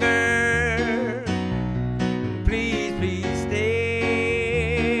longer? Please, please stay.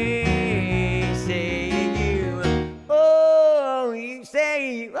 Say you, oh, you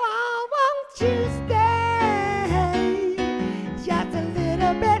say, oh, won't you stay just a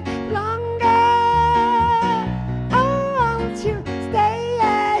little bit longer? Oh, won't you stay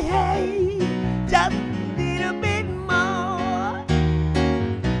just a little bit more?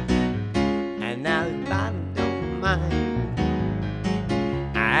 Now the bottom don't mind,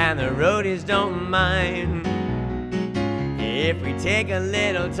 and the roadies don't mind. If we take a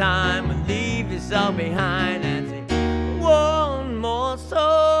little time, we'll leave this all behind and say one more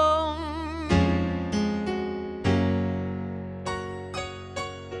song.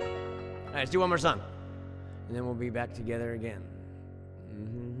 All right, let's do one more song, and then we'll be back together again.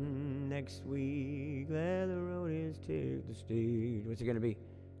 Next week, let the roadies take the stage. What's it gonna be?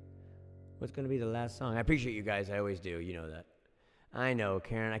 What's going to be the last song? I appreciate you guys. I always do. You know that. I know,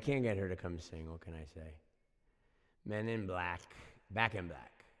 Karen. I can't get her to come sing. What can I say? Men in Black. Back in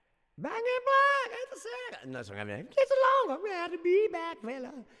Black. Back in Black. That's the song. No song. It's a long. I'm glad to be back,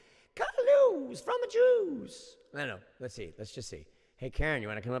 fella. Cut loose from the Jews. I don't know. Let's see. Let's just see. Hey, Karen, you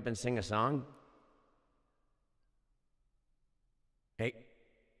want to come up and sing a song? Hey.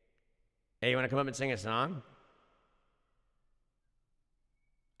 Hey, you want to come up and sing a song?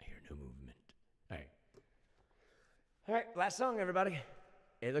 All right, last song, everybody.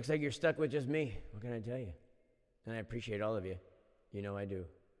 It looks like you're stuck with just me. What can I tell you? And I appreciate all of you. You know I do.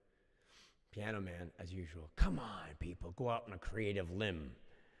 Piano Man, as usual. Come on, people. Go out on a creative limb.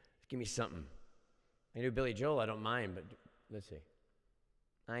 Give me something. I do Billy Joel, I don't mind, but let's see.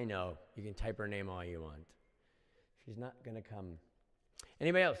 I know. You can type her name all you want. She's not going to come.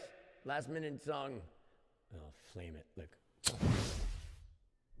 Anybody else? Last minute song. Oh, flame it. Look.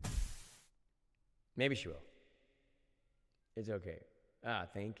 Maybe she will. It's okay. Ah,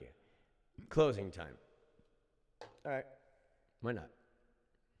 thank you. Closing time. All right. Why not?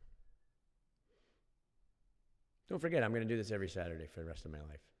 Don't forget, I'm going to do this every Saturday for the rest of my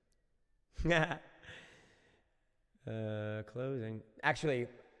life. Closing. Actually,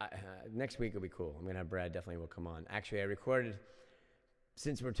 next week will be cool. I'm going to have Brad definitely will come on. Actually, I recorded,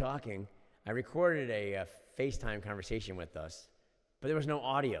 since we're talking, I recorded a FaceTime conversation with us, but there was no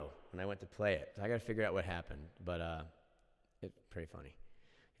audio when I went to play it. So I got to figure out what happened. But it's pretty funny.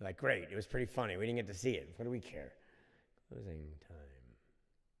 You're like, great, it was pretty funny. We didn't get to see it. What do we care? Closing time.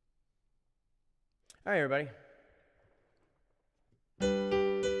 All right, everybody.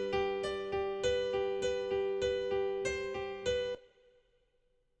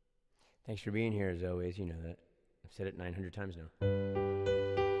 Thanks for being here as always. You know that. I've said it 900 times now.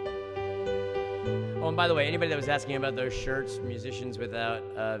 Oh, and by the way, anybody that was asking about those shirts, musicians without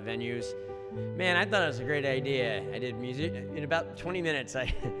venues, man, I thought it was a great idea. I did in about 20 minutes.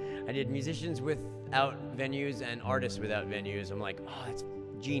 I did musicians without venues and artists without venues. I'm like, oh, that's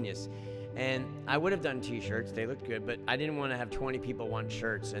genius. And I would have done T-shirts. They looked good, but I didn't want to have 20 people want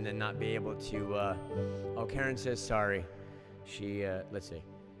shirts and then not be able to. Oh, Karen says sorry. She let's see.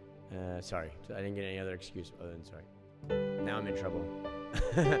 Sorry, I didn't get any other excuse other than sorry. Now I'm in trouble.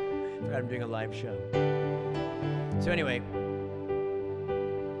 Forgot I'm doing a live show. So anyway,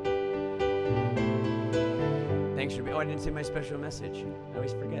 thanks for. Oh, I didn't say my special message. I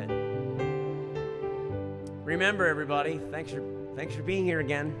always forget. Remember, everybody. Thanks for being here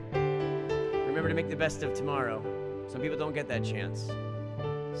again. Remember to make the best of tomorrow. Some people don't get that chance,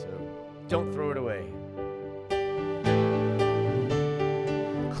 so don't throw it away.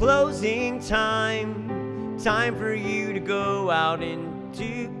 Closing time, time for you to go out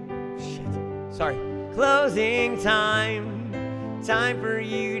into Closing time, time for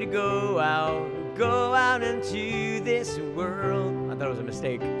you to go out into this world. I thought it was a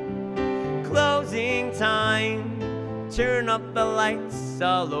mistake. Closing time, turn up the lights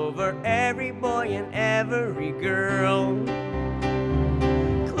all over every boy and every girl.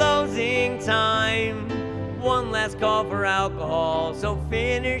 Closing time, one last call for alcohol, so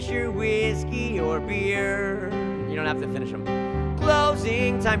finish your whiskey or beer. You don't have to finish them.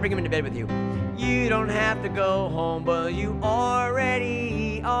 Closing time, bring them into bed with you. You don't have to go home, but you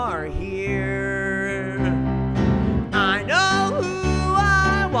already are here. I know who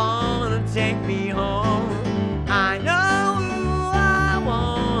I want to take me home. I know who I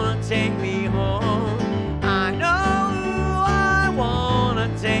want to take me home. I know who I want to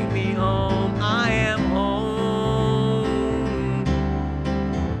take me home. I am home.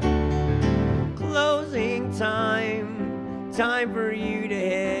 Closing time, time for you to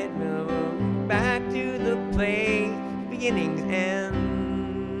head back to the place, beginnings end.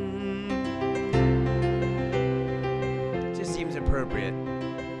 Just seems appropriate.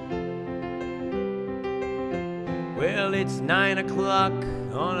 Well, it's 9 o'clock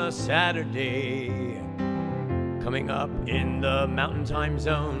on a Saturday, coming up in the mountain time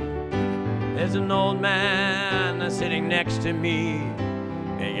zone. There's an old man sitting next to me,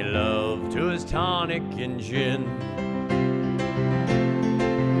 making love to his tonic and gin.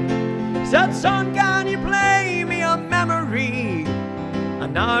 Said, son, can you play me a memory?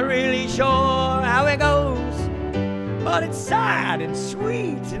 I'm not really sure how it goes, but it's sad and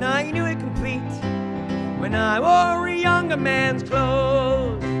sweet, and I knew it complete when I wore a younger man's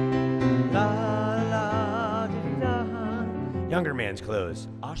clothes. La la di da. Younger man's clothes.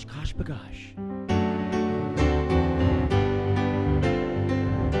 Oshkosh bagosh.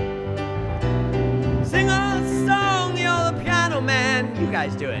 Sing a song, you're the piano man. You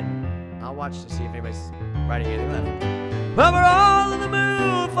guys do it. I'll watch to see if anybody's writing anything left. Well, we're all in the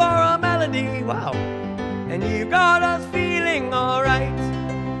mood for a melody. Wow. And you got us feeling all right.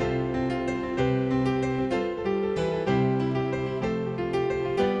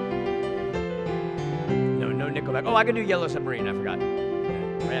 No Nickelback. Oh, I can do Yellow Submarine. I forgot. Yeah,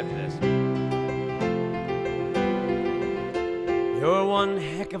 right after this. You're one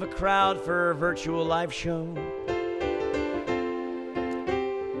heck of a crowd for a virtual live show.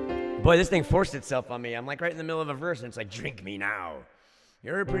 Boy, this thing forced itself on me. I'm like right in the middle of a verse, and it's like, drink me now.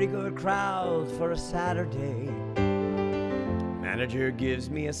 You're a pretty good crowd for a Saturday. Manager gives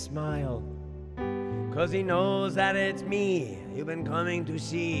me a smile, 'cause he knows that it's me you've been coming to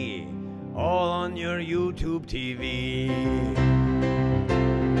see, all on your YouTube TV.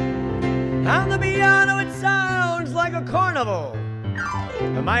 On the piano it sounds like a carnival.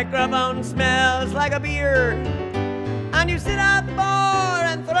 The microphone smells like a beer. And you sit at the bar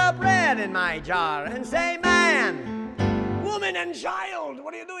and throw bread in my jar and say, man, woman and child,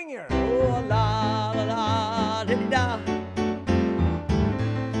 what are you doing here? Oh, la la la diddy da,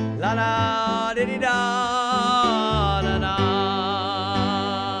 la la diddy da da da.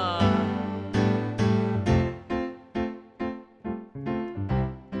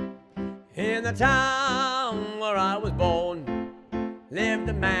 In the town where I was born lived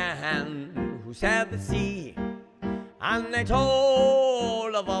a man who sailed the sea. And they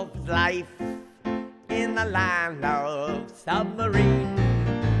told of his life in the land of submarine.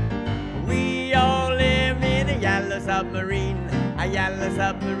 We all lived in a yellow submarine, a yellow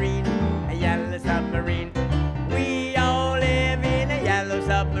submarine, a yellow submarine. We all live in a yellow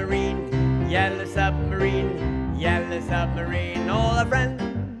submarine, yellow submarine, yellow submarine. All our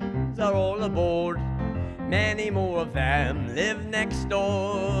friends are all aboard, Many more of them live next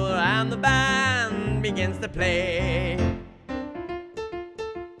door, and the band begins to play.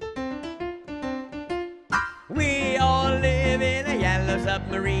 We all live in a yellow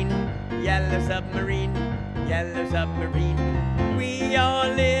submarine, yellow submarine, yellow submarine. We all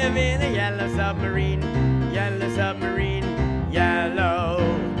live in a yellow submarine, yellow submarine, yellow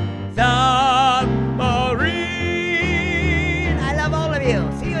submarine. I love all of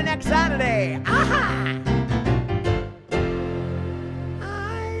you. See you next Saturday. Aha!